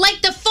home.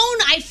 Like the phone,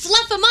 I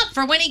fluff him up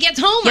for when he gets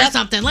home or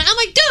something. Like I'm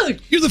like,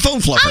 dude. You're the phone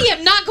fluffer. I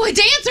am not going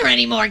to answer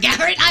anymore,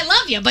 Garrett. I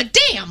love you, but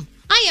damn,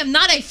 I am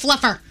not a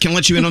fluffer. Can I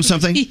let you in on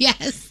something?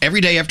 Yes.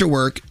 Every day after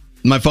work,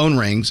 my phone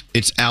rings.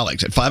 It's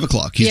Alex at 5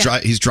 o'clock.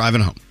 He's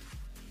driving home.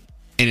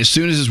 And as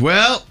soon as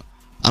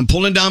I'm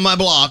pulling down my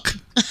block.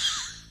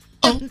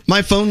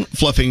 My phone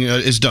fluffing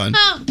is done.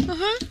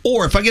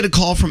 Or if I get a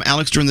call from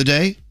Alex during the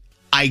day,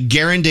 I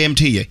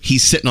guarantee you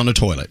he's sitting on the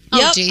toilet.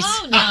 Oh, jeez.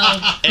 Oh,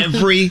 no.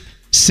 Every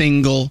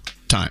single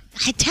time.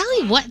 I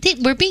tell you what,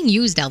 we're being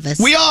used,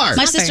 Elvis. We are.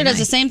 My sister does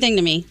the same thing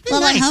to me.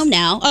 Well, nice. I'm home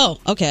now. Oh,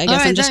 okay. I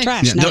guess I'm just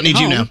trash. Yeah, don't need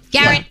you now.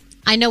 Garrett,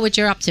 I know what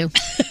you're up to.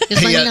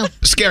 Just let me know.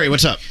 Scary,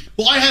 what's up?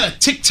 Well, I had a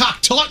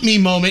TikTok taught me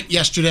moment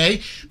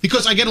yesterday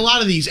because I get a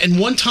lot of these. And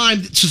one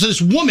time, so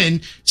this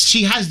woman,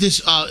 she has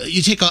this,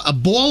 you take a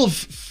ball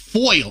of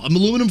foil,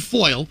 aluminum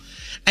foil,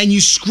 and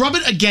you scrub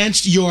it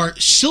against your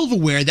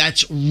silverware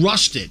that's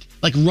rusted,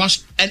 like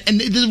rust, and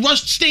the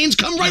rust stains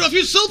come right off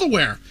your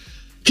silverware.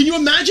 Can you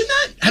imagine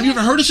that? Have you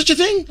ever heard of such a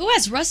thing? Who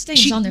has rust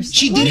stains on their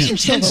She did it in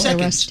 10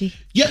 seconds. Rusty.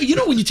 Yeah, you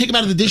know when you take them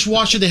out of the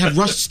dishwasher, they have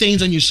rust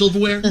stains on your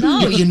silverware?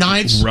 No. Your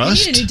knives?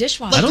 Rust? You need a new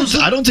dishwasher.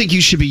 I don't think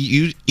you should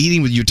be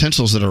eating with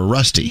utensils that are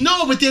rusty.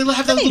 No, but they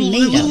have that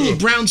little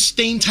brown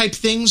stain type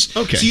things.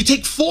 Okay. So you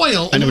take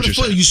foil, I know what you're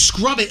foil, saying. you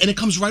scrub it, and it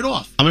comes right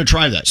off. I'm going to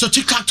try that. So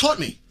TikTok taught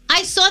me.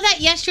 I saw that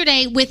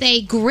yesterday with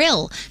a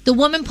grill. The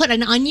woman put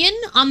an onion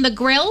on the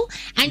grill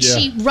and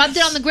she rubbed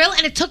it on the grill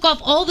and it took off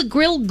all the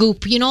grill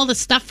goop, all the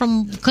stuff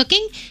from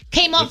cooking,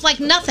 came off like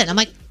nothing. I'm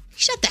like,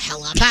 shut the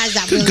hell up. How does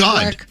that Good really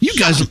God. work? You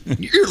guys,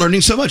 you're learning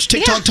so much.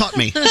 TikTok taught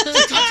me.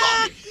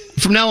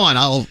 From now on,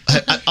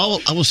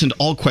 I will send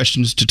all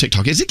questions to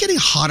TikTok. Is it getting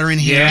hotter in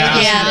here?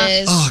 Yeah.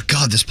 it is. Oh,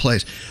 God, this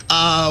place.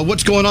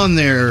 What's going on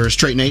there,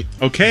 Straight Nate?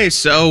 Okay,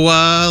 so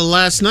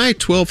last night,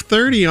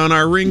 12:30 on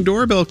our Ring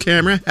doorbell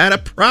camera, had a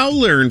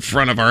prowler in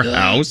front of our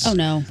house. Oh,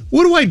 no.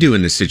 What do I do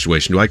in this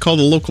situation? Do I call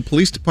the local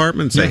police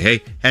department and say,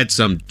 hey, had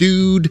some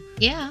dude?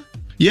 Yeah.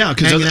 Yeah,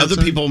 because Hanging other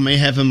outside? people may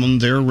have him on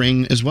their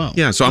Ring as well.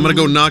 Yeah, so I'm going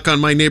to go knock on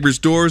my neighbor's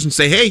doors and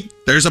say, hey,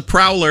 there's a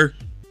prowler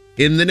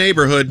in the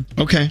neighborhood.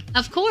 Okay.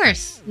 Of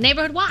course.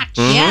 Neighborhood watch.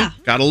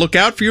 Got to look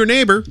out for your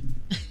neighbor.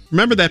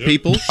 Remember that,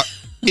 people.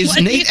 Is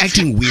Nate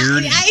acting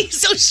weird? I'm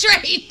so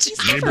strange.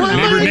 Why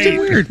am I acting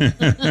weird?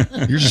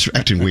 You're just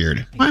acting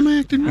weird. Why am I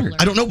acting weird?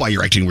 I don't know why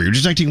you're acting weird. You're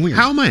just acting weird.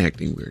 How am I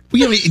acting weird?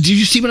 Well, did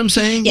you see what I'm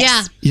saying?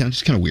 Yes. Yeah,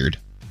 it's kind of weird.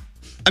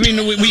 I mean,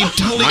 we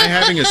totally. Am I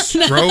having a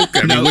stroke?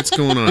 I mean, what's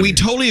going on? We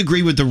totally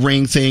agree with the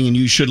Ring thing, and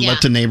you should Yeah.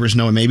 let the neighbors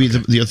know, and maybe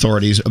the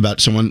authorities about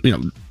someone,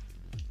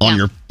 on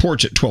your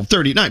porch at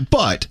 12:30 at night.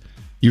 But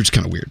you're just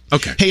kind of weird.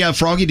 Okay. Hey,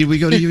 Froggy, did we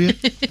go to you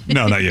yet?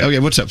 No, not yet. Okay,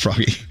 what's up,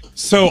 Froggy?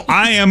 So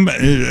I am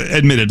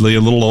admittedly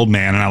a little old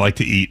man, and I like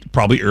to eat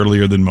probably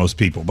earlier than most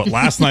people. But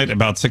last night,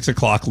 about 6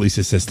 o'clock,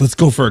 Lisa says, let's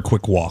go for a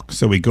quick walk.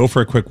 So we go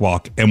for a quick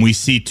walk, and we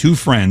see two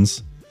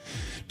friends.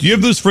 Do you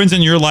have those friends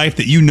in your life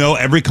that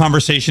every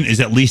conversation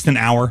is at least an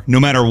hour? No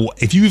matter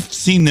what, if you've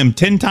seen them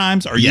 10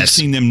 times or you've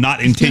seen them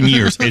not in 10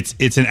 years,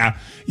 it's an hour.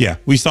 Yeah,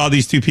 we saw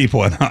these two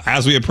people, and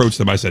as we approached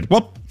them, I said,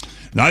 well,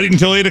 not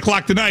until 8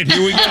 o'clock tonight.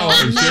 Here we go.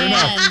 And sure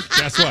enough,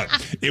 guess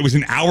what? It was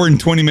an hour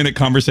and 20-minute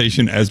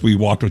conversation as we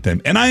walked with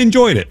them. And I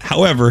enjoyed it.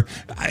 However,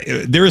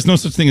 there is no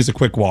such thing as a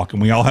quick walk.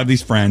 And we all have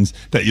these friends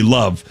that you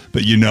love,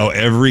 but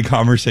every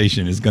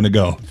conversation is going to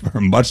go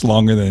for much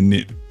longer than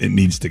it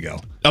needs to go.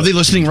 Are they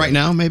listening right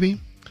now, maybe?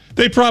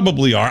 They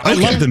probably are. I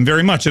love them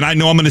very much. And I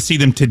know I'm going to see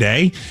them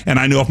today. And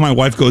I know if my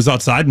wife goes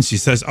outside and she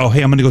says, oh,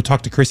 hey, I'm going to go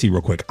talk to Chrissy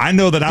real quick. I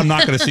know that I'm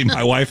not going to see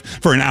my wife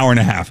for an hour and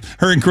a half.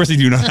 Her and Chrissy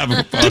do not have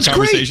a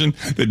conversation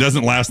that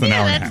doesn't last an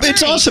hour and a half.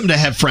 It's awesome to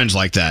have friends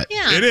like that.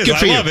 Yeah. It is. Good I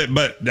for you. love it,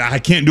 but I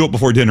can't do it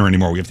before dinner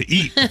anymore. We have to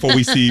eat before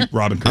we see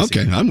Rob and Chrissy.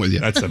 Okay, I'm with you.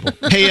 That's simple.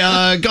 Hey,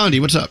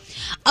 Gandhi, what's up?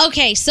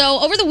 Okay, so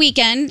over the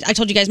weekend, I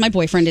told you guys my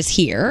boyfriend is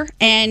here,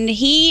 and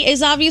he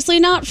is obviously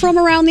not from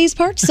around these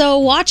parts. So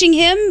watching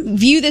him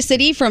view the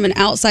city from an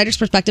outsider's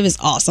perspective is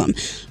awesome.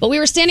 But we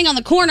were standing on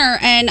the corner,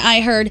 and I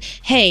heard,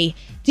 hey,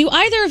 do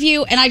either of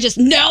you, and I just,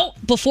 no,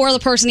 before the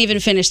person even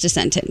finished a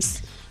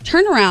sentence.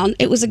 Turn around,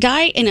 it was a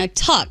guy in a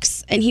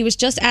tux, and he was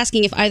just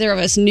asking if either of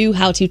us knew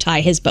how to tie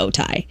his bow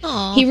tie.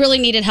 Aw. He really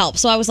needed help.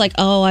 So I was like,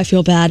 oh, I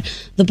feel bad.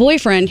 The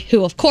boyfriend,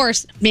 who, of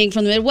course, being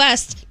from the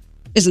Midwest,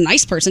 is a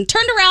nice person,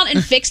 turned around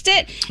and fixed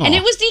it. And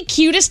it was the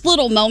cutest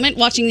little moment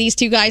watching these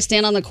two guys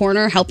stand on the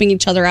corner helping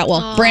each other out.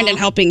 Well, Brandon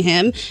helping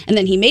him. And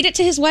then he made it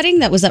to his wedding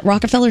that was at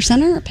Rockefeller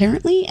Center,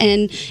 apparently.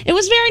 And it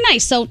was very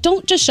nice. So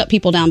don't just shut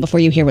people down before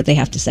you hear what they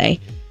have to say.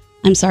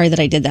 I'm sorry that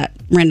I did that,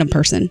 random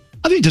person.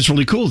 I think that's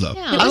really cool, though.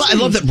 Yeah, I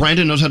love that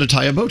Brandon knows how to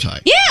tie a bow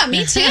tie. Yeah,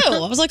 me too.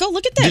 I was like, oh,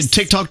 look at this. Did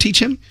TikTok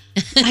teach him?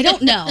 I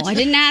don't know. I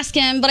didn't ask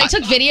him, but I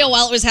took video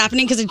while it was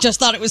happening because I just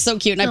thought it was so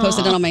cute, and I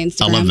posted it on my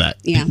Instagram. I love that.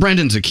 Yeah.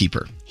 Brandon's a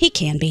keeper. He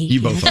can be.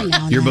 You both Every now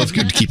are. and You're then. both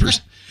good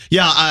keepers.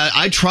 Yeah,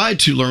 I tried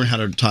to learn how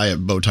to tie a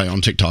bow tie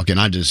on TikTok, and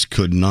I just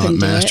could not Couldn't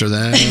do master it.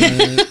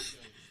 that.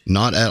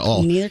 Not at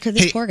all. Neither could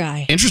this poor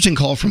guy. Interesting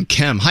call from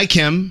Kim. Hi,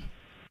 Kim.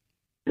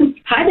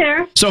 Hi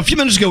there. So a few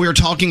minutes ago, we were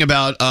talking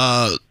about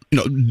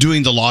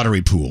doing the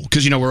lottery pool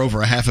because we're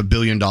over $500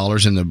 million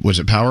in the was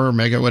it Power or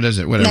Mega? What is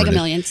it? Whatever. Mega it is.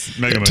 Millions.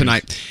 Mega Millions.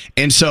 Tonight,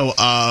 and so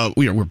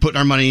we're putting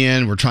our money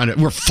in.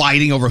 We're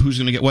fighting over who's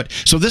going to get what.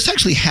 So this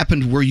actually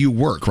happened where you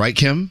work, right,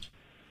 Kim?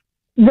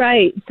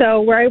 Right.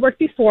 So where I worked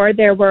before,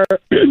 there were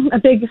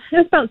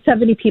there's about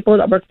 70 people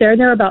that worked there, and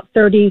there were about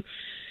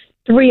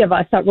 33 of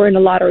us that were in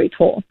the lottery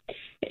pool.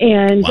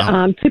 And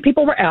two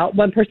people were out.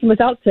 One person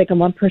was out sick, and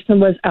one person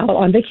was out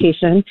on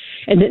vacation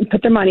and didn't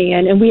put their money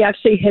in. And we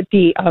actually hit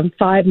the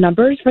 5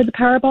 numbers for the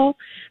Powerball,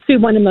 so we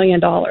won $1 million.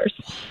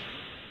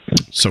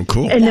 So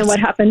cool. And then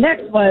what happened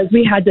next was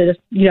we had to,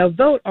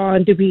 vote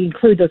on do we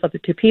include those other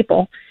two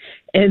people.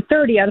 And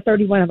 30 out of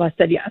 31 of us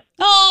said yes.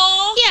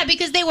 Oh, yeah,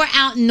 because they were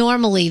out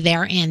normally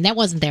therein. That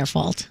wasn't their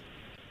fault.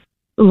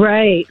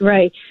 Right.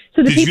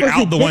 So the Did you people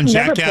who out the one didn't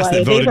never jackass play,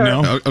 that voted they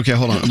were- no? Okay,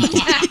 hold on.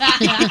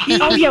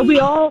 Oh yeah, we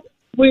all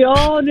We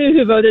all knew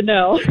who voted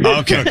no.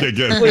 Okay,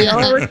 good. We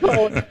all were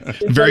told.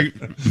 Very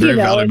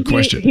valid and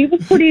question. He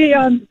was pretty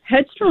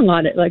headstrong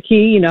on it. Like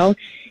he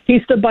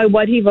stood by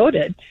what he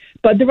voted.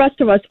 But the rest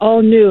of us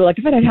all knew, like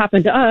if it had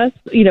happened to us,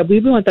 we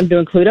want them to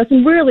include us.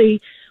 And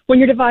really, when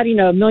you're dividing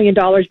 $1 million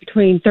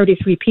between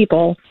 33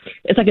 people,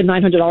 it's like a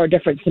 $900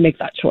 difference to make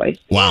that choice.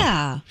 Wow.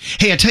 Yeah.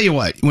 Hey, I tell you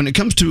what, when it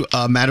comes to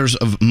matters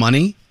of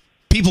money,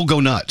 people go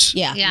nuts.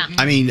 Yeah.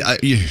 I mean,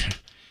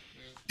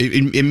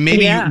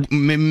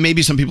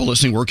 maybe some people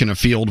listening work in a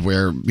field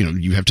where,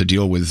 you have to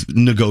deal with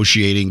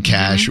negotiating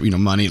cash,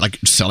 money, like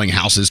selling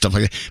houses, stuff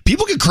like that.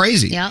 People get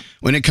crazy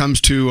when it comes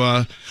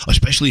to,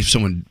 especially if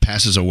someone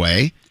passes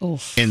away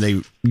and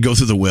they go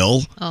through the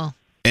will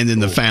and then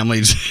the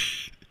families.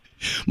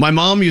 My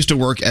mom used to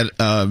work at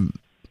an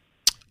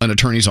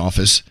attorney's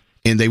office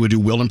and they would do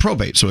will and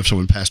probate. So if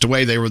someone passed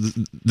away, they were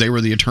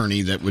the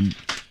attorney they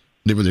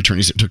were the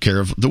attorneys that took care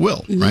of the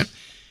will, right?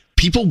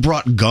 People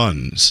brought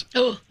guns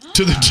to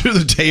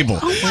the table.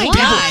 Oh my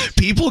God.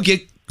 People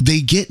get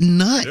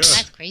nuts.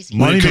 That's crazy.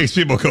 Money makes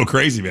people go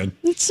crazy, man.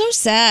 It's so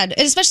sad,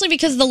 and especially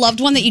because the loved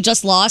one that you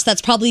just lost,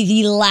 that's probably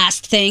the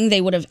last thing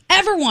they would have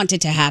ever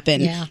wanted to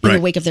happen in the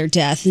wake of their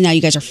death. Now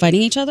you guys are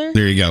fighting each other?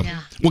 There you go.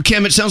 Yeah. Well,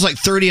 Kim, it sounds like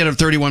 30 out of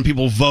 31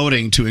 people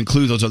voting to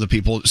include those other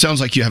people. It sounds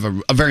like you have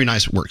a very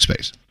nice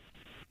workspace.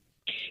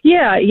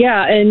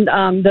 Yeah. And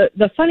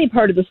the funny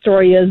part of the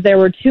story is there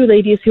were two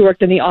ladies who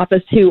worked in the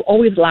office who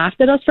always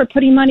laughed at us for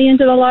putting money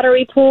into the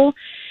lottery pool.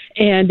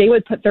 And they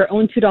would put their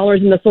own $2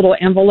 in this little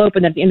envelope.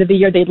 And at the end of the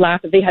year, they'd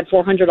laugh that they had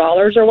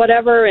 $400 or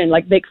whatever and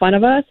like make fun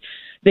of us.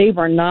 They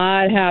were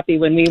not happy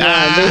when we won.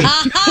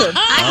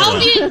 I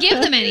hope you didn't give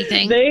them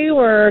anything. They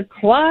were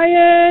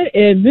quiet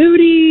and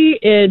moody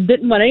and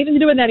didn't want anything to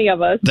do with any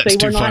of us. That's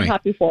they were too not funny.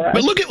 happy for us.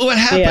 But look at what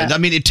happened. Yeah. I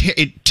mean,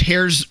 it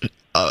tears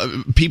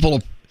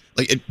people.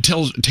 Like it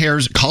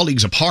tears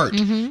colleagues apart.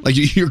 Like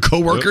your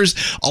coworkers,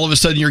 all of a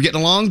sudden you're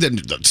getting along. Then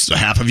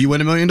half of you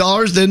win $1 million.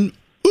 Then,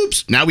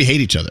 oops, now we hate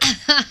each other.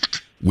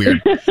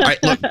 Weird. All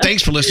right, look,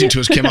 thanks for listening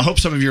to us, Kim. I hope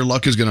some of your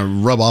luck is going to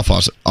rub off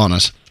on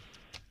us.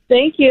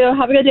 Thank you.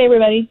 Have a good day,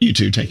 everybody. You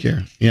too. Take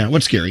care. Yeah.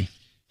 What's scary?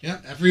 Yeah,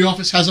 every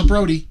office has a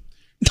Brody.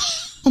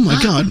 Oh my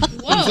God.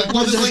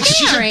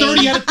 She's a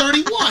 30 out of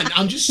 31.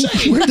 I'm just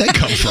saying. Where did that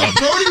come from?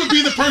 Brody would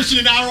be the person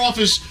in our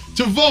office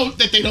to vote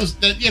that you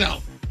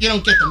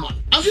don't get the money.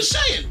 I'm just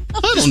saying. I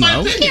don't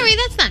know. Scary,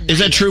 that's not nice. Is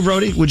that true,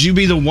 Brody? Would you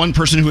be the one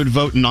person who would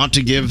vote not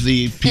to give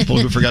the people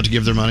who forgot to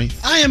give their money?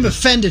 I am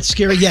offended,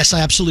 Scary. Yes, I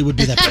absolutely would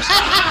be that person.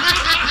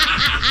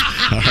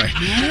 All right.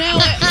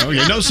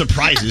 Okay, no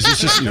surprises. It's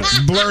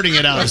just blurting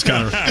it out is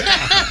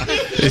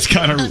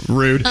kind of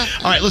rude. All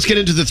right, let's get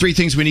into the three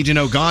things we need to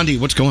know. Gandhi,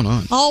 what's going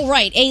on? All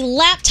right. A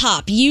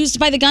laptop used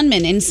by the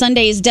gunman in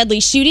Sunday's deadly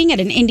shooting at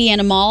an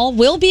Indiana mall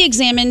will be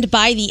examined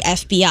by the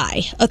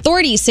FBI.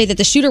 Authorities say that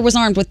the shooter was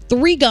armed with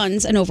 3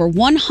 guns and over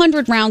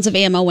 100 rounds of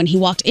ammo when he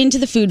walked into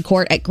the food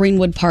court at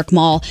Greenwood Park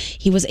Mall.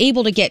 He was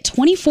able to get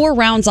 24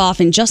 rounds off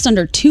in just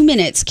under 2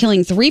 minutes,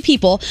 killing 3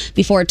 people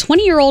before a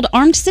 20-year-old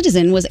armed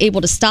citizen was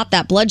able to stop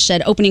that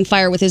bloodshed, opening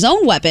fire with his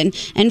own weapon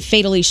and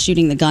fatally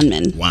shooting the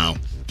gunman. Wow.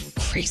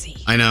 Crazy.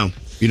 I know.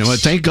 You know what?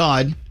 Thank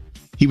God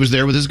he was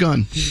there with his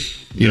gun.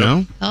 You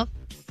know? Oh.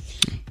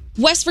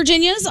 West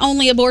Virginia's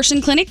only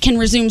abortion clinic can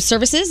resume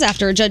services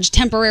after a judge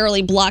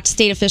temporarily blocked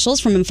state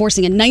officials from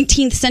enforcing a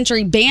 19th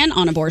century ban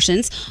on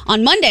abortions.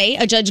 On Monday,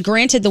 a judge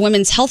granted the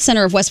Women's Health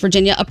Center of West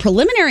Virginia a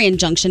preliminary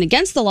injunction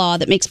against the law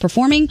that makes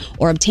performing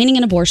or obtaining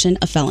an abortion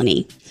a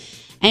felony.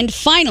 And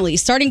finally,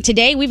 starting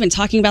today, we've been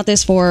talking about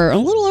this for a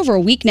little over a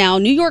week now.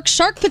 New York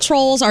shark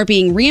patrols are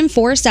being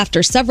reinforced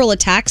after several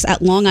attacks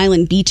at Long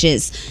Island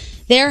beaches.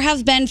 There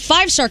have been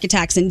 5 shark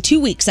attacks in 2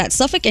 weeks at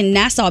Suffolk and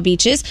Nassau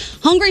beaches.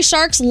 Hungry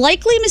sharks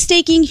likely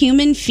mistaking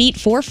human feet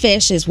for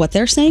fish is what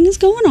they're saying is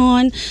going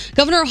on.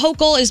 Governor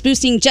Hochul is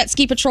boosting jet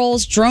ski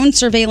patrols, drone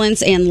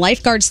surveillance, and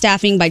lifeguard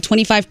staffing by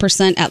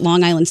 25% at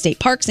Long Island state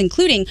parks,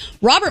 including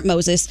Robert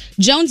Moses,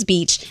 Jones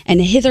Beach,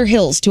 and Hither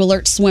Hills to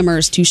alert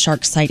swimmers to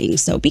shark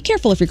sightings. So be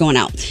careful if you're going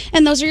out.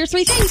 And those are your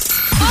 3 things.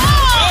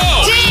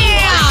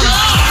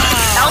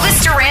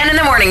 Elvis Duran in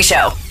the Morning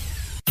Show.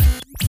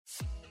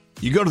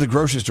 You go to the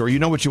grocery store, you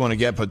know what you want to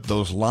get, but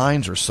those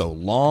lines are so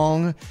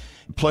long.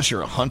 Plus,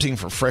 you're hunting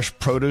for fresh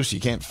produce. You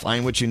can't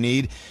find what you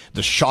need.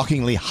 The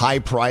shockingly high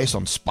price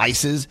on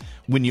spices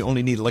when you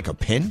only need like a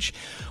pinch.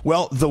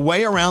 Well, the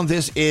way around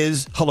this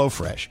is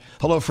HelloFresh.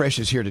 HelloFresh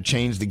is here to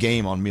change the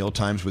game on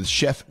mealtimes with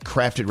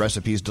chef-crafted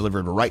recipes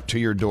delivered right to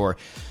your door.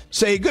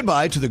 Say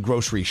goodbye to the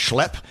grocery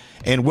schlep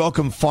and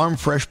welcome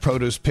farm-fresh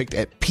produce picked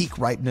at peak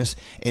ripeness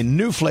and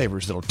new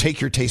flavors that'll take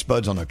your taste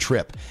buds on a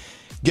trip.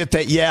 Get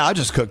that, yeah, I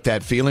just cooked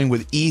that feeling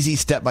with easy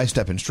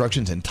step-by-step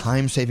instructions and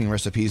time-saving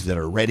recipes that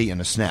are ready in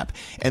a snap.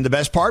 And the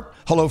best part?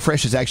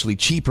 HelloFresh is actually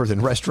cheaper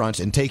than restaurants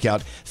and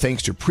takeout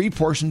thanks to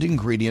pre-portioned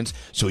ingredients,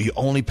 so you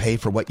only pay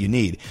for what you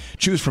need.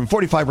 Choose from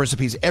 45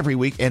 recipes every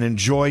week and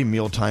enjoy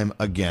mealtime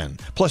again.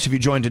 Plus, if you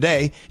join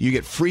today, you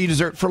get free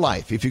dessert for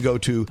life if you go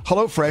to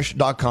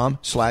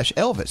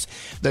HelloFresh.com/Elvis.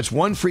 That's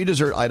one free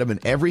dessert item in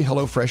every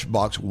HelloFresh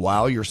box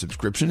while your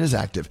subscription is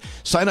active.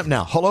 Sign up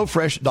now,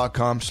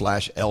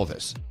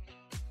 HelloFresh.com/Elvis.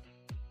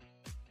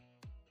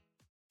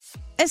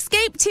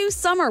 Escape to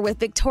summer with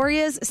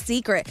Victoria's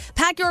Secret.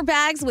 Pack your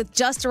bags with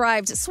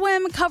just-arrived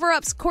swim,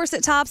 cover-ups,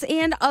 corset tops,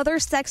 and other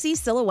sexy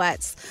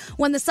silhouettes.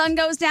 When the sun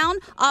goes down,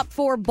 opt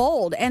for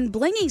bold and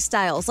blingy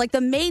styles like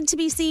the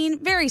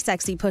made-to-be-seen, very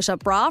sexy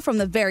push-up bra from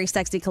the Very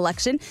Sexy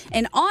collection,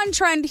 and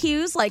on-trend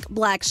hues like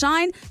black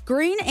shine,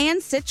 green,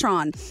 and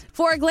citron.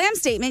 For a glam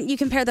statement, you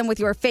can pair them with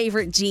your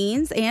favorite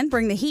jeans and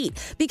bring the heat.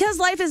 Because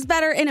life is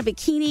better in a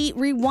bikini,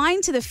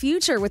 rewind to the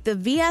future with the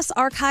VS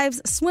Archives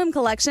swim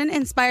collection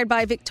inspired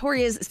by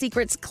Victoria's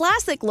Secret's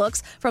classic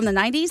looks from the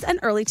 90s and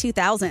early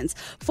 2000s.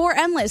 For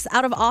endless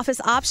out-of-office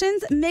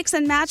options, mix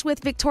and match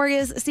with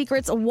Victoria's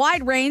Secret's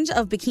wide range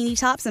of bikini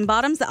tops and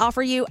bottoms that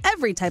offer you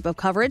every type of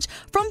coverage,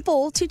 from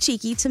full to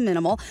cheeky to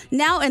minimal,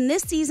 now in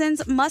this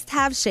season's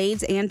must-have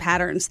shades and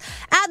patterns.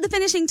 Add the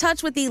finishing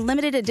touch with the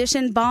limited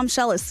edition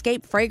Bombshell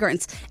Escape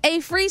fragrance, a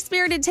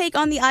free-spirited take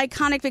on the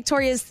iconic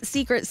Victoria's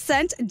Secret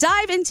scent.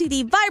 Dive into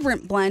the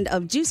vibrant blend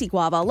of juicy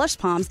guava, lush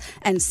palms,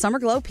 and summer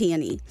glow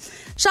peony.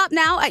 Shop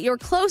now at your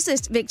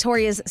closest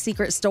Victoria's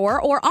Secret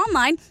store or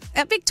online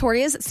at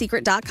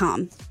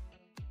victoriassecret.com.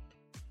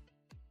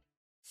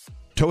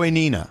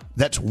 Toenina,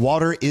 that's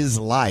water is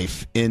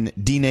life in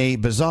Diné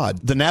Bazad,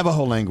 the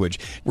Navajo language.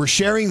 We're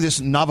sharing this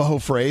Navajo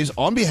phrase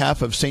on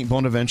behalf of St.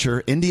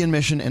 Bonaventure Indian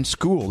Mission and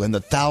School and the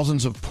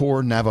thousands of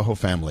poor Navajo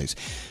families.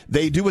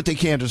 They do what they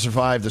can to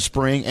survive the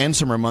spring and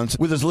summer months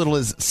with as little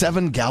as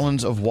 7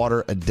 gallons of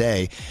water a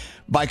day.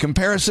 By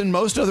comparison,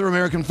 most other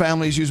American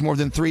families use more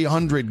than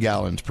 300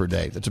 gallons per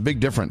day. That's a big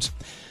difference.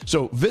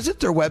 So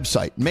visit their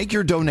website. Make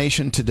your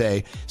donation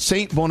today,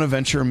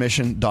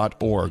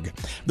 stbonaventuremission.org.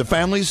 The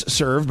families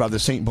served by the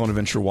St.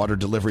 Bonaventure Water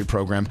Delivery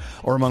Program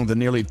are among the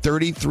nearly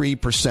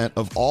 33%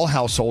 of all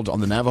households on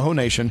the Navajo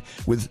Nation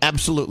with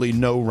absolutely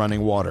no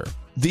running water.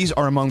 These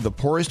are among the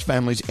poorest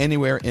families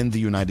anywhere in the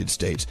United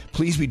States.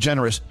 Please be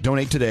generous.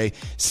 Donate today,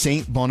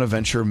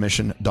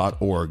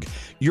 stbonaventuremission.org.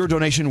 Your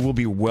donation will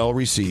be well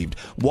received.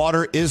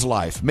 Water is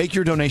life. Make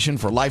your donation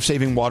for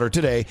life-saving water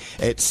today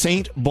at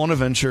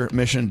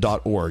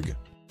stbonaventuremission.org.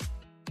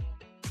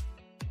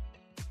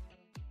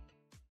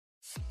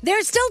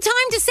 There's still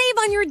time to save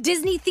on your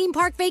Disney theme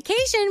park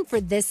vacation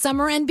for this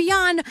summer and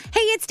beyond.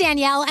 Hey, it's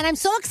Danielle, and I'm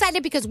so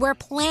excited because we're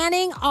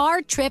planning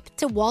our trip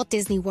to Walt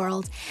Disney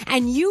World,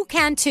 and you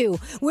can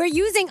too. We're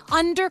using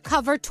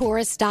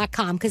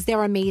undercovertourist.com because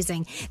they're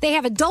amazing. They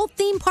have adult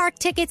theme park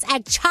tickets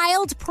at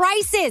child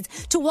prices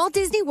to Walt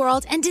Disney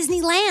World and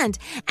Disneyland.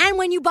 And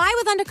when you buy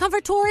with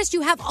Undercover Tourist,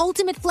 you have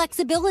ultimate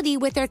flexibility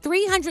with their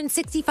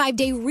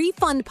 365-day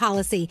refund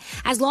policy.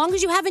 As long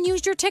as you haven't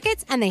used your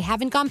tickets and they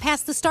haven't gone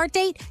past the start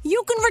date,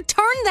 you can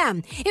return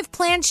them. If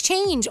plans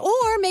change,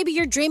 or maybe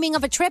you're dreaming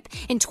of a trip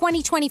in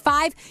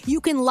 2025, you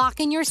can lock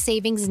in your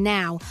savings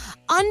now.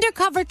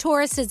 Undercover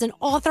Tourist is an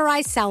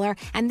authorized seller,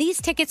 and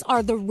these tickets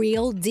are the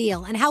real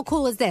deal. And how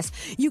cool is this?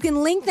 You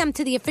can link them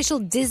to the official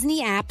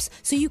Disney apps,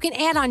 so you can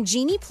add on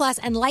Genie Plus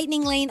and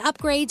Lightning Lane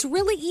upgrades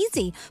really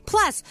easy.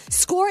 Plus,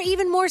 score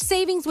even more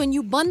savings when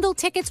you bundle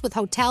tickets with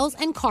hotels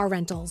and car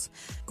rentals.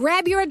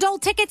 Grab your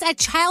adult tickets at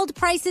child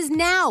prices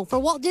now for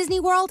Walt Disney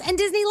World and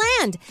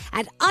Disneyland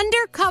at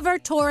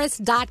undercovertourist.com.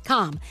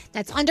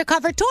 That's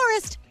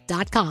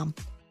undercovertourist.com.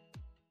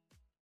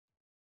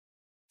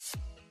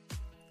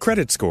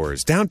 Credit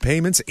scores, down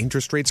payments,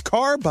 interest rates,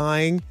 car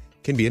buying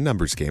can be a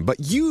numbers game, but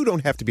you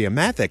don't have to be a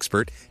math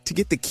expert to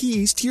get the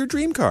keys to your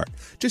dream car.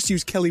 Just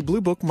use Kelley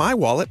Blue Book My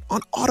Wallet on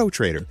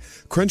AutoTrader.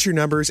 Crunch your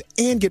numbers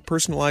and get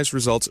personalized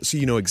results so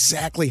you know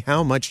exactly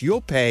how much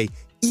you'll pay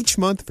each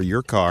month for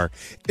your car.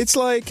 It's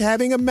like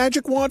having a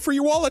magic wand for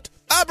your wallet.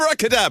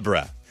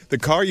 Abracadabra! The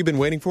car you've been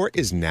waiting for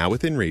is now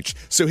within reach.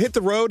 So hit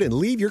the road and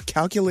leave your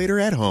calculator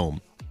at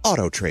home.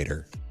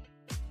 AutoTrader.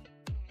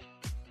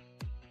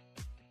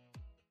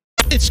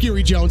 It's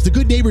Scary Jones. The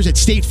good neighbors at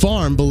State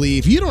Farm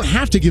believe you don't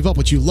have to give up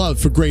what you love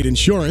for great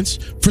insurance.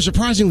 For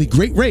surprisingly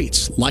great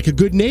rates, like a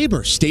good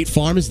neighbor, State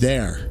Farm is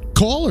there.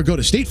 Call or go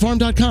to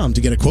statefarm.com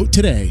to get a quote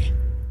today.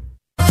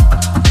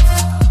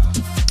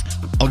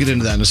 I'll get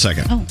into that in a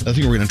second. I think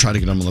we're going to try to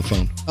get them on the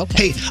phone.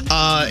 Okay.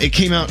 Hey, it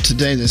came out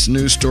today, this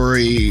news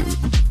story.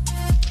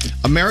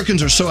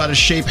 Americans are so out of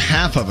shape,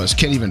 half of us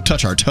can't even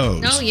touch our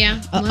toes. Oh,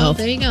 yeah. Well,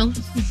 there you go.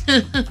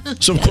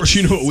 So, of course,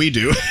 you know what we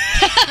do.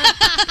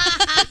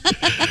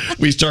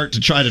 We start to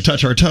try to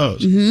touch our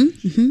toes.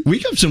 We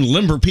got some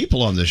limber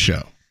people on this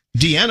show.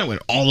 Deanna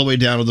went all the way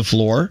down to the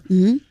floor.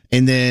 And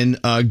then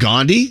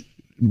Gandhi,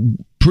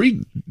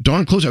 pretty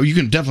darn close. Oh, you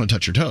can definitely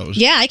touch your toes.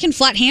 Yeah, I can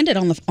flat-handed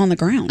on the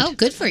ground. Oh,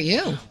 good for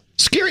you.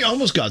 Scary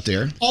almost got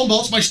there.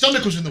 Almost. My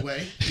stomach was in the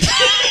way.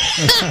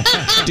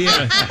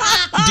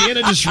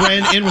 Deanna just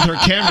ran in with her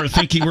camera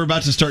thinking we're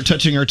about to start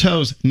touching our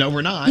toes. No,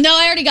 we're not. No,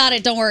 I already got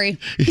it. Don't worry.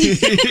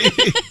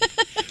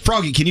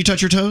 Froggy, can you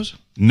touch your toes?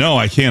 No,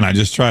 I can't. I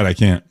just tried. I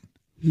can't.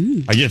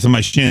 I get to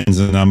my shins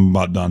and I'm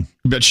about done.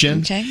 But shin?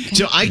 Okay.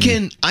 So I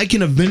can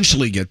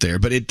eventually get there,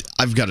 but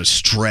I've got to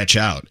stretch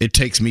out. It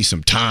takes me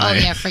some Oh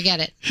time. yeah, forget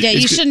it. Yeah,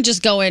 you shouldn't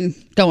just go in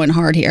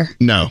hard here.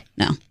 No.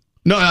 No.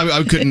 No,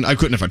 I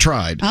couldn't if I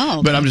tried. Oh,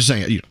 okay. But I'm just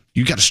saying,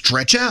 you got to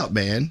stretch out,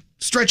 man.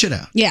 Stretch it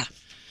out. Yeah.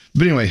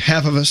 But anyway,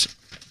 half of us,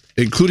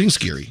 including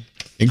Scary,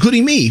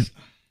 including me,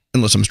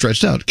 unless I'm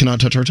stretched out, cannot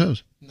touch our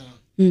toes.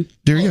 No.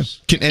 There you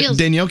go.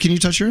 Danielle, can you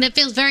touch her? It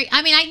feels very.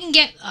 I mean, I can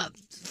get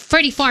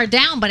pretty far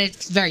down, but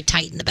it's very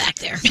tight in the back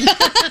there.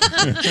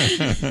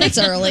 It's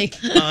early.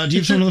 Do you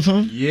have someone on the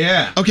phone?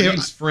 Yeah. Okay.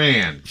 Name's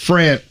Fran.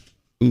 Fran.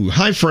 Ooh,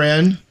 hi,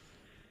 Fran.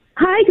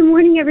 Hi, good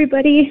morning,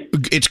 everybody.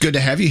 It's good to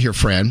have you here,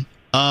 Fran.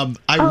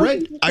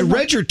 I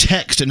read your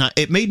text and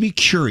it made me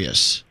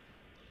curious.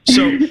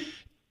 So,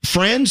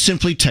 Fran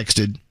simply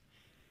texted,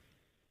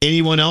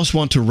 "Anyone else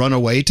want to run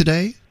away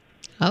today?"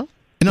 Oh.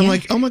 And I'm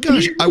like, oh my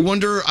gosh, I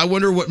wonder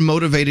what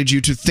motivated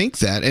you to think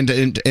that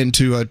and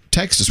to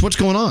text us. What's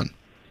going on?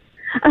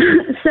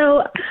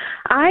 So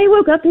I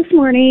woke up this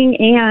morning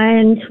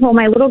and,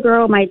 my little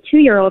girl, my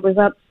 2-year-old, was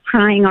up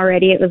crying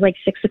already. It was like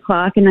 6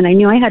 o'clock, and then I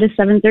knew I had a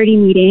 7:30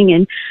 meeting,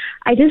 and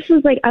I just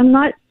was like,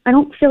 I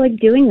don't feel like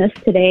doing this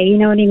today. You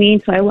know what I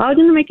mean? So I logged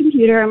into my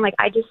computer. I'm like,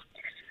 I just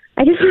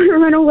want to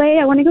run away.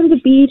 I want to go to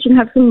the beach and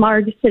have some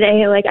margs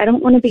today. Like, I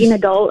don't want to be an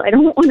adult. I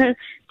don't want to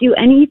do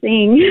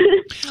anything.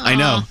 I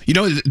know. You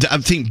know, I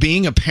think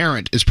being a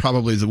parent is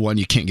probably the one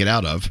you can't get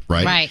out of,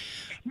 right? Right.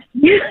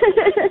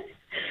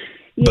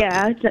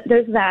 Yeah,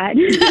 there's that.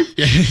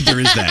 There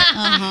is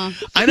that.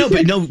 I know,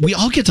 but no, we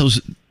all get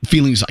those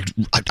feelings like,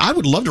 I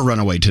would love to run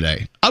away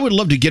today. I would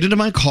love to get into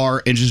my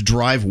car and just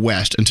drive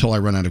west until I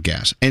run out of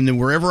gas. And then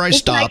wherever I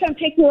stop. Can I come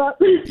pick you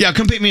up? Yeah,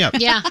 come pick me up.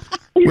 Yeah.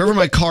 Wherever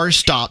my car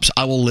stops,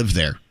 I will live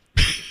there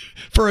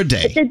for a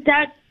day.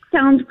 That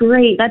sounds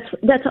great.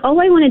 That's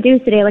all I want to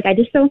do today. Like, I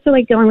just don't feel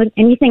like dealing with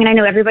anything. And I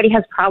know everybody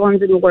has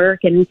problems in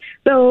work and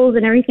bills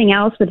and everything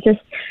else, but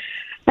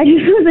I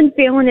just wasn't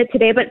feeling it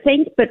today. But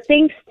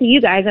thanks to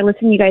you guys. I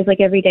listen to you guys like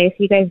every day, so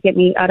you guys get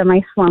me out of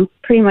my slump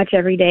pretty much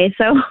every day.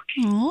 So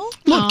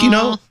Look,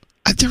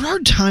 there are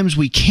times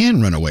we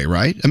can run away,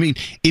 right? I mean,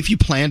 if you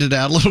planned it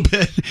out a little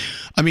bit,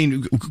 I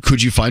mean,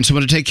 could you find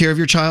someone to take care of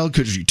your child?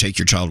 Could you take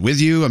your child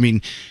with you? I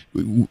mean,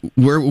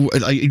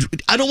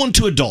 I don't want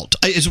to adult,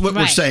 is what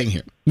we're saying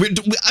here.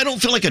 I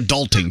don't feel like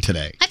adulting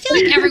today. I feel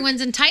like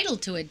everyone's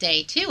entitled to a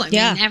day too. I mean,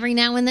 every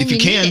now and then If you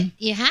can. need it.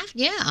 You have,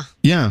 yeah.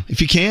 Yeah,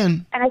 if you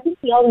can. And I think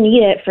we all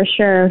need it for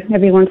sure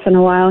every once in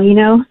a while, you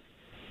know?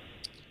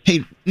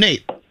 Hey,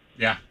 Nate.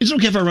 Yeah. Is it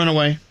okay if I run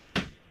away?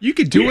 You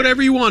can do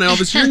whatever you want,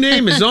 Elvis. Your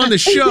name is on the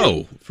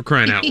show, for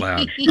crying out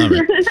loud. All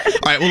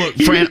right, well, look,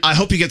 Fran, I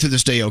hope you get through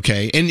this day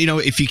okay. And,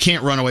 if you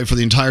can't run away for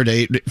the entire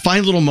day,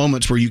 find little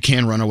moments where you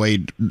can run away.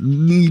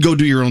 Go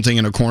do your own thing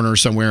in a corner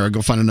somewhere or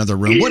go find another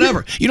room,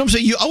 whatever. You know what I'm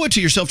saying? You owe it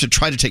to yourself to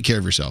try to take care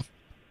of yourself.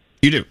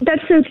 You do.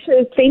 That's so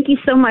true. Thank you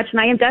so much.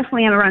 And I am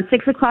definitely around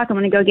 6 o'clock. I'm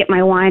going to go get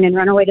my wine and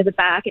run away to the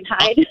back and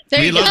hide.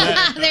 We love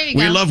that. There you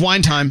We love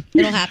wine time.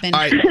 It'll happen. All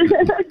right.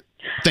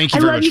 Thank you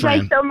I very love much, you guys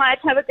Fran. so much.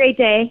 Have a great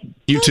day.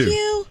 You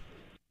too.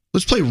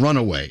 Let's play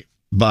Runaway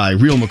by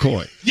Real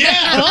McCoy.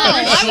 Oh,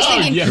 I was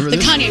thinking Remember the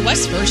this? Kanye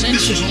West version.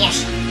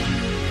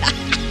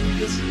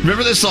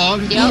 Remember this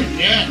song? Yep.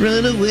 Yeah.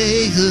 Run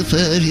away, I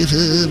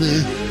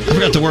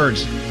forgot the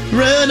words.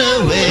 Run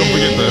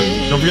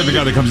away. Don't forget the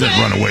guy that comes in.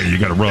 Run away. You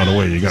got to run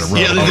away. You got to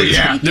run away.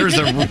 Yeah, there's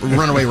the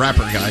runaway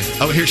rapper guy.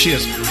 Oh, here she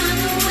is.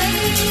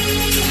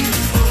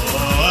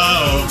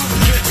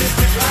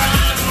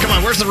 Come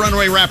on, where's the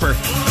runaway rapper?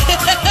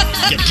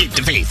 Gotta keep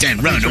the faith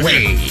and run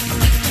away.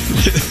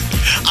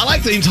 I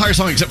like the entire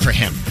song except for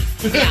him.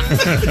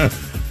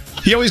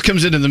 He always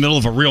comes in the middle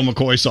of a Real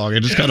McCoy song.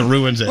 It just kind of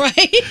ruins it.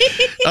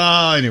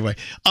 Right. Anyway,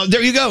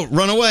 there you go.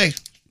 Run away.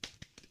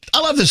 I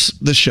love this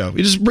show.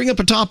 You just bring up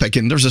a topic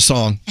and there's a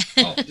song.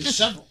 Oh, there's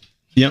several.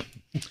 Yep.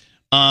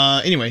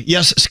 Anyway,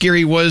 yes,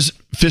 Scary was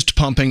fist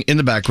pumping in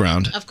the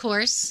background. Of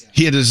course.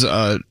 He had his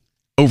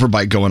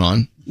overbite going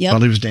on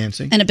while he was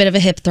dancing. And a bit of a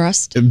hip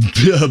thrust. A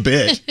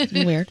bit.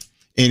 Weird.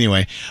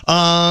 Anyway,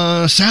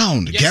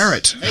 sound.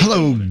 Garrett.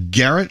 Hello,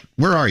 Garrett.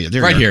 Where are you?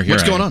 There Right you are. here.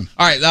 What's I going am. on?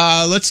 All right,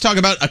 let's talk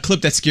about a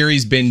clip that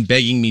Scary's been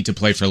begging me to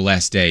play for the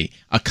last day.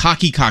 A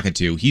cocky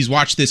cockatoo. He's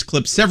watched this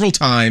clip several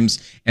times,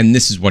 and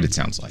this is what it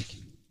sounds like.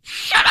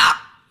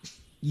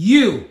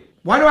 You.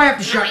 Why do I have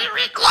to shut?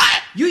 Be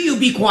quiet. You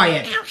be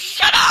quiet. You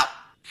shut up.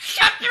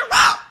 Shut your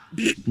mouth.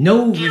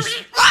 No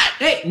respect.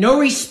 Hey, no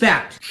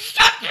respect.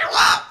 Shut your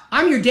mouth.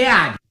 I'm your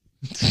dad.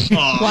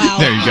 Wow.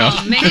 There you go.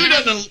 Who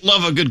doesn't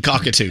love a good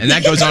cockatoo? And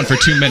that goes on for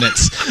 2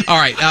 minutes. All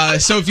right,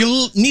 so if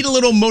you need a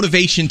little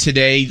motivation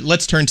today,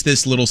 let's turn to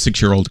this little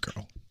 6-year-old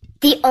girl.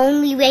 The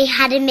only way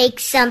how to make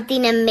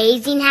something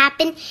amazing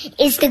happen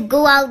is to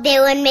go out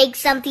there and make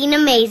something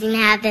amazing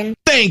happen.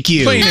 Thank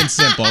you. Plain and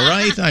simple,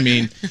 right? I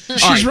mean,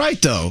 She's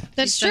right, though.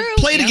 That's true.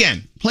 Play it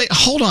again.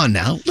 Hold on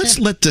now. Let's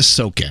let this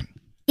soak in.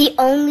 The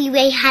only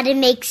way how to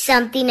make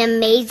something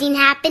amazing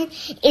happen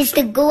is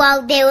to go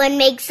out there and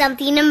make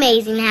something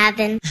amazing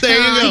happen. There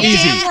you go. Easy.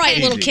 Damn right,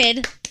 little Easy.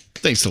 kid.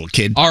 Thanks, little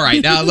kid. All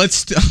right,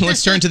 let's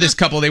turn to this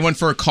couple. They went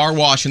for a car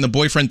wash, and the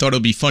boyfriend thought it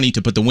would be funny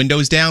to put the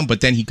windows down,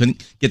 but then he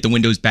couldn't get the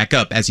windows back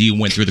up as he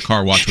went through the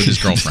car wash with his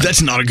girlfriend.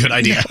 That's not a good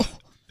idea.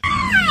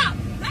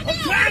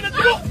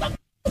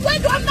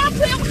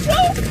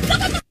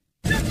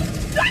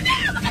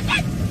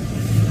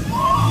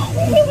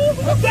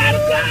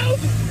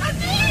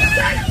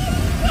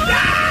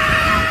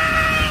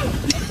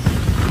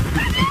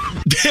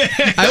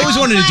 I always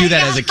wanted to do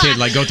that as a kid,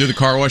 like go through the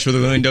car wash with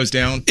the windows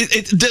down.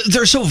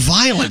 They're so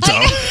violent, though.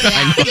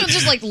 I think it'll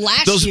just like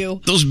lash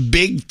you. Those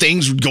big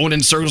things going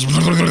in circles,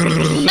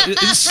 it'll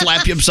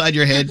slap you upside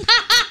your head.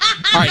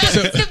 All right,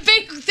 so The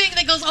big thing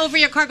that goes over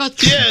your car goes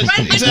Yes, right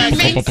in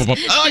exactly. your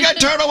face. Oh, I got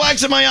turtle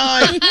wax in my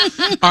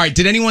eye. all right,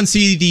 did anyone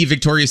see the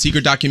Victoria's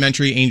Secret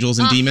documentary, Angels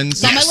and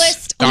Demons? On my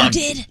list. Oh, I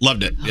did.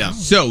 Loved it, yeah.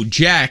 So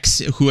Jax,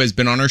 who has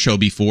been on our show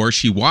before,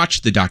 she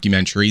watched the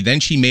documentary. Then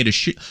she made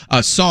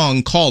a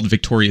song called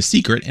Victoria's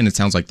Secret, and it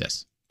sounds like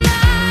this. If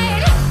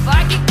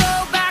I could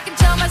go back and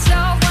tell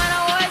myself when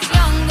I was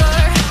younger,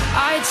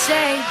 I'd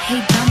say,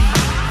 hey, dummy,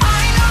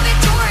 I know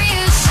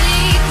Victoria's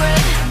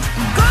Secret.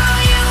 Girl,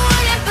 you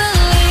wouldn't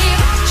believe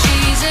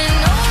she's an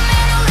old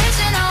man who lives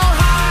in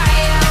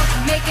Ohio,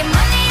 making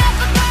money off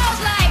of girls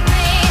like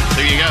me.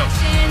 There you go.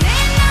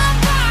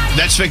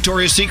 That's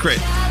Victoria's Secret.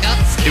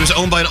 It was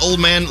owned by an old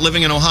man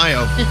living in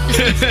Ohio.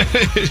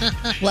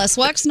 Les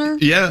Wexner.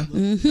 Yeah,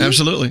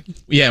 absolutely.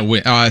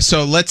 Yeah,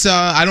 so let's,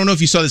 I don't know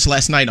if you saw this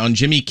last night on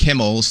Jimmy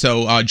Kimmel.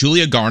 So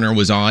Julia Garner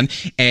was on,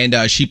 and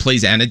she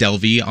plays Anna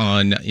Delvey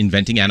on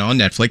Inventing Anna on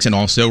Netflix, and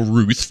also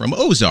Ruth from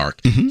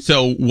Ozark.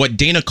 So what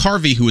Dana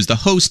Carvey, who was the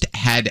host,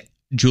 had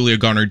Julia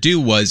Garner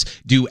do was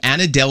do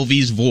Anna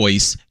Delvey's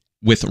voice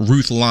with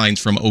Ruth lines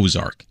from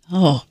Ozark.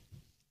 Oh.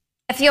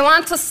 If you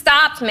want to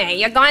stop me,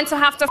 you're going to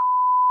have to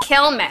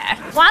kill me.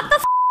 What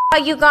the are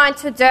you going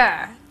to do?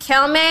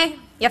 Kill me?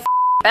 You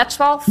bitch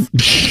wolf?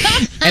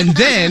 And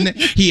then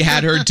he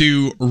had her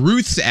do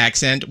Ruth's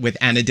accent with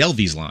Anna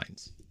Delvey's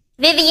lines.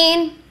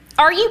 Vivian,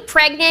 are you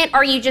pregnant or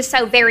are you just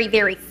so very,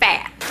 very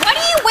fat? What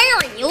are you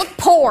wearing? You look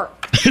poor.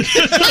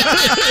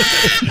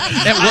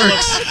 That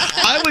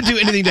works. I would do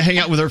anything to hang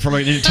out with her for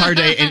an entire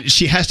day, and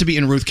she has to be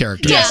in Ruth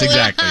character. Yes,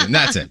 exactly. And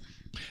that's it.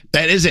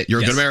 That is it. You're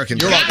a Yes. good American.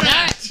 You're welcome.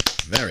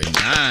 Very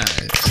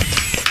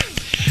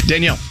nice.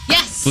 Danielle.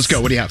 Yes. Let's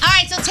go. What do you have? All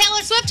right, so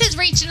Taylor Swift has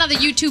reached another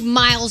YouTube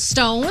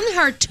milestone.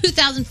 Her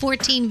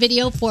 2014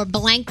 video for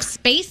Blank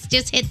Space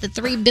just hit the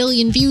 3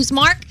 billion views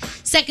mark.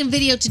 Second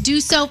video to do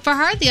so for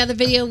her. The other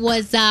video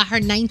was her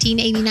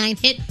 1989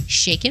 hit,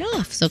 Shake It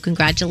Off. So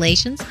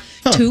congratulations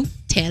to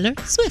Taylor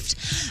Swift.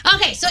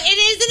 Okay, so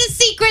it isn't a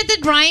secret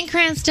that Bryan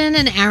Cranston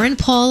and Aaron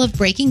Paul of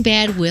Breaking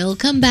Bad will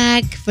come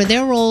back for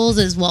their roles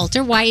as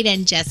Walter White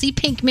and Jesse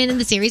Pinkman in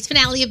the series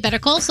finale of Better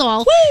Call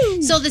Saul.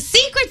 Woo! So the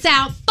secret's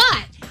out,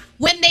 but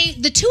when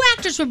the two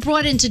actors were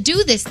brought in to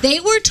do this, they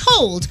were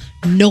told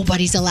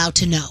nobody's allowed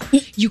to know.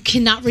 You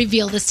cannot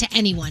reveal this to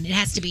anyone. It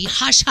has to be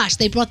hush hush.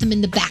 They brought them in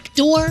the back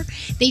door.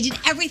 They did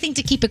everything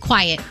to keep it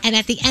quiet. And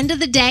at the end of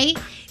the day,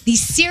 the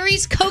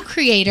series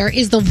co-creator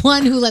is the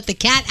one who let the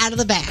cat out of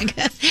the bag.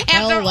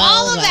 After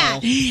all of that.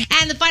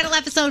 And the final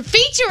episode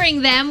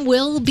featuring them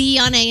will be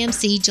on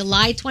AMC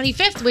July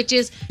 25th, which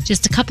is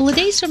just a couple of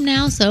days from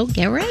now, so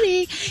get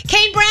ready.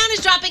 Kane Brown is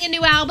dropping a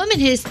new album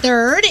in his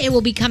third. It will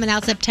be coming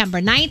out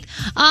September 9th.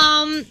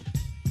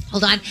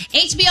 Hold on.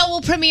 HBO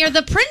will premiere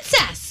The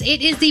Princess.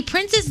 It is the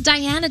Princess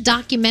Diana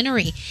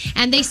documentary.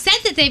 And they said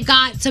that they've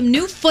got some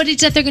new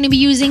footage that they're going to be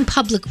using,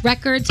 public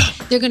records.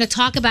 They're going to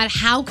talk about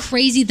how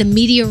crazy the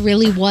media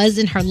really was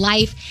in her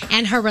life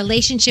and her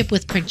relationship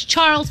with Prince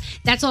Charles.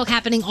 That's all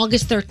happening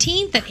August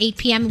 13th at 8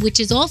 p.m., which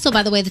is also,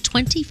 by the way, the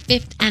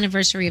 25th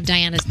anniversary of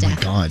Diana's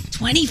death. Oh, my God.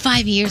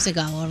 25 years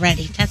ago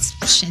already. That's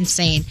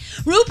insane.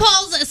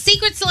 RuPaul's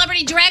Secret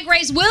Celebrity Drag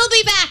Race will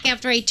be back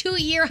after a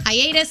 2-year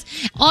hiatus.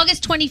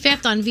 August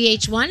 25th on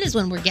VH1 is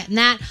when we're getting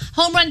that.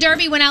 Home Run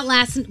Derby went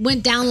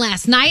down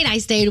last night. I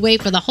stayed away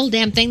for the whole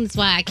damn thing. That's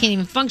why I can't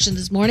even function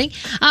this morning.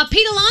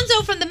 Pete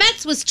Alonso from the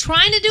Mets was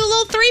trying to do a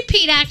little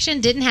three-peat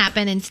action. Didn't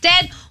happen.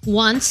 Instead,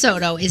 Juan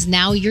Soto is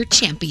now your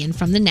champion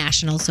from the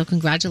Nationals. So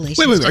congratulations.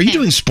 Wait. to Are you him.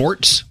 doing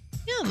sports?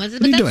 Yeah, but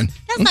What are you doing?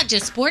 That's not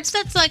just sports.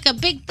 That's like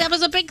that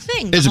was a big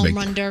thing. It's The a big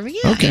Home Run Derby.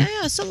 Okay.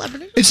 Yeah,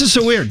 celebrity. It's just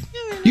so weird.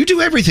 You do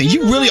everything.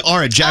 You really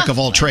are a jack of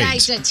all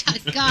trades.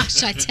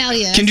 Gosh, I tell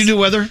you. Can you do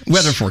weather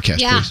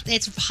forecast, Yeah, please?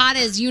 it's hot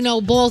as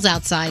balls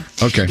outside.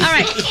 Okay. All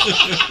right.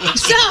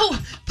 So,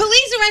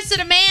 police arrested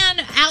a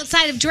man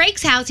outside of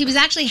Drake's house. He was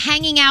actually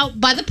hanging out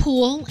by the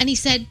pool, and he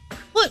said,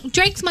 "Look,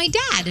 Drake's my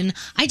dad, and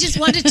I just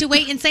wanted to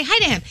wait and say hi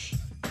to him."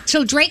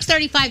 So Drake's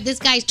 35. This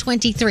guy's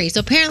 23. So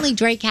apparently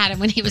Drake had him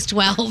when he was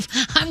 12.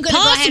 I'm gonna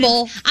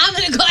Possible. I'm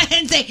gonna go ahead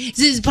and say this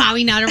is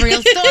probably not a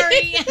real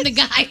story, and the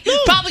guy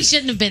probably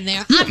shouldn't have been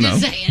there. I'm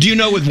just saying. Do you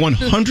know with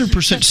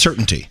 100%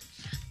 certainty?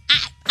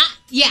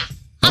 Yeah.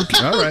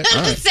 Okay, all right.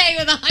 I'm just saying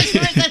with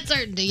 100%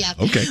 certainty. Yeah.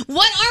 Okay.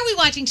 What are we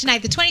watching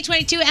tonight? The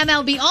 2022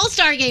 MLB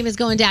All-Star Game is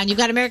going down. You've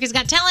got America's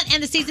Got Talent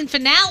and the season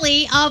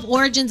finale of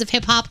Origins of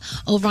Hip Hop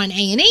over on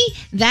A&E.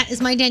 That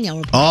is my Danielle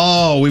report.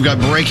 Oh, we've got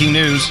breaking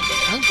news.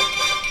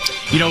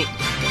 You know,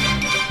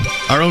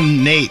 our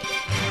own Nate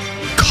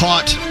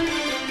caught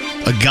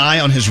a guy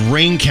on his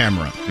Ring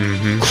camera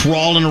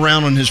crawling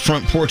around on his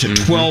front porch at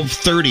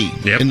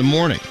 12:30 in the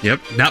morning. Yep.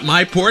 Not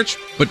my porch,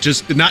 but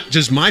not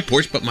just my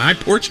porch, but my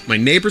porch, my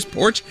neighbor's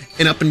porch,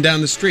 and up and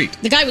down the street.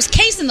 The guy was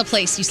casing the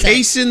place, you said.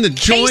 Casing the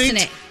joint. Casing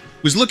it.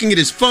 Was looking at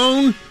his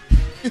phone.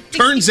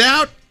 Turns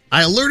out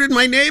I alerted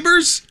my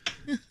neighbors,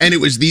 and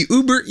it was the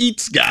Uber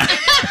Eats guy.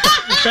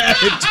 At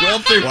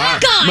 12:30. Wow.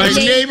 My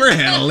neighbor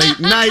had a late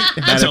night,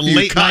 That's had a few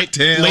late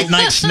cocktails,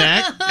 night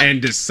snack,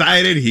 and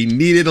decided he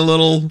needed a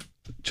little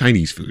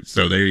Chinese food.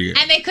 So there you go.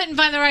 And they couldn't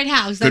find the right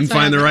house. Couldn't That's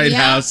what find the happened. right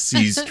Yeah. house.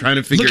 He's trying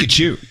to figure. Look at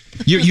you.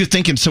 You're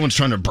thinking someone's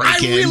trying to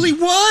break in. I really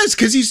was,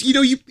 because he's,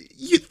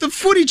 the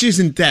footage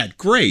isn't that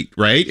great,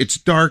 right? It's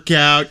dark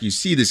out. You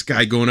see this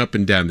guy going up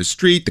and down the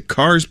street. The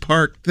car's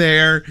parked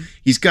there.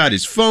 He's got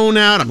his phone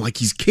out. I'm like,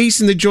 he's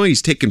casing the joint.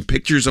 He's taking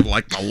pictures of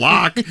like the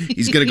lock.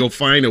 He's gonna go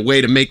find a way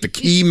to make the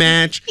key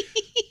match.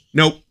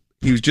 Nope.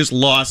 He was just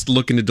lost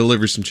looking to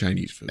deliver some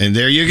Chinese food. And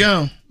there you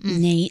go.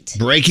 Nate.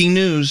 Breaking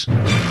news.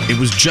 It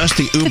was just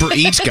the Uber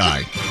Eats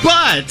guy.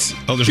 But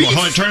there's one.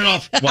 Hold on, turn it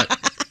off. What?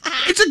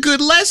 It's a good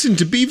lesson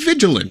to be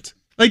vigilant.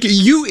 Like,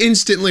 you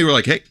instantly were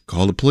like, hey,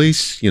 call the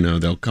police.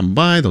 They'll come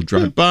by, they'll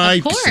drive by,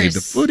 save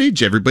the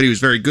footage. Everybody was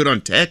very good on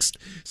text,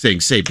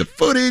 saying save the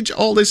footage,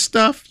 all this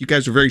stuff. You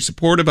guys were very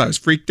supportive. I was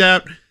freaked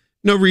out.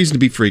 No reason to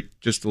be freaked,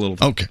 just a little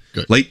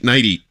good. Late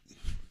night eat.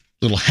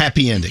 Little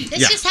happy ending.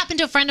 This just happened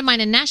to a friend of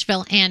mine in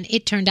Nashville, and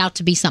it turned out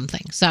to be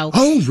something. So,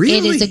 oh,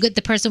 really? It is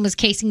the person was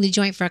casing the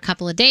joint for a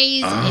couple of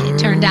days, and it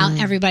turned out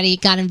everybody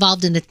got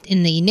involved in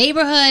the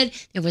neighborhood.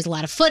 There was a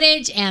lot of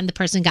footage, and the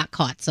person got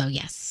caught. So,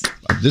 yes.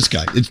 This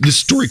guy. This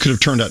story could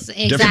have turned out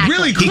different.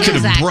 Really He could have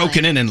Exactly.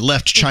 broken in and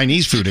left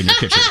Chinese food in your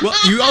kitchen. Well,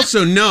 you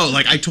also know,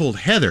 like I told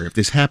Heather, if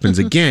this happens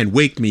again,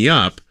 wake me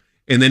up.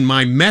 And then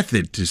my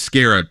method to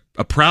scare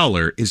a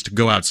prowler is to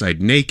go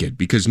outside naked,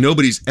 because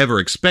nobody's ever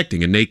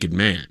expecting a naked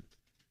man.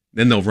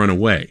 Then they'll run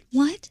away.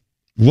 What?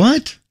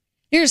 What?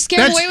 You're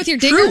scared That's away with your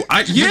dinger? true.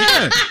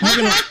 Yeah.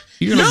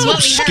 You're gonna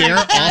scare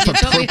off a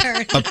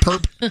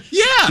perp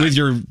Yeah. with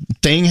your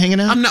thing hanging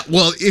out? I'm not.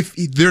 Well, if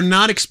they're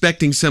not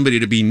expecting somebody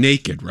to be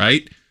naked,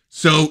 right?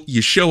 So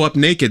you show up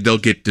naked, they'll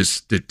get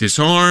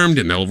disarmed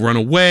and they'll run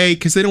away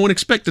because they don't want to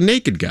expect a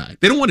naked guy.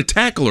 They don't want to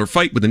tackle or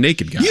fight with a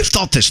naked guy. You've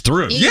thought this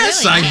through.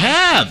 Yes, I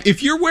have.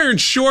 If you're wearing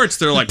shorts,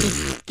 they're like,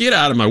 get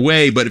out of my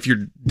way. But if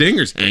your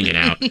dinger's hanging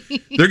out,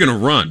 they're going to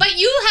run. But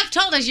you have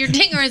told us your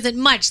dinger isn't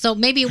much, so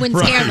maybe it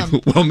wouldn't scare them.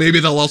 Well, maybe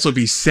they'll also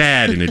be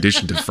sad in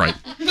addition to fright.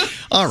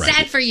 All right.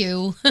 Sad for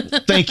you.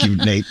 Thank you,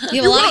 Nate.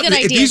 You have a lot of good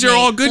ideas. These are Nate.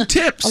 all good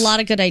tips. A lot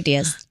of good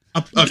ideas.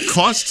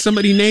 Cost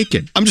somebody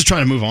naked. I'm just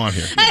trying to move on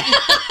here.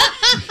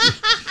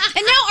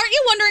 And now, aren't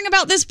you wondering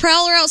about this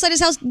prowler outside his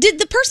house? Did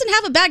the person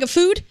have a bag of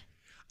food?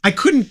 I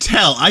couldn't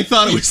tell. I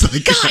thought it was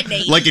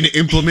like an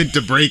implement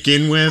to break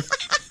in with.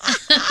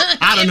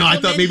 I don't know. I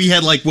thought maybe he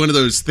had like one of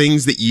those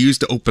things that you use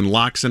to open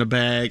locks in a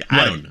bag.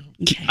 I don't know.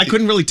 I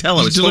couldn't really tell.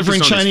 I was He's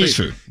delivering focused on his Chinese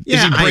face. food. Yeah,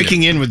 Is he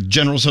breaking in with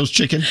General Tso's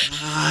chicken?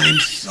 I'm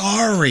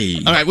sorry.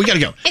 All right, we got to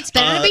go. It's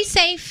better to be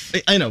safe.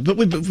 I know, but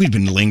we've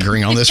been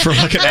lingering on this for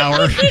like an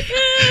hour.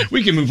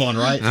 We can move on,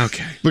 right?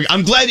 Okay.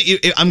 I'm glad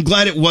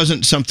it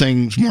wasn't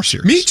something more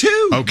serious. Me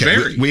too. Okay,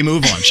 Very. we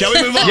move on. Shall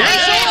we move on?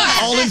 Yeah.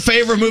 All in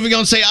favor of moving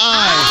on, say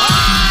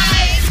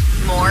aye.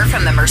 More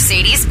from the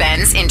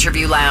Mercedes-Benz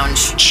Interview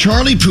Lounge.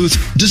 Charlie Puth,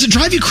 does it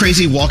drive you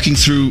crazy walking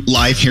through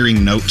live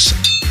hearing notes?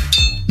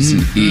 It's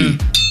an E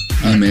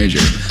major.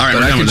 All right,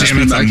 but we're I done can with just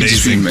that. be, I can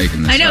just be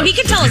making this I know, up. he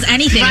can tell us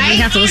anything and we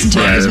have to listen to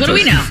it. Yeah, 'Cause what do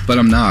we know? But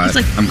I'm not. It's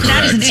like, I'm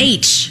that is correct. an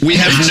H. We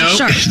have H no.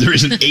 sharp. There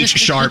is an H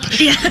sharp.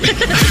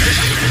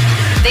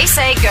 They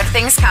say good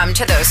things come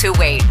to those who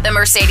wait. The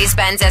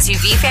Mercedes-Benz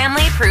SUV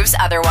family proves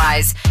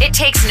otherwise. It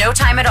takes no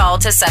time at all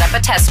to set up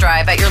a test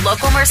drive at your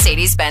local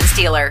Mercedes-Benz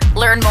dealer.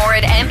 Learn more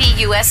at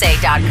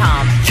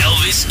MBUSA.com.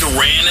 Elvis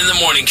Duran in the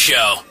Morning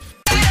Show.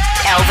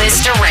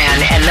 Elvis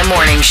Duran and the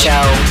Morning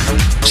Show.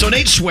 So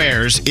Nate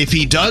swears if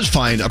he does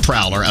find a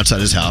prowler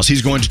outside his house,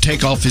 he's going to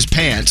take off his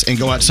pants and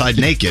go outside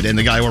naked, and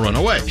the guy will run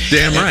away.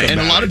 Damn right.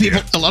 And a lot of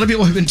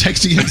people have been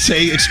texting and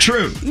say it's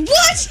true.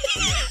 What?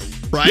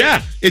 Right?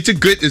 Yeah, it's a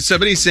good. If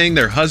somebody's saying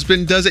their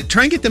husband does it,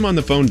 try and get them on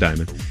the phone,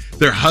 Diamond.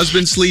 Their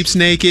husband sleeps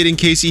naked in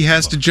case he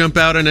has to jump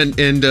out and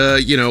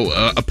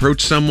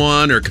approach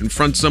someone or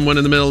confront someone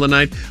in the middle of the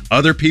night.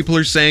 Other people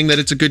are saying that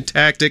it's a good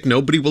tactic.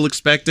 Nobody will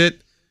expect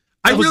it.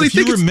 If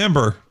you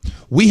remember,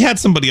 we had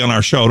somebody on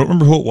our show, I don't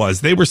remember who it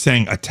was, they were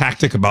saying a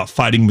tactic about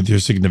fighting with your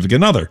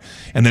significant other.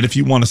 And that if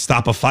you want to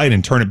stop a fight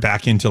and turn it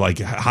back into like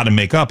how to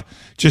make up,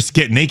 just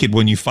get naked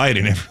when you fight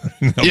and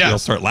they'll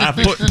start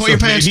laughing. Pull your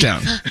pants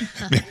down.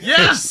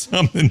 There's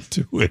something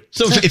to it.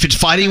 So if it's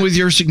fighting with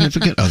your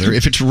significant other,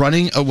 if it's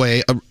running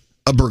away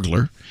a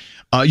burglar,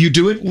 you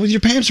do it with your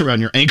pants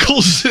around your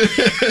ankles.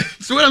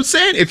 So what I'm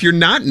saying, if you're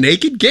not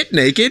naked, get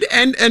naked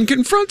and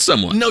confront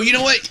someone. No, you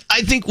know what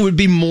I think would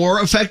be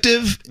more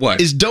effective?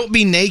 What? Is don't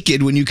be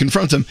naked when you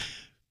confront them.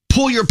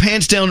 Pull your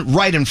pants down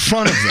right in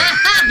front of them.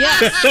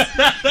 Yes.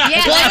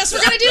 Yeah, well, I guess we're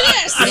going to do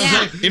this.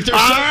 Yeah.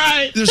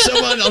 If there's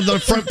someone on the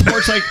front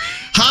porch like,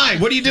 hi,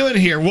 what are you doing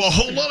here? Well,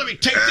 hold on, let me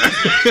take this.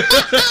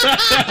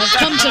 I've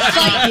come to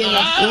fight you.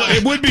 Well,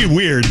 it would be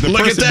weird. The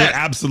Look at person that. would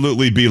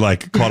absolutely be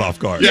like caught off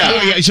guard.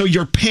 Yeah. So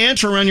your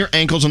pants are around your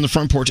ankles on the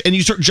front porch, and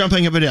you start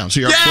jumping up and down.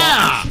 So you're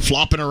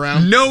flopping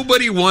around.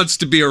 Nobody wants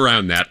to be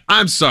around that.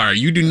 I'm sorry.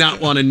 You do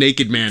not want a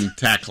naked man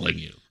tackling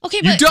you. Okay,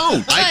 you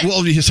don't.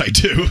 Well, yes, I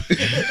do.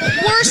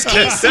 Worst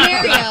case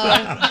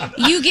scenario,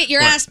 you get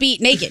your ass beat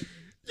naked.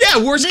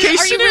 Yeah, worst case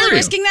Are you scenario. really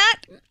risking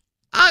that?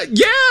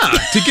 Yeah,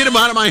 to get him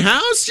out of my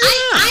house. Yeah.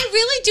 I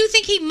really do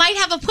think he might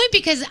have a point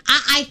because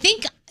I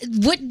think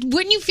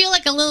wouldn't you feel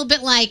like a little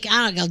bit like,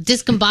 I don't know,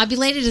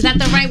 discombobulated? Is that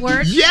the right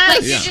word? Yes.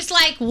 Like you're just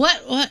like, what?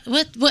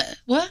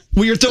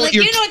 Well, you're throwing. Like,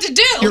 you know what to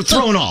do. You're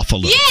thrown off a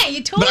little. Yeah,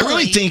 you totally. But I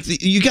really think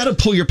that you got to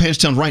pull your pants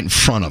down right in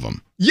front of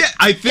them. Yeah,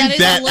 I think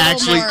that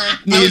actually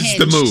is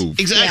the move.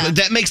 Exactly. Yeah.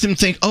 That makes them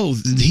think, oh,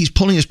 he's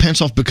pulling his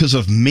pants off because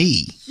of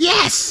me.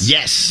 Yes.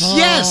 Yes. Oh.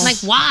 Yes. Like,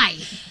 why?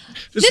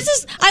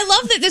 I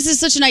love that this is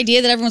such an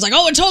idea that everyone's like,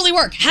 oh, it totally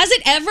worked. Has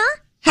it ever?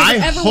 Has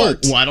it ever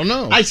worked? Well, I don't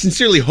know. I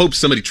sincerely hope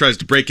somebody tries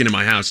to break into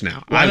my house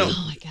now. Well,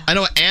 I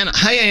know Anna.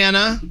 Hi,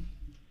 Anna.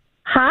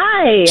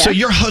 Hi. So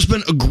your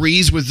husband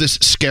agrees with this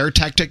scare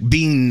tactic?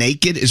 Being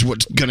naked is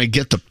what's going to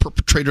get the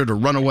perpetrator to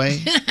run away?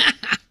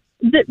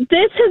 This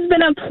has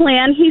been a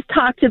plan he's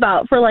talked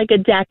about for like a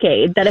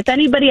decade, that if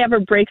anybody ever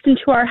breaks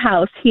into our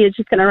house, he is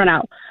just going to run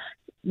out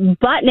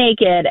butt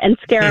naked and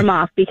scare them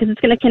off because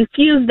it's going to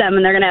confuse them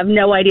and they're going to have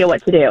no idea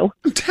what to do.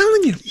 I'm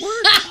telling you, it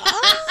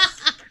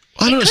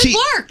I don't know. See,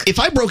 if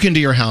I broke into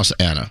your house,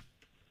 Anna,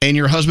 and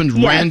your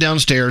husband ran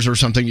downstairs or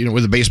something,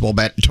 with a baseball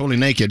bat, totally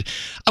naked,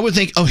 I would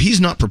think, oh,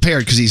 he's not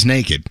prepared because he's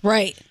naked.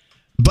 Right.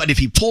 But if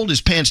he pulled his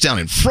pants down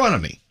in front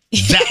of me,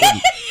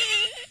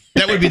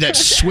 that would be that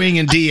swing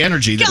and D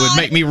energy that would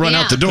make me run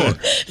out the door.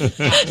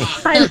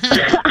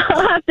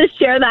 I'll have to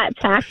share that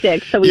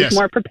tactic so he's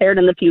more prepared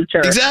in the future.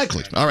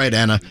 Exactly. All right,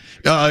 Anna.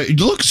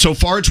 Look, so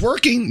far it's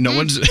working. No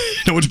one's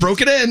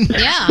broken in.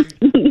 Yeah.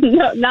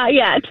 No, not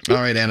yet. All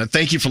right, Anna.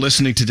 Thank you for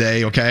listening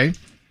today. Okay.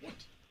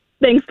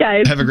 Thanks,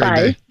 guys. Have a great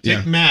day.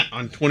 Take Matt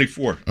on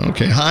 24.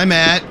 Okay. Hi,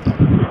 Matt.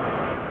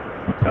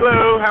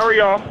 Hello. How are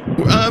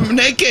y'all?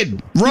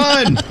 Naked.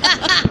 Run.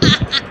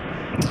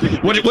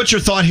 What's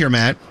your thought here,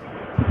 Matt?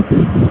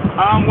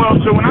 Well,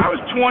 so when I was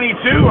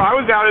 22, I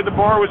was out at the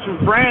bar with some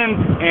friends,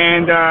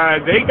 and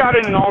they got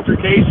in an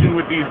altercation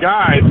with these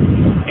guys,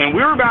 and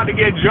we were about to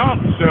get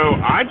jumped, so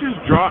I just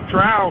dropped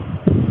trowel.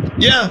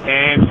 Yeah.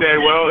 And said,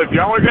 well, if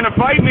y'all are going to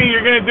fight me,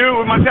 you're going to do it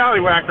with my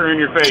tallywhacker in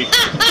your face.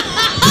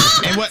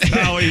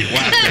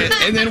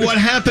 And then what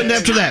happened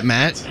after that,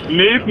 Matt?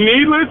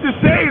 Needless to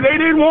say, they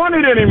didn't want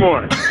it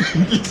anymore.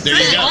 There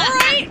you go. All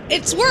right.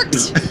 It's worked.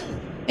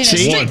 In a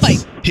See? street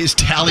fight. His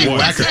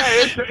tallywhacker.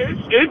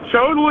 Yeah, it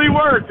totally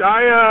worked.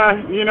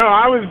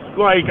 I was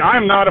like,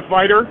 I'm not a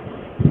fighter.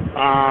 So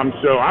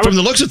I was. From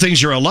the looks of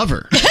things, you're a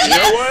lover. You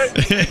know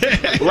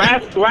what?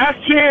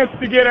 last chance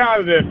to get out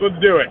of this. Let's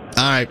do it. All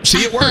right. See,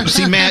 it worked.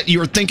 See, Matt, you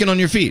were thinking on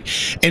your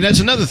feet. And that's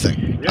another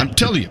thing. Yep. I'm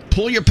telling you,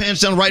 pull your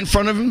pants down right in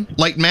front of him,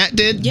 like Matt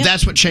did. Yep.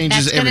 That's what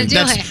changes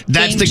everything.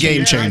 That's the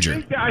game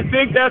changer. I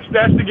think that's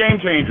the game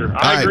changer.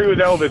 I agree with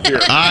Elvis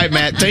here. All right,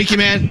 Matt. Thank you,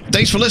 man.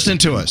 Thanks for listening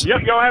to us.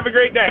 Yep. Y'all have a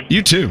great day.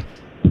 You too.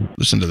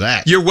 Listen to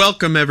that. You're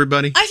welcome,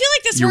 everybody. I feel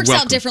like this works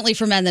out differently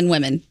for men than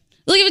women.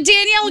 Look, if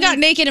Danielle got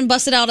naked and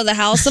busted out of the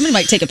house, somebody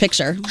might take a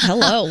picture.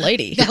 Hello,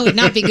 lady. That would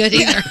not be good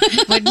either.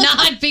 Would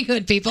not be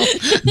good, people.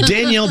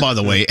 Danielle, by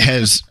the way,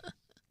 has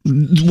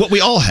what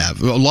we all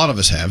have. A lot of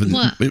us have,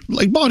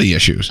 like body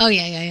issues. Oh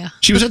yeah.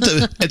 She was at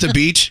the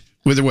beach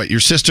with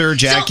your sister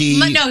Jackie.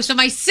 So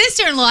my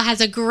sister-in-law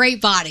has a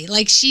great body.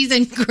 Like, she's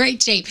in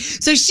great shape.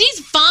 So she's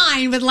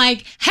fine with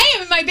like, hey,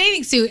 I'm in my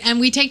bathing suit,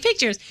 and we take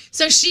pictures.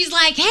 So she's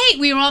like, hey,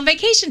 we were on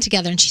vacation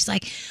together, and she's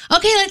like,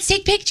 okay, let's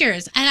take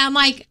pictures. And I'm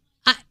like,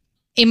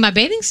 in my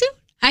bathing suit?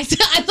 I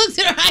looked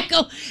at her, I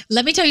go,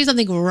 let me tell you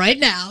something right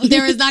now.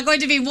 There is not going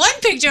to be one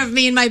picture of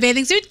me in my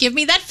bathing suit. Give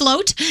me that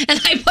float. And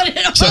I put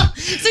it on. So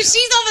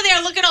she's over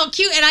there looking all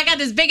cute, and I got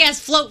this big-ass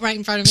float right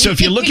in front of me. So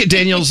if you look at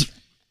Danielle's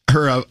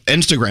her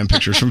Instagram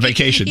pictures from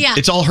vacation,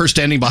 it's all her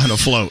standing behind a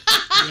float.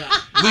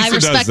 I Lisa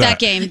does respect that that.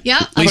 game.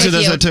 Yep. Lisa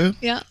does that too?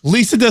 Yeah.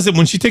 Lisa does it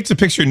when she takes a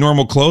picture in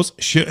normal clothes.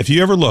 If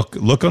you ever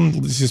look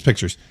on Lisa's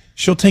pictures,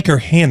 she'll take her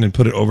hand and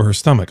put it over her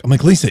stomach. I'm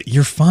like, Lisa,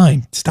 you're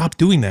fine. Stop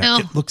doing that. No.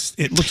 It looks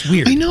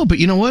weird. I know, but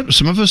you know what?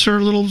 Some of us are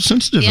a little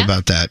sensitive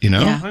about that, you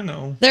know? Yeah. I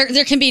know.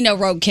 There can be no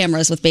rogue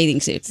cameras with bathing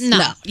suits.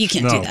 No, you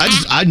can't do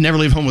that. I'd never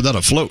leave home without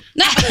a float.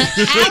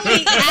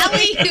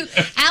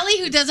 Allie,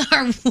 who does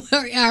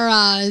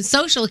our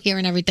social here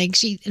and everything,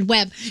 she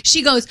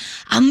goes,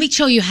 let me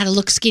show you how to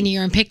look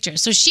skinnier in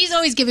pictures. So she's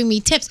always giving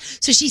me tips.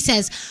 So she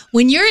says,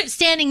 when you're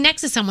standing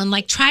next to someone,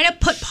 like try to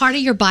put part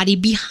of your body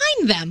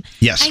behind them.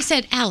 Yes. I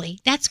said, Allie,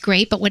 that's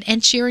great, but when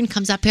Ed Sheeran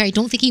comes up here, I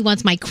don't think he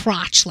wants my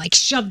crotch like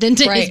shoved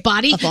into his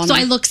body, so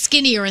I look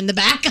skinnier in the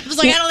back. I was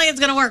like, I don't think it's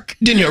gonna work.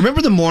 Danielle,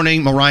 remember the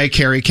morning Mariah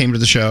Carey came to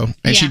the show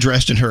and she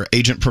dressed in her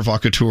Agent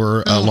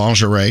Provocateur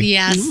lingerie?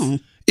 Yes.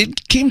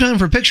 It came time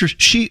for pictures.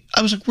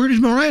 I was like, where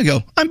did Mariah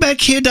go? I'm back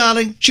here,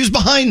 darling. She was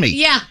behind me.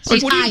 Yeah,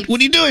 Like, what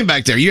are you doing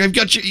back there?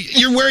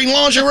 You're wearing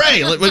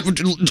lingerie.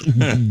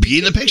 Be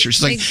in the picture.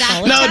 She's like,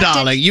 Exactly. no,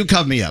 darling, you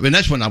cover me up. And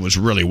that's when I was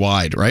really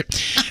wide, right?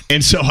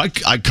 And so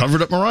I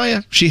covered up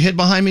Mariah. She hid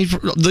behind me for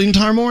the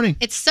entire morning.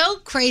 It's so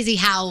crazy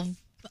how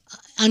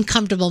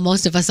uncomfortable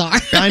most of us are.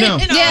 I know.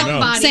 in our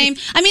own bodies. Same.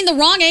 I mean, the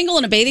wrong angle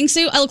in a bathing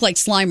suit, I look like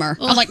Slimer.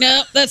 I'm like,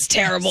 no, that's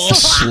terrible.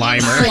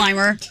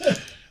 Slimer.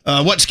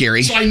 What's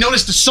scary? So I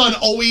noticed the sun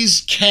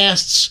always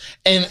casts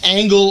an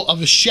angle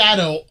of a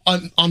shadow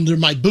under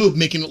my boob,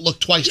 making it look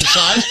twice the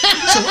size.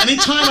 So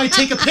anytime I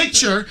take a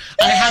picture,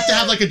 I have to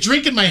have like a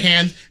drink in my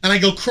hand, and I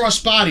go cross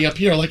body up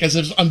here, like as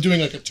if I'm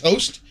doing like a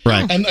toast.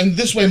 Right. And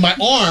this way,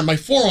 my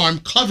forearm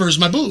covers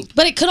my boob.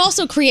 But it could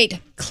also create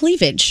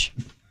cleavage.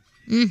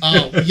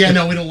 Oh, yeah,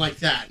 no, we don't like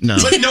that. No.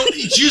 But no,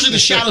 it's usually the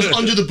shadows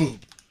under the boob.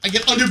 I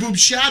get under boob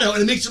shadow,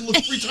 and it makes it look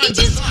 3 times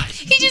the size.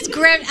 He just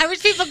grabbed. I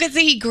wish people could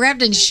see he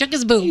grabbed and shook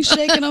his boob. He's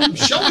shaking them. I'm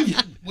showing you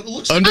what it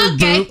looks Under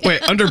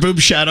like. boob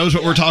shadows,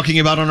 what we're talking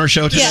about on our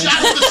show today. The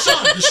shadow of the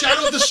sun. The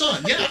shadow of the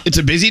sun, yeah. It's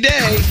a busy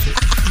day.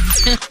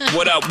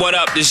 What up?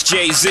 This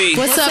Jay-Z.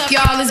 What's up,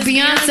 y'all? It's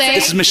Beyonce.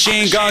 This is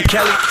Machine Gun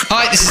Kelly.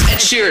 Hi, this is Ed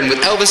Sheeran with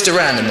Elvis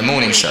Duran in the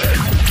morning show.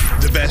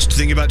 The best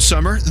thing about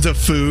summer, the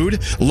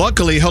food.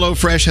 Luckily,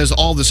 HelloFresh has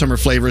all the summer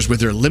flavors with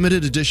their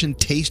limited edition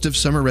Taste of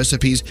Summer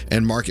recipes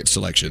and market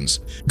selections.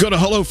 Go to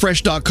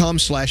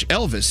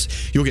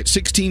HelloFresh.com/Elvis. You'll get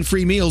 16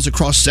 free meals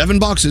across 7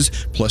 boxes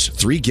plus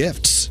 3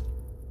 gifts.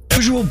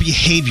 Usual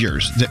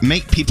behaviors that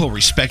make people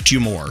respect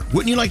you more.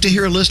 Wouldn't you like to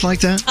hear a list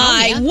like that?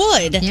 I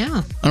would.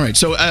 Yeah. All right,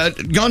 so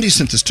Gandhi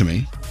sent this to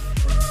me.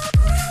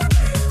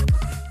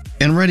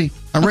 And I'm ready.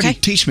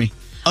 Teach me.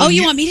 Oh,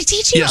 you want me to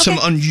teach you? Yeah, some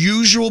Okay.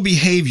 unusual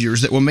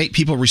behaviors that will make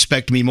people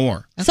respect me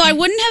more. So I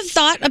wouldn't have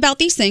thought about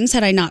these things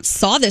had I not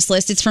saw this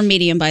list. It's from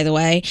Medium, by the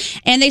way.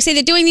 And they say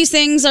that doing these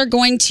things are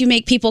going to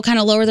make people kind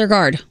of lower their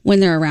guard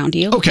when they're around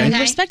you. Okay. And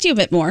respect you a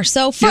bit more.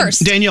 So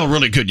first, Danielle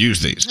really could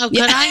use these. Oh,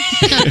 could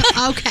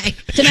I? Okay.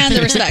 demand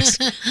the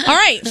respect. All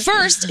right.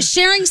 First,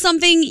 sharing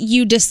something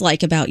you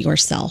dislike about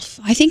yourself.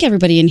 I think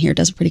everybody in here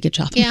does a pretty good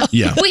job. Yeah.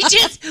 Yeah. We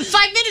just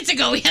 5 minutes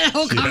ago we had a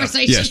whole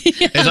conversation.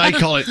 Yes. As I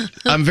call it,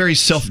 I'm very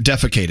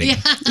self-defecating.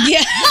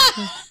 Yeah.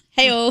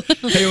 Hey-o.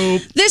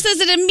 This says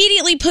it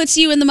immediately puts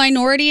you in the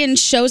minority and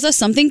shows us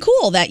something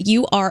cool, that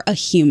you are a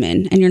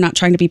human and you're not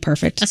trying to be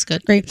perfect. That's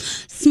good. Great.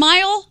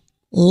 Smile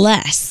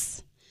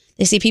less.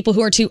 They see people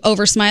who are too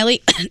over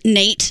smiley,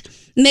 Nate,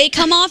 may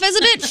come off as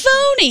a bit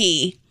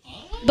phony.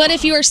 But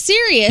if you are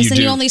serious You and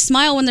you do. only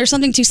smile when there's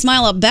something to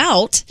smile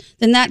about,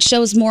 then that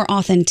shows more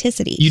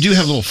authenticity. You do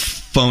have a little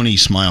phony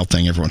smile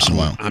thing every once in a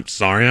while. I'm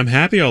sorry, I'm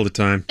happy all the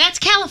time. That's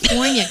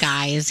California,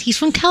 guys. He's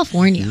from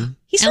California.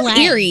 He's from LA.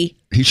 Erie.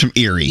 He's from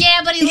Erie.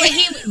 Yeah, but he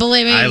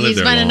believe me, I lived he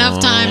there spent a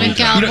enough time in long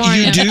time.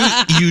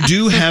 California. You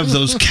do have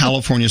those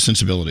California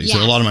sensibilities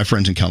that a lot of my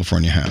friends in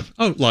California have.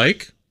 Oh,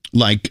 like?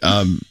 You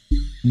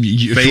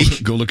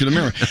go look in the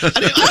mirror.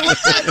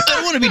 I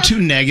don't want to be too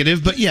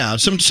negative, but yeah,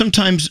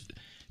 sometimes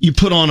you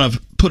put on a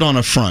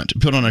front,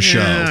 put on a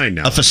show, I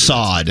know. a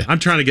facade. I'm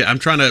trying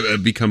to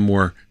become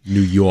more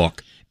New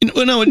York.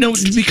 No,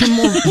 to become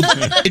more.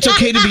 It's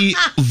okay to be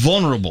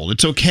vulnerable.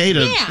 It's okay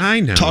to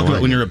talk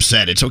about when you're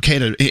upset. It's okay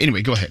to.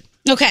 Anyway, go ahead.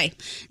 Okay.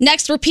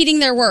 Next, repeating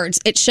their words.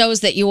 It shows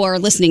that you are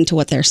listening to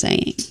what they're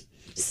saying.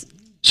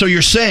 So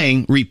you're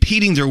saying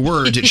repeating their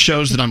words, it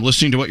shows that I'm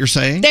listening to what you're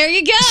saying? There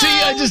you go. See,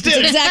 I just did That's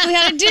it. exactly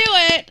how to do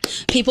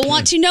it. People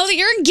want to know that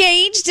you're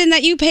engaged and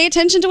that you pay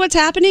attention to what's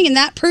happening, and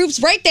that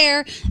proves right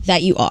there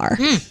that you are.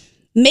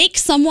 Make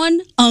someone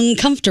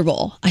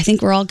uncomfortable. I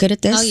think we're all good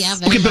at this. Oh, yeah.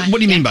 Okay, but what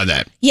do you mean by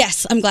that?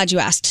 Yes, I'm glad you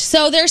asked.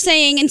 So they're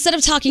saying, instead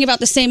of talking about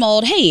the same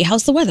old, hey,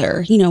 how's the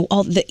weather? You know,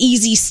 all the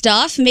easy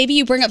stuff, maybe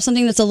you bring up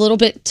something that's a little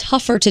bit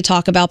tougher to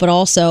talk about, but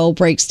also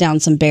breaks down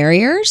some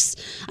barriers.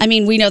 I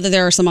mean, we know that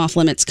there are some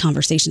off-limits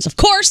conversations, of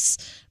course,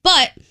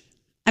 but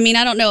I mean,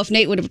 I don't know if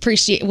Nate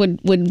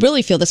would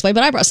really feel this way,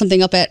 but I brought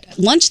something up at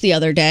lunch the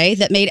other day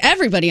that made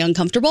everybody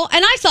uncomfortable,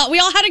 and I thought we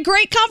all had a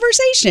great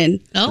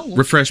conversation. Oh.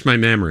 Refresh my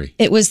memory.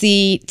 It was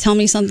the tell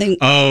me something.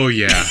 Oh,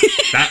 yeah.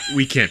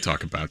 We can't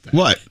talk about that.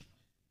 What?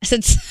 I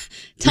said,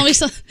 tell me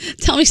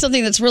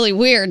something that's really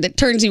weird that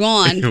turns you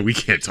on. We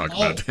can't talk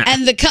about that.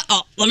 And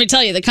let me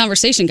tell you, the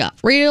conversation got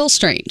real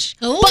strange.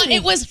 But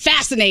it was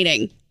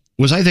fascinating.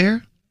 Was I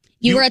there?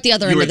 You were at the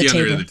other end of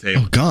the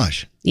table. Oh,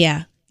 gosh.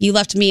 Yeah. You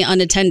left me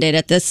unattended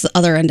at this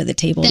other end of the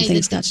table and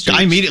things got strange.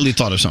 I immediately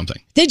thought of something.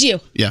 Did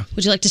you? Yeah.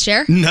 Would you like to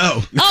share?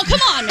 No. Oh,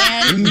 come on,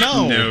 man.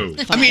 No.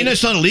 I mean,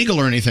 it's not illegal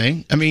or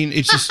anything. I mean,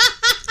 it's just...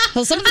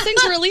 Well, some of the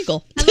things are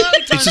illegal.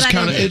 It's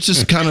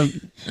just kind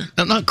of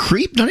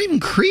not even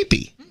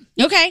creepy.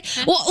 Okay.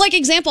 Well, like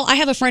example, I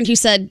have a friend who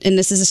said, and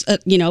this is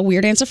a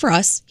weird answer for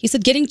us. He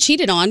said getting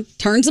cheated on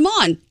turns him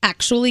on.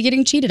 Actually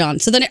getting cheated on.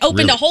 So then it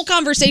opened a whole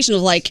conversation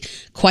of like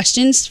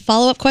questions,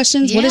 follow-up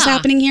questions. What is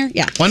happening here?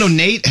 Yeah. Well, I know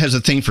Nate has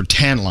a thing for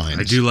tan lines.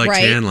 I do like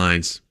tan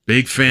lines.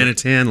 Big fan of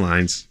tan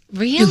lines.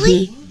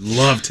 Really?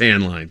 Love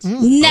tan lines.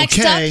 Next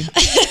up.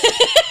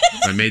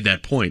 I made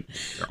that point.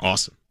 They're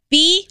awesome.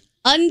 Be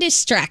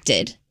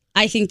undistracted.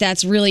 I think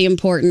that's really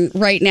important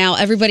right now.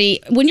 Everybody,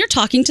 when you're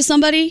talking to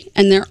somebody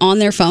and they're on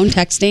their phone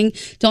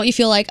texting, don't you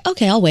feel like,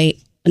 okay, I'll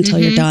wait until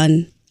you're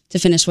done to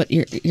finish what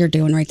you're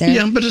doing right there?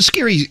 Yeah, but it's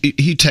scary.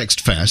 He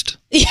texts fast.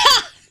 Yeah.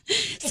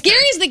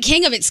 Scary is the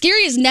king of it.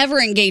 Scary is never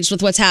engaged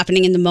with what's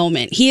happening in the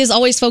moment. He is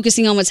always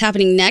focusing on what's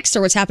happening next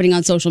or what's happening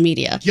on social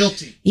media.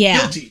 Guilty.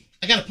 Yeah. Guilty.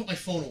 I got to put my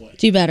phone away.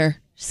 Do better.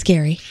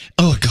 Scary.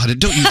 Oh, God,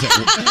 don't use that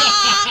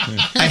word.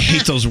 I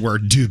hate those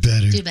words. Do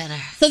better. Do better.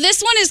 So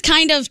this one is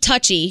kind of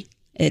touchy.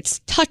 It's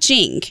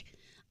touching.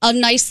 A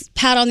nice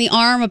pat on the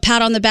arm, a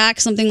pat on the back,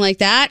 something like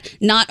that.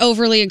 Not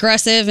overly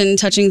aggressive and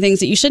touching things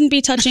that you shouldn't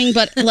be touching,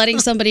 but letting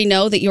somebody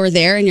know that you're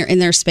there and you're in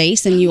their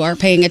space and you are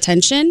paying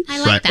attention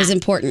is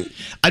important.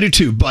 I do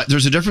too, but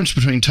there's a difference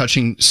between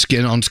touching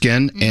skin on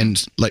skin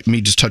and like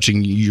me just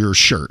touching your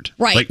shirt.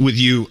 Right. Like with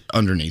you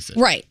underneath it.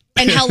 Right.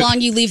 And how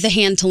long you leave the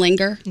hand to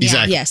linger.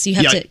 Exactly. Yes, you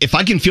have to. If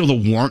I can feel the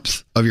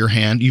warmth of your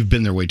hand, you've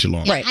been there way too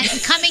long. Right. I'm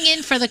coming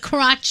in for the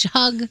crotch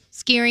hug.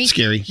 Scary.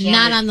 Scary.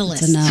 Not on the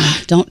list. No,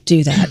 don't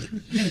do that.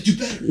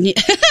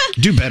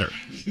 Do better.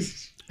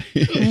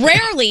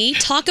 Rarely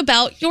talk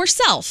about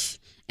yourself.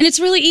 And it's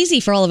really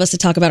easy for all of us to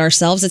talk about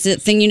ourselves. It's a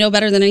thing you know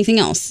better than anything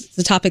else. It's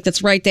a topic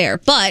that's right there.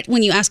 But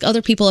when you ask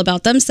other people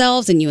about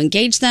themselves and you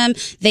engage them,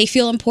 they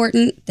feel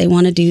important. They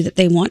want to do that.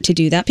 They want to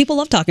do that. People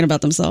love talking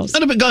about themselves.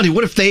 But Gandhi,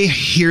 what if they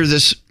hear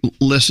this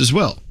list as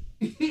well?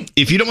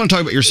 If you don't want to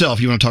talk about yourself,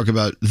 you want to talk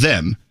about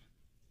them.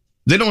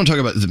 They don't want to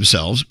talk about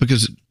themselves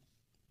because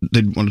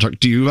they want to talk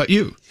to you about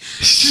you.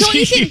 Don't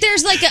you think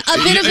there's like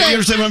a bit of a... You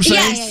understand what I'm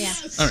saying? Yeah.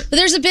 All right.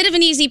 There's a bit of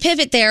an easy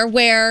pivot there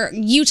where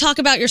you talk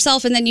about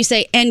yourself and then you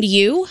say, and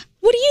you?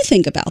 What do you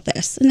think about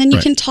this? And then you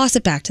can toss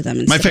it back to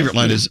them. My favorite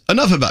line is,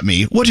 enough about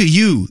me. What do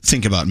you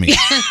think about me?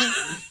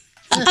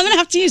 I'm going to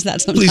have to use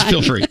that sometime. Please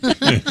feel free.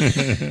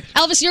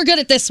 Elvis, you're good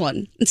at this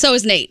one. And so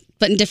is Nate,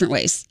 but in different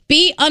ways.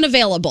 Be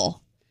unavailable.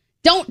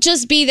 Don't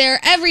just be there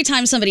every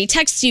time somebody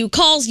texts you,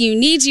 calls you,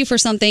 needs you for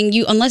something.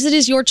 Unless it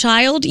is your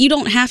child, you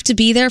don't have to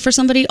be there for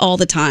somebody all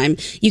the time.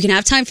 You can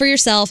have time for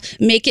yourself.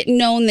 Make it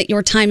known that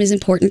your time is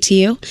important to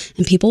you.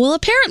 And people will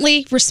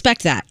apparently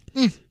respect that.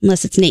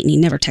 Unless it's Nate and he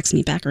never texts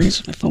me back or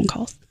answers my phone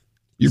calls.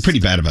 You're pretty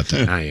bad about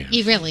that. I am.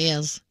 He really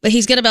is. But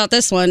he's good about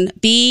this one.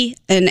 Be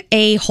an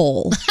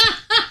a-hole.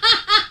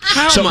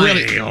 Okay,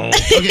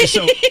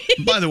 so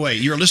by the way,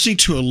 you're listening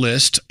to a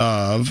list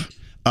of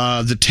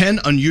the 10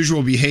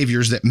 unusual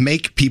behaviors that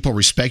make people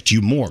respect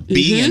you more.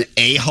 Be an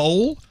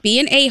a-hole? Be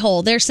an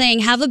a-hole. They're saying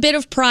have a bit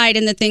of pride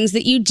in the things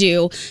that you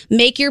do.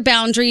 Make your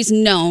boundaries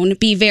known.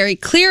 Be very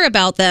clear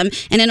about them.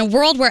 And in a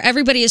world where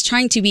everybody is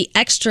trying to be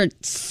extra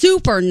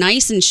super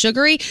nice and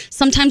sugary,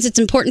 sometimes it's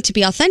important to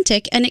be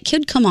authentic, and it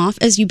could come off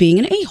as you being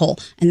an a-hole.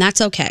 And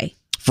that's okay.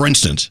 For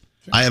instance,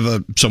 I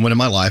have someone in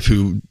my life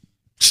who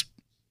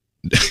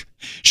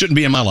shouldn't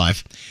be in my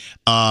life.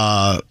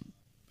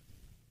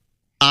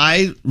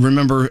 I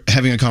remember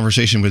having a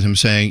conversation with him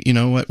saying, you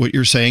know what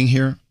you're saying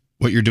here,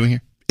 what you're doing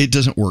here, it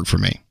doesn't work for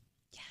me.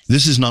 Yes.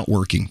 This is not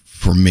working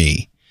for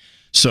me.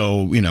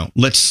 So,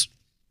 let's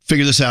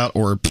figure this out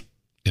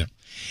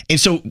And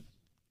so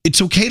it's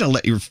okay to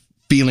let your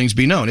feelings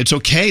be known. It's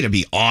okay to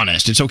be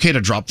honest. It's okay to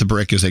drop the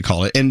brick, as they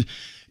call it. And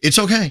it's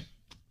okay.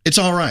 It's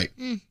all right.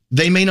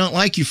 They may not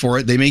like you for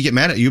it. They may get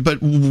mad at you, but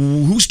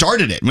who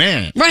started it?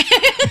 Man. Right.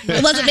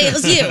 It wasn't me. It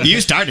was you.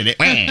 You started it.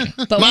 Man.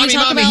 But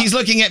Mommy, he's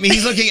looking at me.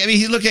 He's looking at me.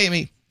 He's looking at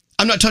me.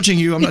 I'm not touching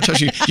you. I'm not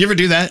touching you. You ever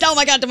do that? Oh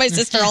my God, to my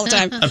sister all the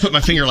time. I put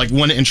my finger like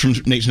 1 inch from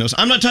Nate's nose.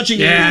 I'm not touching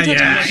you. Yeah.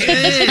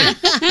 Right,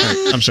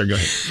 I'm sorry, go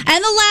ahead.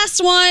 And the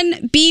last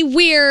one, be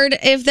weird.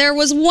 If there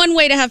was one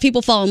way to have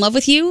people fall in love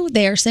with you,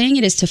 they are saying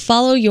it is to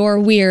follow your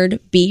weird.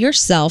 Be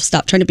yourself.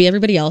 Stop trying to be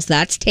everybody else.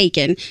 That's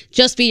taken.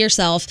 Just be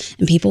yourself,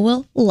 and people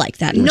will like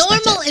that and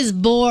respect Normal it. is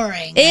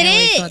boring. It I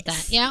always is. thought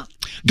that. Yeah.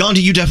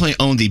 Gandhi, you definitely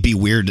own the be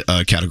weird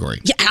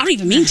category. Yeah, I don't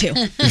even mean to.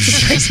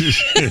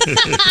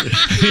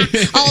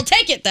 I'll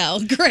take it though.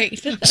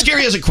 Great.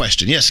 Scary has a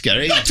question. Yes,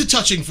 Scary. Back to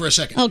touching for a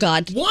second. Oh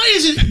God. Why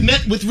is it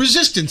met with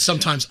resistance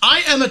sometimes?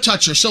 I am a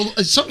toucher, so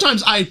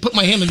sometimes I put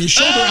my hand on your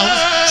shoulder.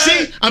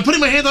 See, I'm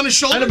putting my hand on his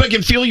shoulder. I know, but I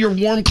can feel your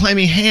warm,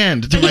 clammy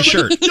hand through my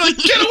shirt. You're like,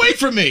 get away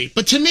from me.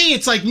 But to me,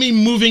 it's like me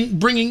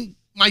bringing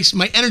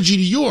my energy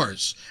to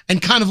yours,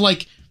 and kind of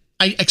like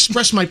I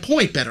express my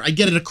point better. I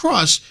get it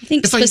across. I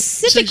think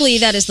specifically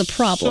that is the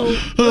problem.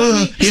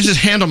 He has his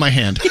hand on my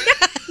hand.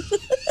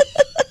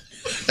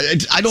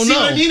 I don't See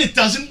know. what I mean? It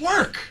doesn't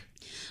work.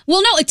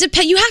 Well, no, it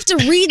depends. You have to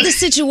read the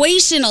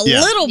situation a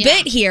Yeah. little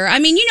bit here. I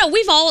mean,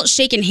 we've all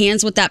shaken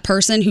hands with that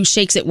person who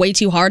shakes it way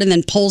too hard and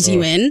then pulls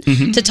you in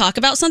to talk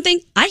about something.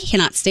 I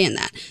cannot stand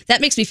that.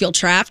 That makes me feel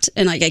trapped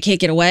and like I can't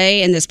get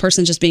away and this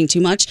person's just being too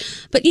much.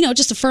 But,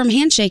 just a firm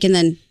handshake and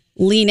then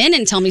lean in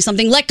and tell me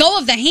something. Let go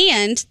of the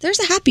hand. There's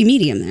a happy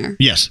medium there.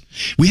 Yes.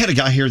 We had a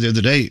guy here the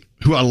other day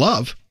who I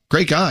love.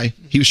 Great guy.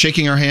 He was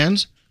shaking our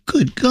hands.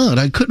 Good God,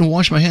 I couldn't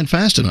wash my hand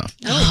fast enough.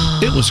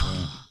 It was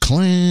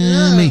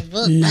clammy.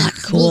 Not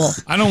cool.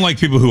 I don't like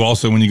people who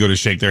also, when you go to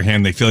shake their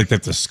hand, they feel like they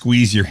have to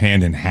squeeze your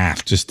hand in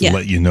half just to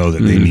let you know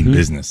that they mean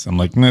business. I'm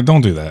like, no,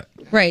 don't do that.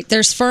 Right.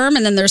 There's firm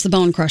and then there's the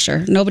bone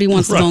crusher. Nobody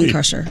wants the bone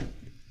crusher.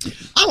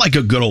 I like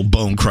a good old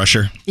bone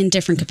crusher. In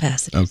different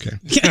capacities. Okay.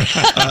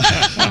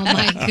 Oh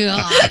my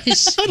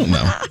gosh. I don't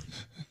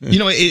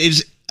know. It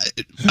is.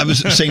 I was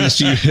saying this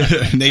to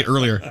you, Nate,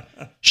 earlier.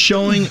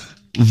 Showing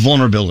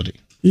vulnerability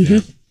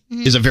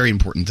is a very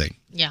important thing.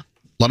 Yeah.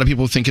 A lot of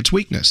people think it's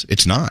weakness.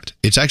 It's not.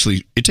 It's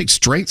actually, it takes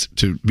strength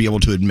to be able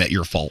to admit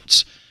your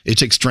faults. It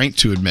takes strength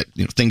to admit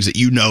things that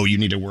you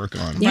need to work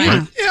on. Yeah.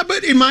 Right? Yeah,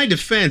 but in my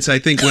defense, I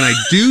think when I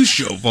do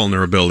show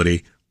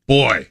vulnerability,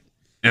 boy,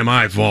 am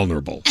I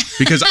vulnerable.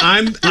 Because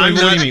what do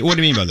you mean? What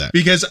do you mean by that?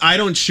 Because I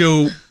don't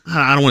show,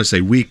 I don't want to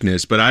say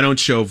weakness, but I don't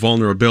show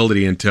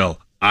vulnerability until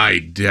I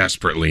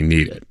desperately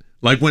need it.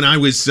 Like when I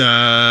was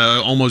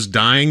almost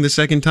dying the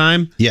second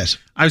time. Yes.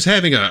 I was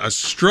having a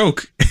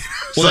stroke.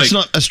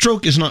 Well, a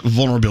stroke is not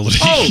vulnerability.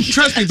 Oh,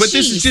 trust me, but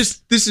this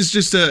is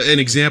just an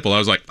example. I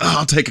was like,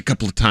 I'll take a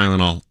couple of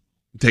Tylenol,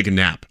 take a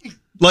nap.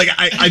 Like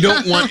I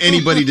don't want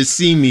anybody to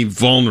see me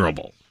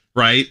vulnerable,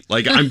 right?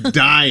 Like I'm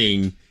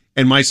dying,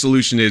 and my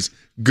solution is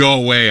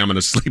go away. I'm going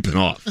to sleep it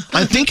off.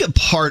 I think a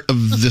part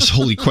of this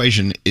whole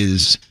equation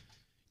is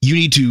you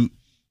need to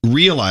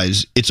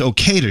realize it's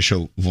okay to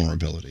show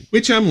vulnerability,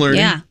 which I'm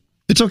learning. Yeah.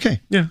 It's okay.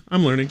 Yeah,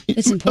 I'm learning.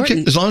 It's important.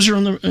 Okay, as long as you're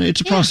on it's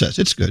a process.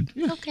 It's good.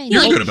 Yeah. Okay.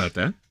 You're good about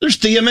that. There's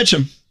Thea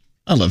Mitchum.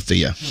 I love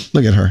Thea.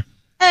 Look at her.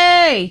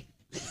 Hey.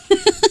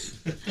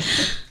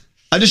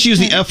 I just used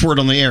the F word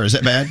on the air. Is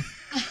that bad?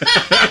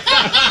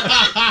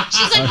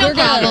 She's like, no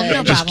problem.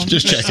 No problem.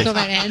 Just checking. Go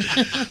right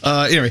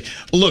ahead. Anyway,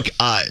 look,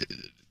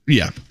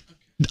 yeah.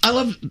 I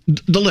love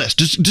the list.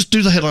 Just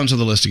do the headlines of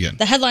the list again.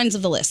 The headlines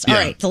of the list. All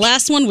right. The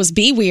last one was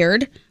be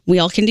weird. We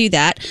all can do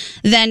that.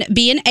 Then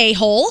be an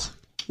a-hole.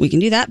 We can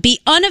do that. Be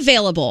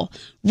unavailable.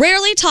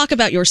 Rarely talk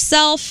about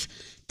yourself.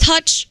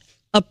 Touch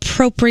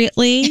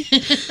appropriately.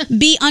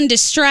 Be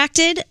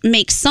undistracted.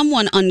 Make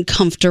someone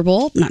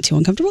uncomfortable. Not too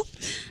uncomfortable.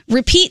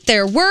 Repeat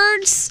their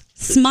words.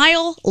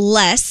 Smile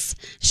less.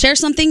 Share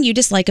something you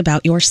dislike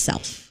about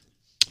yourself.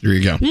 Here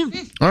you go. Yeah.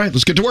 All right,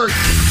 let's get to work.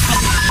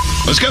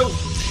 Let's go.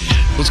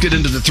 Let's get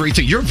into the three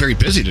things. You're very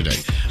busy today.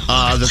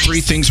 The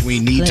three things we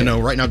need to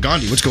know right now.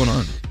 Gandhi, what's going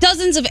on?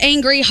 Dozens of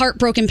angry,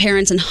 heartbroken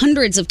parents and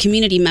hundreds of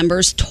community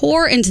members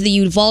tore into the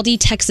Uvalde,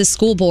 Texas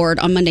School Board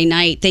on Monday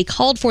night. They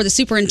called for the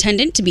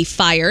superintendent to be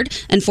fired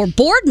and for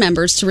board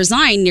members to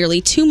resign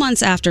nearly 2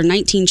 months after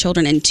 19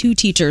 children and 2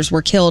 teachers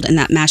were killed in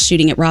that mass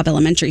shooting at Robb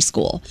Elementary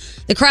School.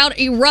 The crowd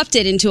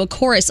erupted into a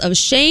chorus of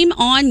shame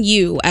on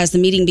you as the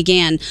meeting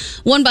began.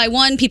 One by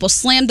one, people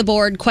slammed the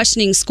board,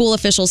 questioning school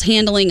officials'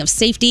 handling of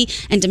safety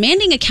and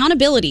demanding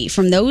accountability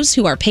from those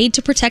who are paid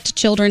to protect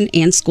children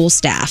and school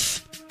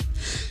staff.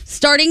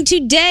 Starting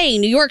today,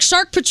 New York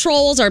shark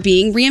patrols are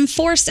being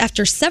reinforced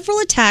after several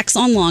attacks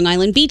on Long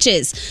Island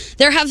beaches.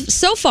 There have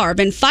so far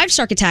been 5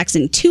 shark attacks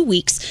in 2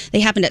 weeks.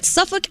 They happened at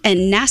Suffolk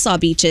and Nassau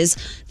beaches.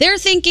 They're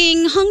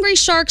thinking hungry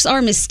sharks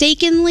are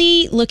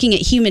mistakenly looking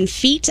at human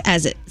feet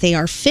as they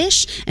are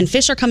fish, and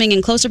fish are coming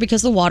in closer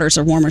because the waters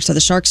are warmer, so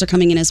the sharks are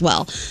coming in as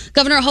well.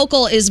 Governor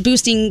Hochul is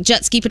boosting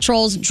jet ski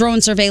patrols,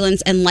 drone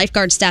surveillance, and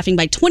lifeguard staffing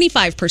by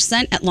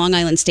 25% at Long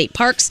Island state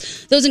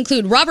parks. Those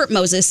include Robert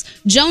Moses,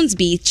 Jones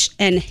Beach,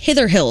 and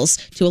Hither Hills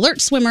to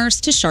alert swimmers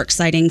to shark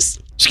sightings.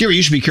 Scary,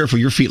 you should be careful.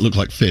 Your feet look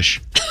like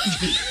fish.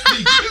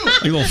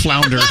 Like little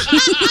flounders.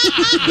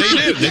 They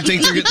do. They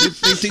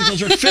think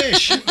those are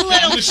fish.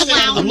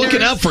 I'm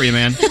looking out for you,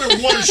 man. Wear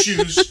water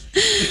shoes.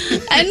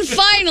 And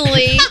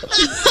finally,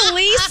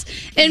 police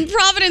in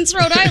Providence,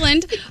 Rhode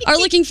Island are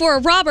looking for a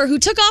robber who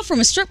took off from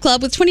a strip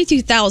club with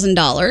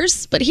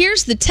 $22,000. But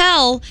here's the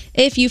tell.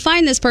 If you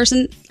find this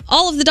person,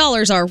 all of the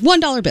dollars are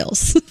 $1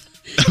 bills.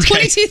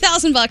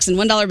 $22,000 in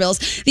 $1 bills.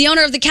 The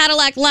owner of the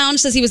Cadillac Lounge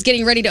says he was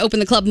getting ready to open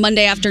the club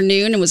Monday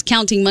afternoon and was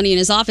counting money in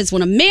his office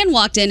when a man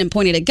walked in and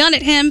pointed a gun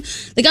at him.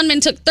 The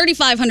gunman took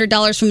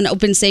 $3,500 from an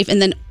open safe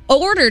and then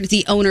ordered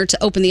the owner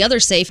to open the other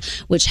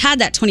safe, which had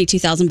that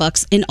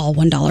 $22,000 in all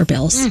 $1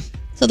 bills.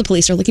 So the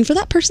police are looking for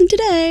that person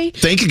today.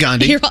 Thank you,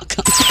 Gandhi. You're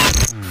welcome.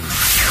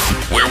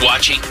 We're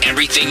watching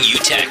everything you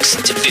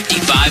text to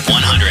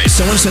 55100.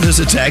 Someone sent us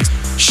a text.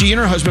 She and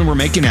her husband were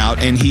making out,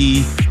 and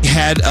he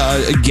had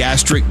a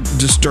gastric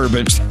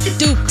disturbance.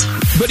 Duped.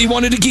 But he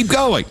wanted to keep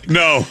going.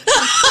 No.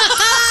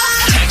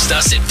 Text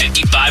us at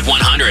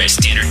 55100.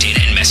 Standard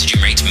data and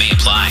messaging rates may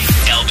apply.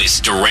 Elvis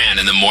Duran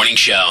in the Morning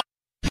Show.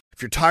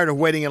 If you're tired of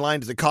waiting in line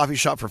to the coffee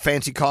shop for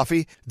fancy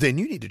coffee, then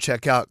you need to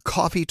check out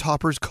Coffee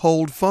Topper's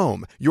Cold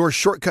Foam, your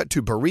shortcut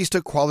to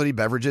barista quality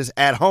beverages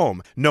at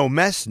home. No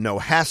mess, no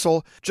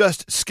hassle.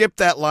 Just skip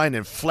that line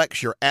and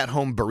flex your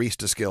at-home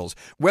barista skills.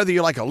 Whether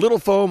you like a little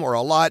foam or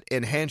a lot,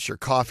 enhance your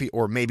coffee,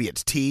 or maybe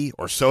it's tea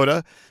or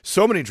soda.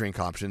 So many drink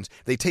options.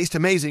 They taste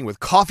amazing with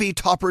Coffee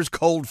Topper's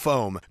Cold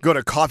Foam. Go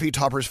to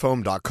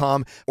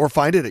coffeetoppersfoam.com or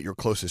find it at your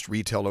closest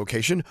retail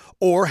location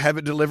or have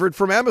it delivered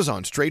from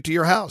Amazon straight to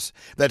your house.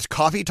 That's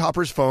coffeetoppersfoam.com.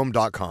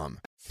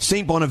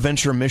 St.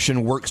 Bonaventure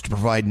Mission works to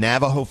provide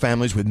Navajo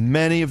families with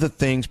many of the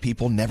things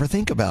people never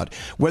think about.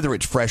 Whether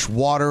it's fresh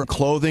water,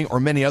 clothing, or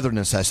many other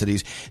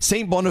necessities,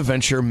 St.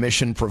 Bonaventure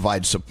Mission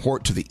provides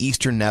support to the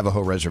Eastern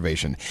Navajo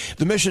Reservation.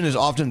 The mission is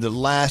often the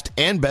last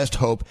and best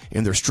hope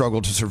in their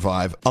struggle to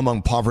survive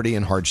among poverty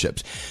and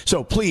hardships.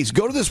 So please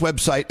go to this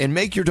website and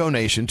make your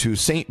donation to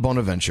St.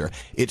 Bonaventure.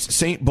 It's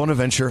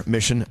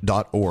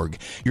stbonaventuremission.org.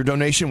 Your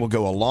donation will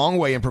go a long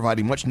way in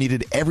providing much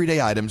needed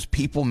everyday items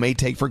people may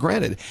take for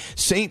granted.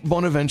 St.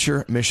 Bonaventuremission.org.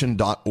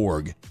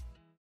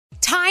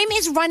 Time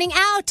is running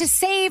out to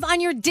save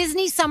on your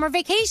Disney summer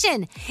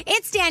vacation.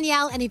 It's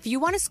Danielle, and if you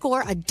want to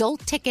score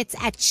adult tickets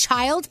at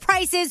child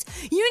prices,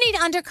 you need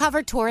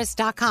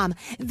UndercoverTourist.com.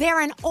 They're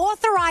an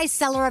authorized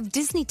seller of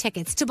Disney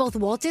tickets to both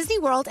Walt Disney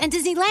World and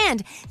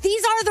Disneyland.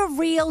 These are the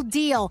real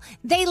deal.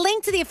 They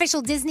link to the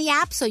official Disney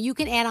app so you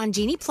can add on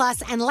Genie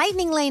Plus and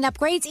Lightning Lane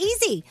upgrades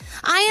easy.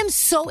 I am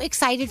so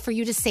excited for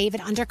you to save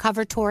at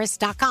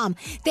UndercoverTourist.com.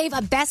 They have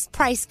a best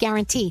price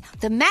guarantee.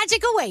 The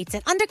magic awaits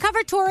at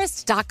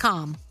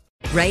UndercoverTourist.com.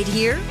 Right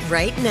here,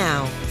 right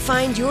now.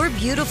 Find your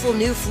beautiful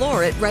new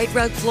floor at Right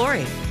Rug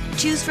Flooring.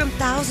 Choose from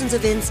thousands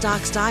of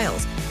in-stock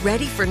styles,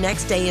 ready for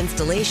next day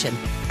installation,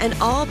 and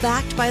all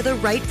backed by the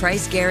right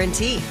price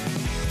guarantee.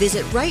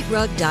 Visit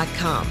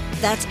rightrug.com.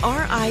 That's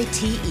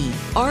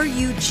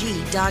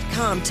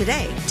RITERUG.com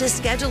today to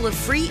schedule a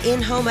free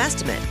in-home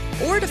estimate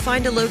or to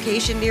find a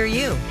location near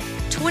you.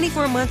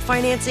 24-month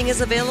financing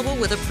is available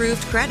with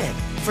approved credit.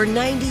 For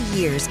 90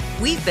 years,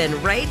 we've been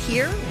right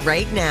here,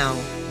 right now.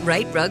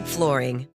 Right Rug Flooring.